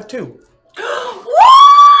 I have 2.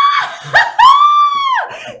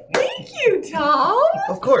 Thank you, Tom.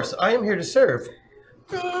 Of course, I am here to serve.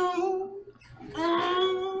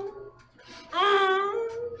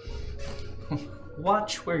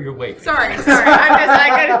 Watch where you're waving. Sorry. I'm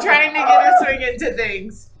just trying to get a swing into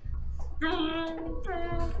things.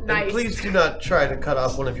 Nice. And please do not try to cut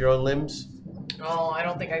off one of your own limbs. Oh, I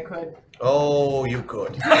don't think I could. Oh, you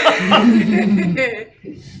could.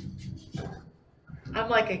 I'm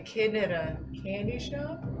like a kid at a candy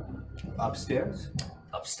shop. Upstairs?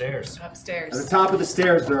 Upstairs. At the top of the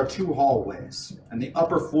stairs, there are 2 hallways, and the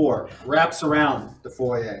upper floor wraps around the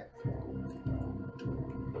foyer.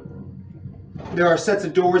 There are sets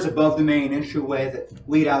of doors above the main entryway that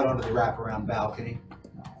lead out onto the wraparound balcony,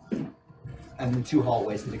 and then 2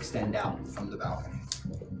 hallways that extend out from the balcony.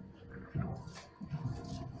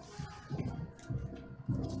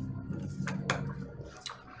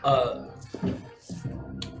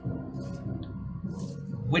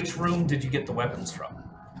 Which room did you get the weapons from?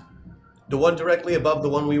 The one directly above the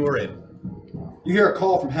one we were in. You hear a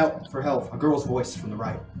call for help, a girl's voice from the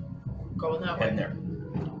right. Going that way. In there.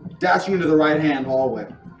 Dashing into the right-hand hallway.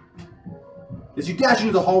 As you dash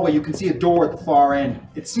into the hallway, you can see a door at the far end.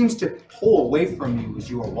 It seems to pull away from you as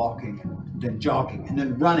you are walking, and then jogging, and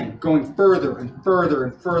then running, going further and further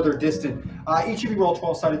and further distant. Each of you roll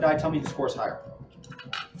 12-sided die. Tell me who scores higher.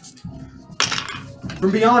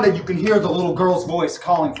 From beyond it, you can hear the little girl's voice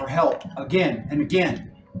calling for help again and again.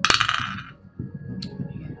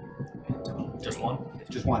 Just one?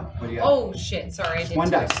 Just one. What do you got? Oh, shit. Sorry. I did 1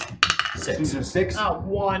 two. dice. 6. 6? Oh,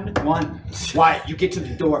 1. 1. Wyatt, you get to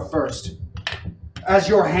the door first. As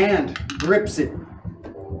your hand grips it,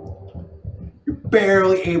 you're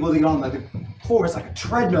barely able to get on. Like the floor is like a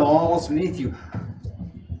treadmill almost beneath you.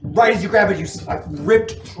 Right as you grab it, you like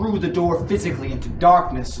ripped through the door physically into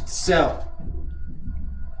darkness itself.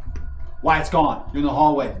 Wyatt's gone. You're in the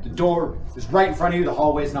hallway. The door is right in front of you. The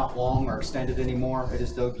hallway is not long or extended anymore. It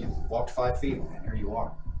is though you walked 5 feet, and here you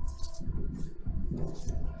are.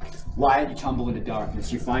 Wyatt, you tumble into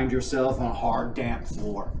darkness. You find yourself on a hard, damp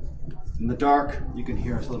floor. In the dark, you can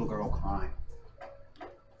hear a little girl crying.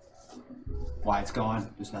 Wyatt's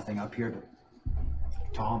gone. There's nothing up here but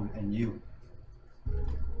Tom and you.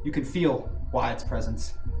 You can feel Wyatt's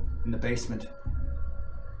presence in the basement.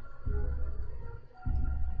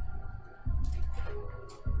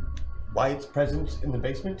 Wyatt's presence in the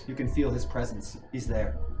basement? You can feel his presence. He's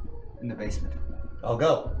there in the basement. I'll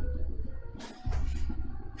go.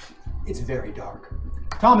 It's very dark.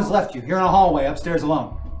 Tom has left you. You're in a hallway upstairs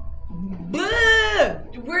alone.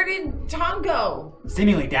 Where did Tom go?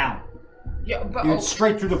 Seemingly down. Yeah, but You went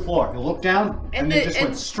straight through the floor. You looked down, and then just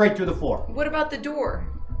went straight through the floor. What about the door?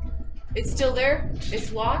 It's still there?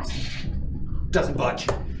 It's locked? Doesn't budge.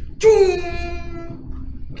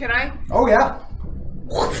 Can I? Oh, yeah.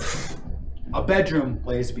 A bedroom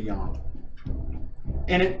lays beyond.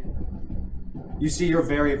 In it, you see your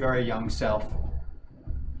very, very young self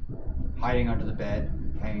hiding under the bed,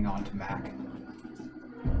 hanging on to Mac.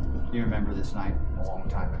 You remember this night a long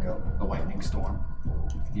time ago, the lightning storm.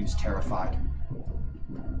 He was terrified,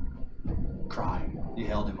 crying. You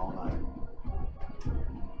held him all night.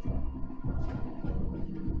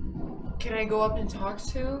 Can I go up and talk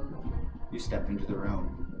to? You step into the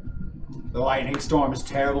room. The lightning storm is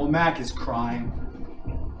terrible. Mac is crying.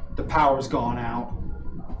 The power's gone out.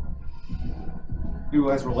 You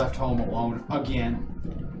guys were left home alone again.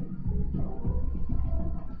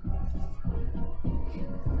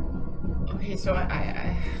 Okay, so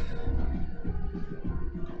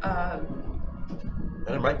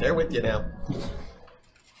I'm right there with you now.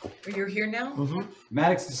 You're here now? Mm-hmm.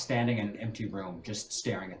 Maddox is standing in an empty room, just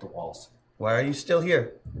staring at the walls. Why are you still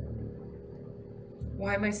here?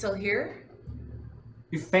 Why am I still here?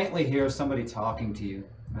 You faintly hear somebody talking to you,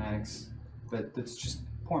 Maddox. But it's just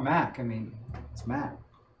poor Mac. I mean, it's Mac.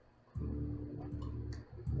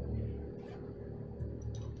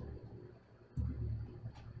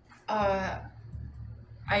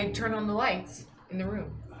 I turn on the lights in the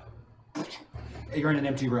room. You're in an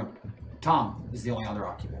empty room. Tom is the only other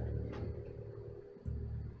occupant.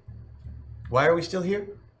 Why are we still here?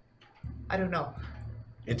 I don't know.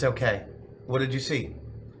 It's okay. What did you see?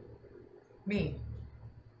 Me.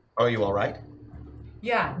 Are you all right?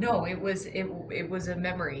 Yeah, no, it was a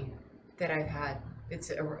memory that I've had. It's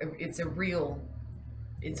a real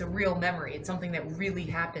memory. It's something that really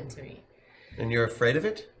happened to me. And you're afraid of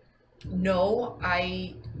it? No,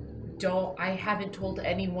 I haven't told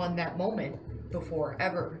anyone that moment before,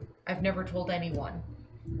 ever. I've never told anyone.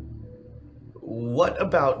 What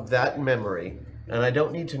about that memory, and I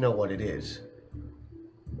don't need to know what it is,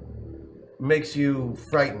 makes you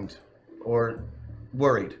frightened or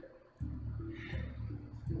worried?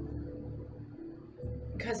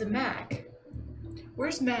 Because of Mac.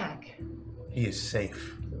 Where's Mac? He is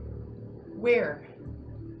safe. Where?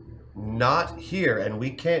 Not here, and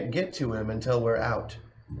we can't get to him until we're out.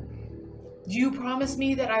 You promise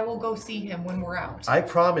me that I will go see him when we're out. I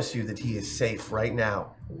promise you that he is safe right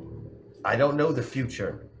now. I don't know the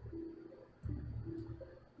future.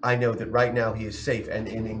 I know that right now he is safe and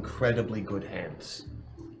in incredibly good hands.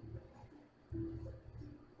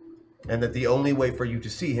 And that the only way for you to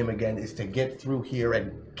see him again is to get through here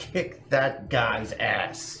and kick that guy's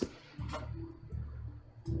ass.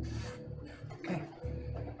 Okay.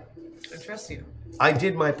 I trust you. I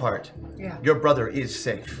did my part. Yeah. Your brother is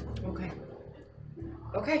safe. Okay.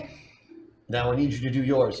 Okay. Now I need you to do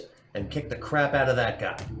yours and kick the crap out of that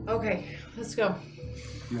guy. Okay, let's go.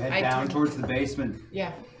 You head down towards the basement.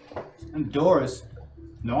 Yeah. And the door is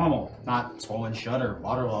normal, not swollen shut or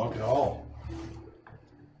waterlogged at all.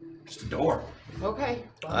 Just a door. Okay.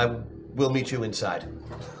 I will meet you inside.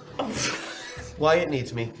 Wyatt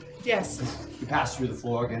needs me. Yes. You pass through the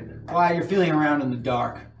floor again. Why, you're feeling around in the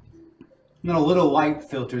dark. And then a little light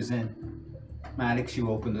filters in. Maddox, you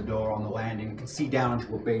open the door on the landing and can see down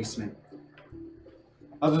into a basement.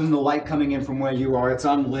 Other than the light coming in from where you are, it's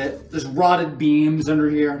unlit. There's rotted beams under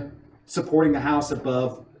here, supporting the house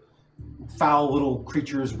above. Foul little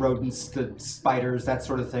creatures, rodents, the spiders, that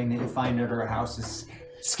sort of thing that you find under a house is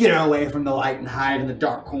skitter away from the light and hide in the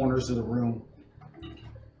dark corners of the room.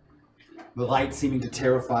 The light seeming to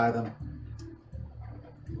terrify them.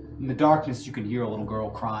 In the darkness, you can hear a little girl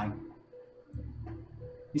crying.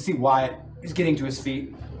 You see Wyatt. He's getting to his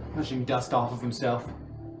feet, brushing dust off of himself.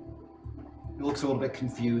 He looks a little bit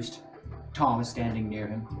confused. Tom is standing near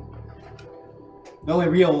him. The only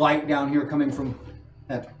real light down here coming from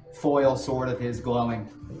that foil sword of his glowing.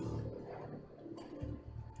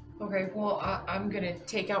 Okay, well, I'm gonna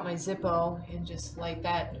take out my Zippo and just light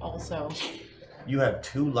that also. You have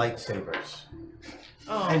 2 lightsabers.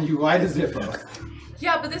 Oh. And you light a Zippo.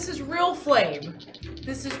 Yeah, but this is real flame.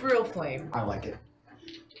 This is real flame. I like it.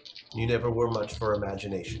 You never were much for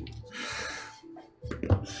imagination.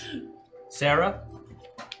 Sarah?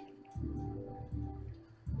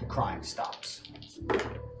 The crying stops.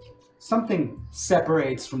 Something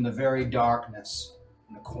separates from the very darkness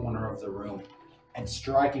in the corner of the room, and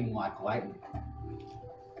striking like lightning,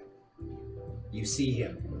 you see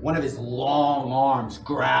him. One of his long arms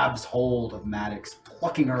grabs hold of Maddox,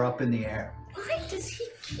 plucking her up in the air. Why does he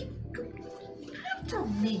keep going after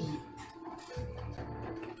me?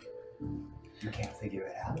 You can't figure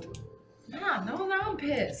it out. Nah, no, now I'm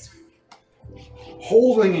pissed.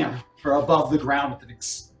 holding him for above the ground with an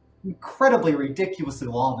incredibly ridiculously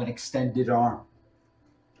long and extended arm.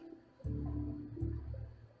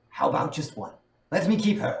 How about just one? Let me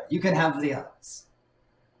keep her. You can have the others.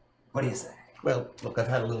 What do you say? Well, look, I've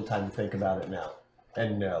had a little time to think about it now.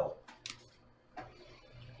 And no.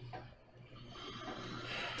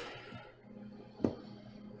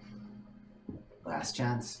 Last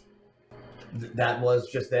chance. That was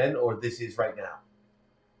just then, or this is right now?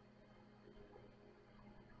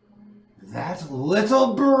 That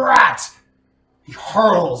little brat! He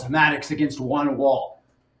hurls Maddox against one wall.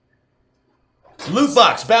 Loot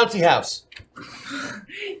box, bouncy house.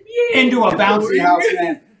 Into a bouncy house,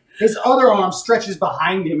 man. His other arm stretches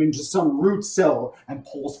behind him into some root cell and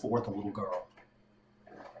pulls forth a little girl.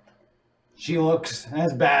 She looks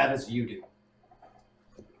as bad as you do.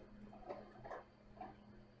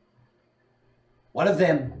 One of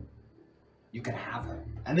them, you can have her.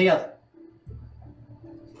 And the other.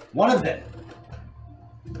 One of them.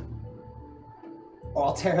 Or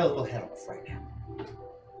I'll tear her little head off right now.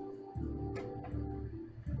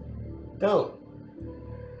 Don't.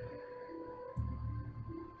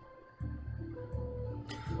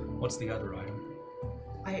 What's the other item?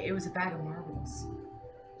 It was a bag of marbles.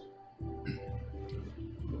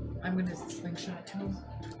 I'm gonna slingshot to him.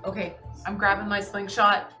 Okay, I'm grabbing my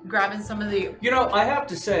slingshot, grabbing some of the... You know, I have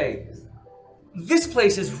to say, this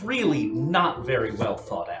place is really not very well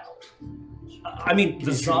thought out. I mean,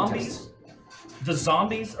 the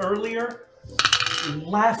zombies earlier,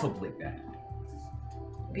 laughably bad.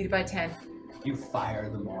 Beat it by 10. You fire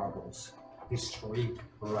the marbles. They streak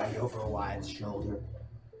right over Wyatt's shoulder,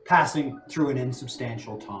 passing through an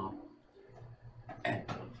insubstantial Tom, and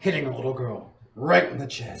hitting a little girl right in the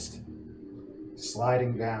chest,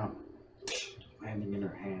 sliding down, landing in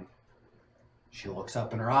her hand. She looks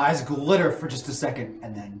up and her eyes glitter for just a second,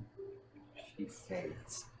 and then she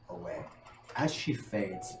fades away. As she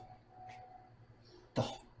fades, the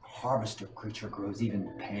harvester creature grows even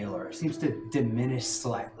paler, seems to diminish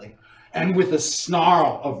slightly, and with a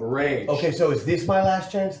snarl of rage. Okay, so is this my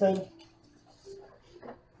last chance then?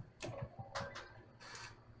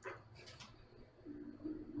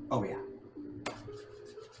 Oh, yeah.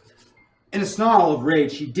 In a snarl of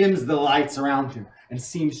rage, she dims the lights around him and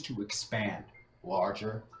seems to expand,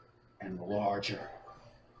 larger and larger.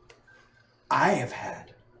 I have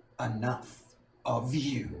had enough of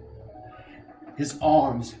you. His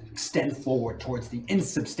arms extend forward towards the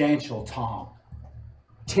insubstantial Tom,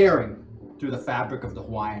 tearing through the fabric of the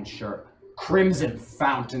Hawaiian shirt, crimson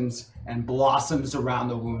fountains and blossoms around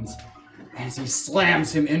the wounds, as he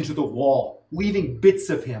slams him into the wall, leaving bits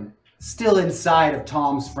of him still inside of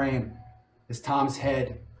Tom's frame, as Tom's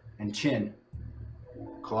head and chin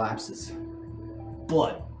collapses,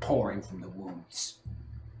 blood pouring from the wounds.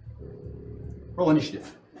 Roll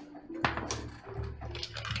initiative.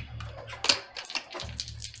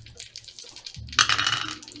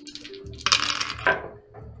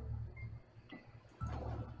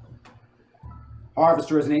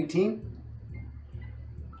 Harvester is an 18.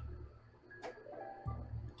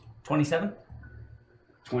 27?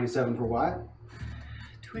 27 for Wyatt.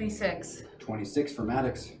 26. 26 for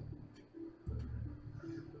Maddox.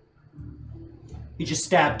 You just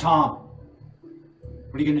stabbed Tom.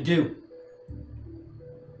 What are you gonna do?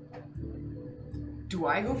 Do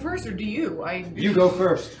I go first or do you? You go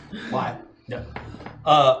first. Why? Yeah.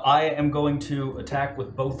 I am going to attack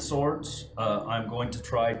with both swords. I'm going to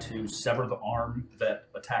try to sever the arm that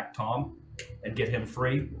attacked Tom and get him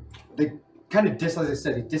free. They kind of, as I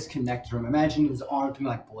said, they disconnect from him. Imagine his arm coming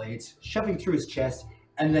like blades, shoving through his chest,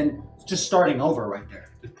 and then just starting over right there.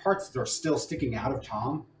 The parts that are still sticking out of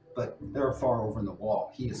Tom, but they're far over in the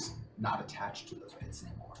wall. He is not attached to those bits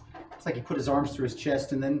anymore. It's like he put his arms through his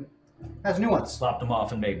chest and then has new ones. Slopped them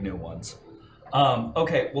off and made new ones.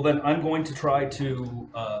 Okay, well then I'm going to try to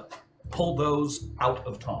pull those out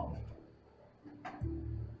of Tom.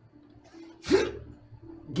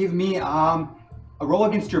 Give me a roll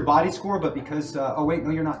against your body score, but because oh wait,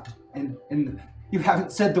 no, you're not. You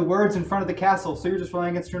haven't said the words in front of the castle, so you're just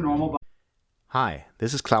rolling against your normal body. Hi,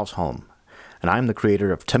 this is Klaus Holm, and I'm the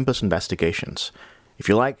creator of Tempest Investigations. If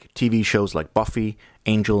you like TV shows like Buffy,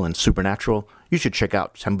 Angel, and Supernatural, you should check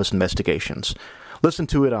out Tempest Investigations. Listen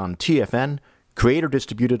to it on TFN, creator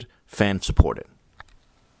distributed, fan supported.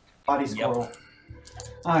 Body score. Yep.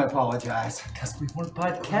 I apologize. Because we weren't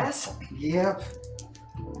by the castle. Yep.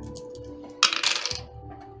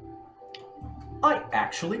 I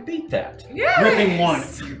actually beat that. Yes! Ripping one,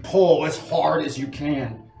 you pull as hard as you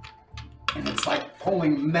can. And it's like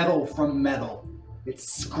pulling metal from metal. It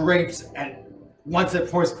scrapes and Once that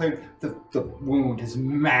pore is cleared, the wound is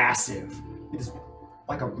massive. It is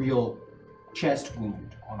like a real chest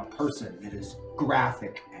wound on a person. It is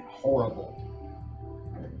graphic and horrible.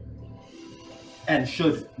 And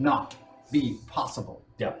should not be possible.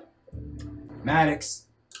 Yep. Maddox.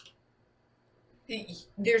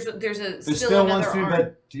 There's still one another through, arm.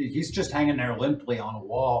 but he's just hanging there limply on a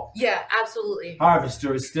wall. Yeah, absolutely.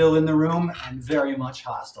 Harvester is still in the room and very much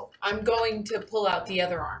hostile. I'm going to pull out the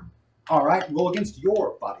other arm. All right, roll against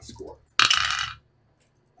your body score.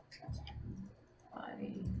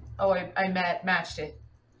 Oh, I matched it.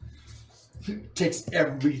 Takes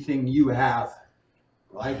everything you have.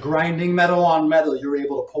 Like grinding metal on metal, you're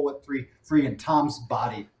able to pull it free, and Tom's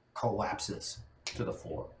body collapses to the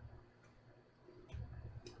floor.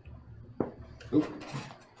 Oop.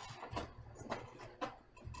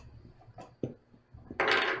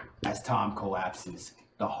 As Tom collapses,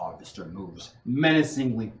 the Harvester moves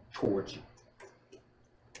menacingly towards you.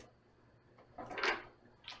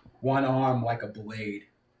 One arm, like a blade,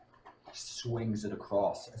 swings it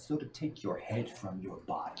across as though to take your head from your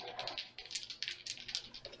body.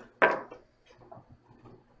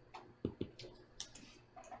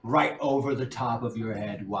 Right over the top of your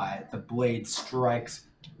head, Wyatt, the blade strikes,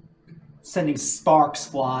 sending sparks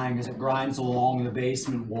flying as it grinds along the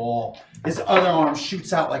basement wall. His other arm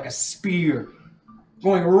shoots out like a spear,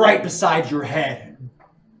 going right beside your head,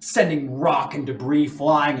 sending rock and debris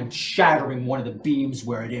flying and shattering one of the beams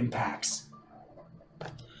where it impacts.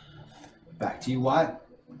 Back to you, Wyatt.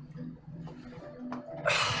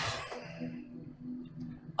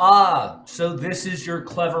 So this is your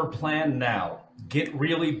clever plan now. Get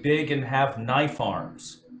really big and have knife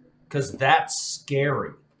arms. 'Cause that's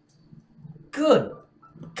scary. Good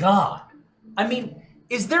God. I mean,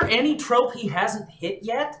 is there any trope he hasn't hit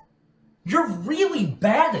yet? You're really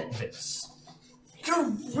bad at this. You're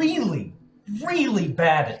really, really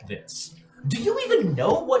bad at this. Do you even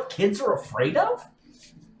know what kids are afraid of?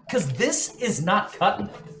 'Cause this is not cutting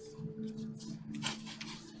it.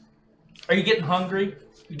 Are you getting hungry?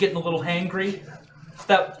 You getting a little hangry?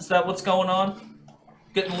 Is that what's going on?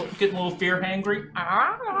 Getting a little fear hangry?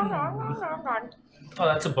 Oh,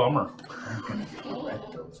 that's a bummer.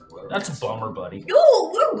 That's a bummer, buddy.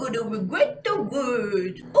 Oh, we're gonna regret the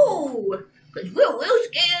words. Oh, because we're real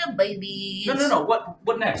scared, babies. No.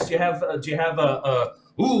 What next? Do you have a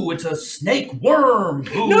ooh, it's a snake worm.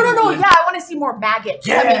 Ooh, No. Yeah, I want to see more maggots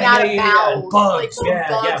coming out of mouths. Bugs. Like More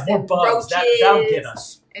and bugs. That'll roaches get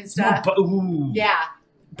us. and stuff. Ooh. Yeah.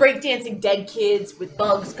 Breakdancing dead kids with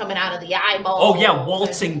bugs coming out of the eyeball. Oh yeah,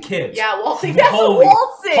 waltzing kids. Yeah, waltzing. That's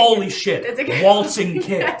waltzing. Holy shit. That's a good Waltzing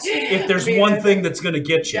kids. If there's one thing that's gonna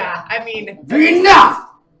get you. Yeah, I mean. Enough!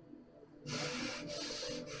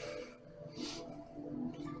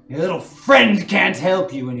 Your little friend can't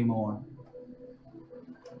help you anymore.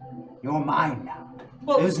 You're mine now.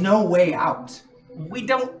 Well, there's no way out. We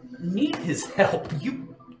don't need his help.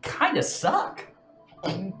 You kind of suck.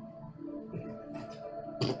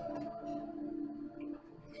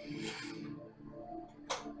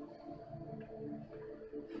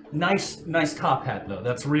 Nice top hat though.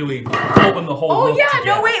 That's really holding the whole. Oh yeah, together.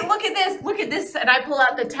 no wait, look at this, and I pull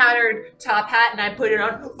out the tattered top hat and I put it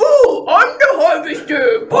on. Ooh, I'm the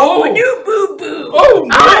Harvester. Oh, new boo boo. Oh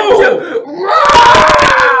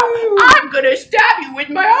no! I'm gonna stab you with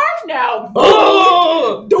my arm now.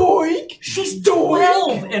 Oh, doink! She's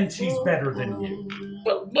 12 and she's better than you.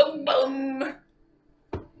 Boom, boom, boom.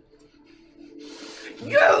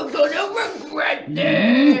 You're gonna regret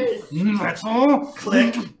this. That's all.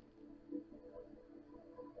 Click.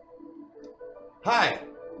 Hi,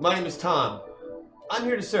 my name is Tom. I'm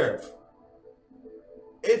here to serve.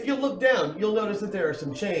 If you look down, you'll notice that there are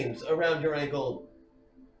some chains around your ankle.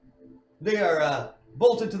 They are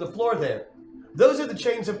bolted to the floor there. Those are the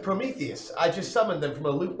chains of Prometheus. I just summoned them from a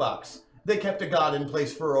loot box. They kept a god in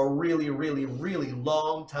place for a really, really, really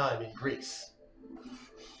long time in Greece.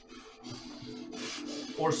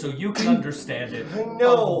 Or so you can understand it. I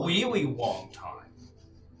know. A really long time.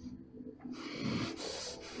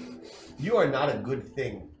 You are not a good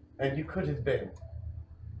thing, and you could have been.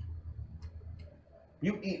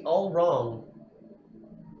 You eat all wrong.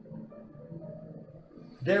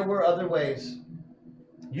 There were other ways.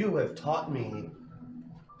 You have taught me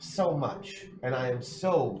so much, and I am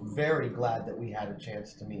so very glad that we had a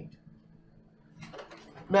chance to meet.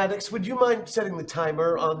 Maddox, would you mind setting the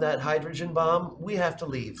timer on that hydrogen bomb? We have to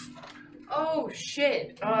leave. Oh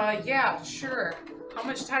shit. Yeah, sure. How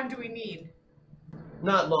much time do we need?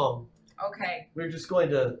 Not long. Okay, We're just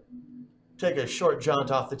going to take a short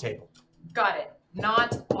jaunt off the table. got it.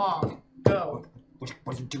 Not long. Go. What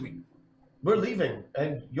are you doing? We're leaving,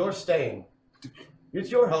 and you're staying. It's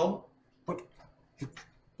your home. But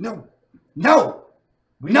no, no,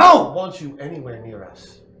 We no, don't want you anywhere near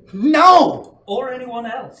us. no. Or anyone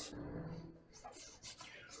else.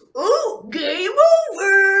 Ooh, game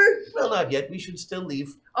over! Well, not yet. We should still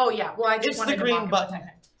leave. Oh yeah. Well, I just It's wanted the to green mark it button. one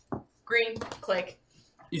time. Green. Click.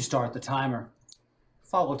 You start the timer.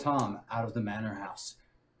 Follow Tom out of the manor house.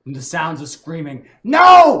 And the sounds of screaming,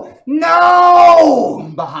 "No!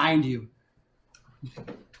 No!" behind you.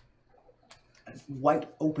 A white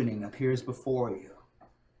opening appears before you.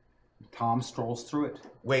 Tom strolls through it.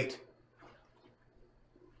 Wait.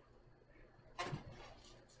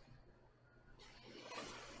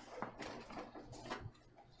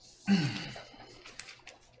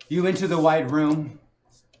 You enter the white room.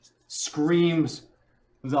 Screams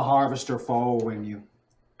of the harvester following you.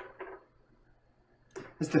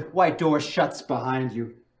 As the white door shuts behind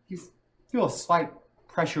you, you feel a slight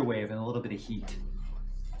pressure wave and a little bit of heat.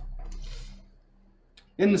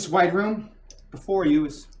 In this white room, before you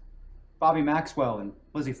is Bobby Maxwell and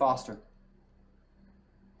Lizzie Foster.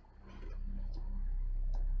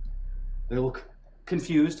 They look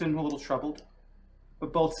confused and a little troubled,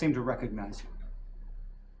 but both seem to recognize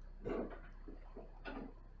you.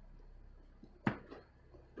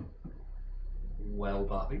 Well,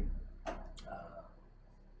 Bobby,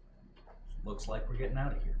 looks like we're getting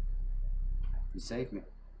out of here. You saved me.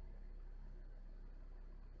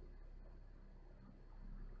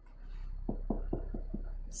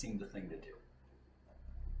 Seemed the thing to do.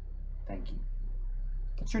 Thank you.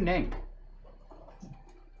 What's your name?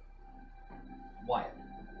 Wyatt.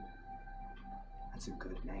 That's a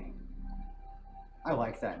good name. I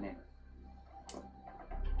like that name.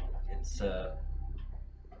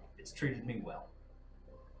 It's treated me well.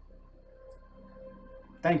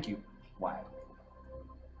 Thank you, Wyatt.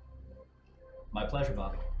 My pleasure,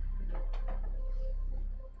 Bobby.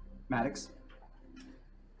 Maddox?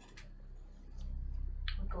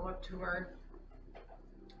 I'll go up to her.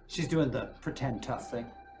 She's doing the pretend tough thing.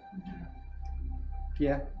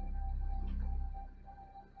 Yeah.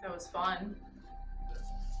 That was fun.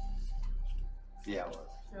 Yeah, it was.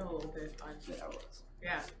 A little bit fun. Yeah, it was.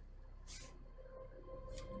 Yeah.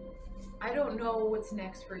 I don't know what's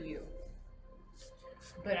next for you,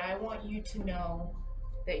 but I want you to know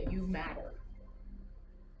that you matter.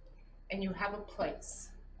 And you have a place.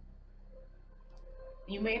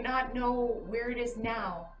 You may not know where it is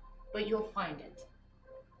now, but you'll find it.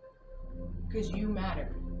 Because you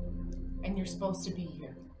matter. And you're supposed to be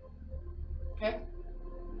here. Okay?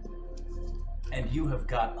 And you have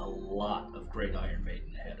got a lot of great Iron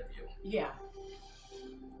Maiden ahead of you. Yeah.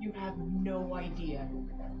 You have no idea.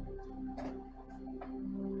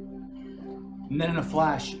 And then in a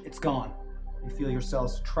flash, it's gone. You feel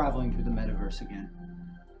yourselves traveling through the metaverse again.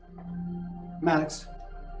 Maddox,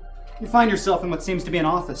 you find yourself in what seems to be an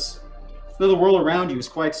office. Though the world around you is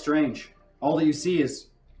quite strange. All that you see is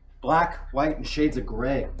black, white, and shades of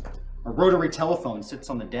gray. A rotary telephone sits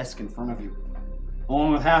on the desk in front of you,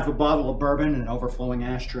 along with half a bottle of bourbon and an overflowing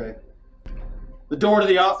ashtray. The door to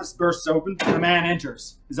the office bursts open, and a man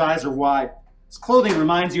enters. His eyes are wide. His clothing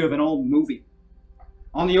reminds you of an old movie.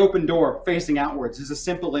 On the open door, facing outwards, is a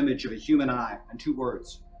simple image of a human eye and two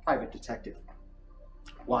words, Private Detective.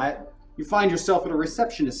 Wyatt, you find yourself at a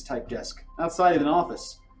receptionist-type desk, outside of an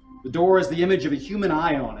office. The door has the image of a human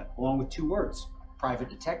eye on it, along with two words, Private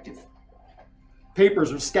Detective.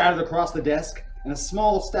 Papers are scattered across the desk, and a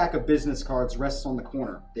small stack of business cards rests on the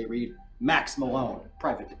corner. They read, Max Malone,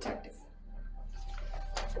 Private Detective.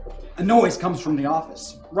 A noise comes from the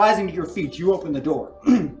office. Rising to your feet, you open the door,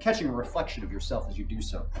 catching a reflection of yourself as you do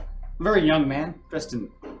so. A very young man, dressed in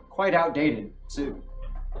quite outdated suit.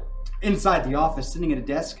 Inside the office, sitting at a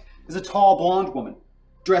desk, is a tall blonde woman,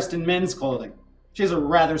 dressed in men's clothing. She has a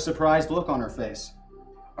rather surprised look on her face.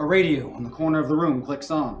 A radio on the corner of the room clicks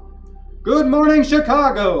on. Good morning,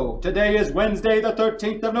 Chicago! Today is Wednesday, the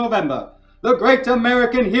 13th of November. The great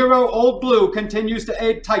American hero Old Blue continues to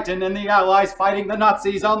aid Titan and the Allies fighting the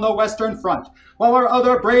Nazis on the Western Front, while our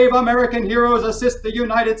other brave American heroes assist the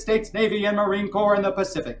United States Navy and Marine Corps in the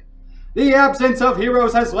Pacific. The absence of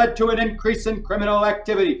heroes has led to an increase in criminal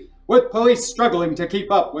activity, with police struggling to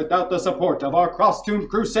keep up without the support of our costumed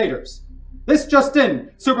crusaders. This just in,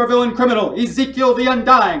 supervillain criminal Ezekiel the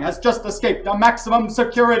Undying has just escaped a maximum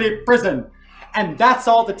security prison. And that's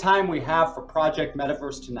all the time we have for Project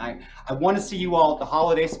Metaverse tonight. I want to see you all at the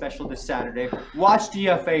holiday special this Saturday. Watch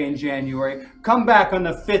DFA in January. Come back on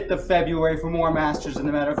the 5th of February for more Masters in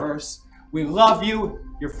the Metaverse. We love you.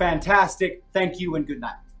 You're fantastic. Thank you and good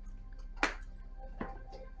night.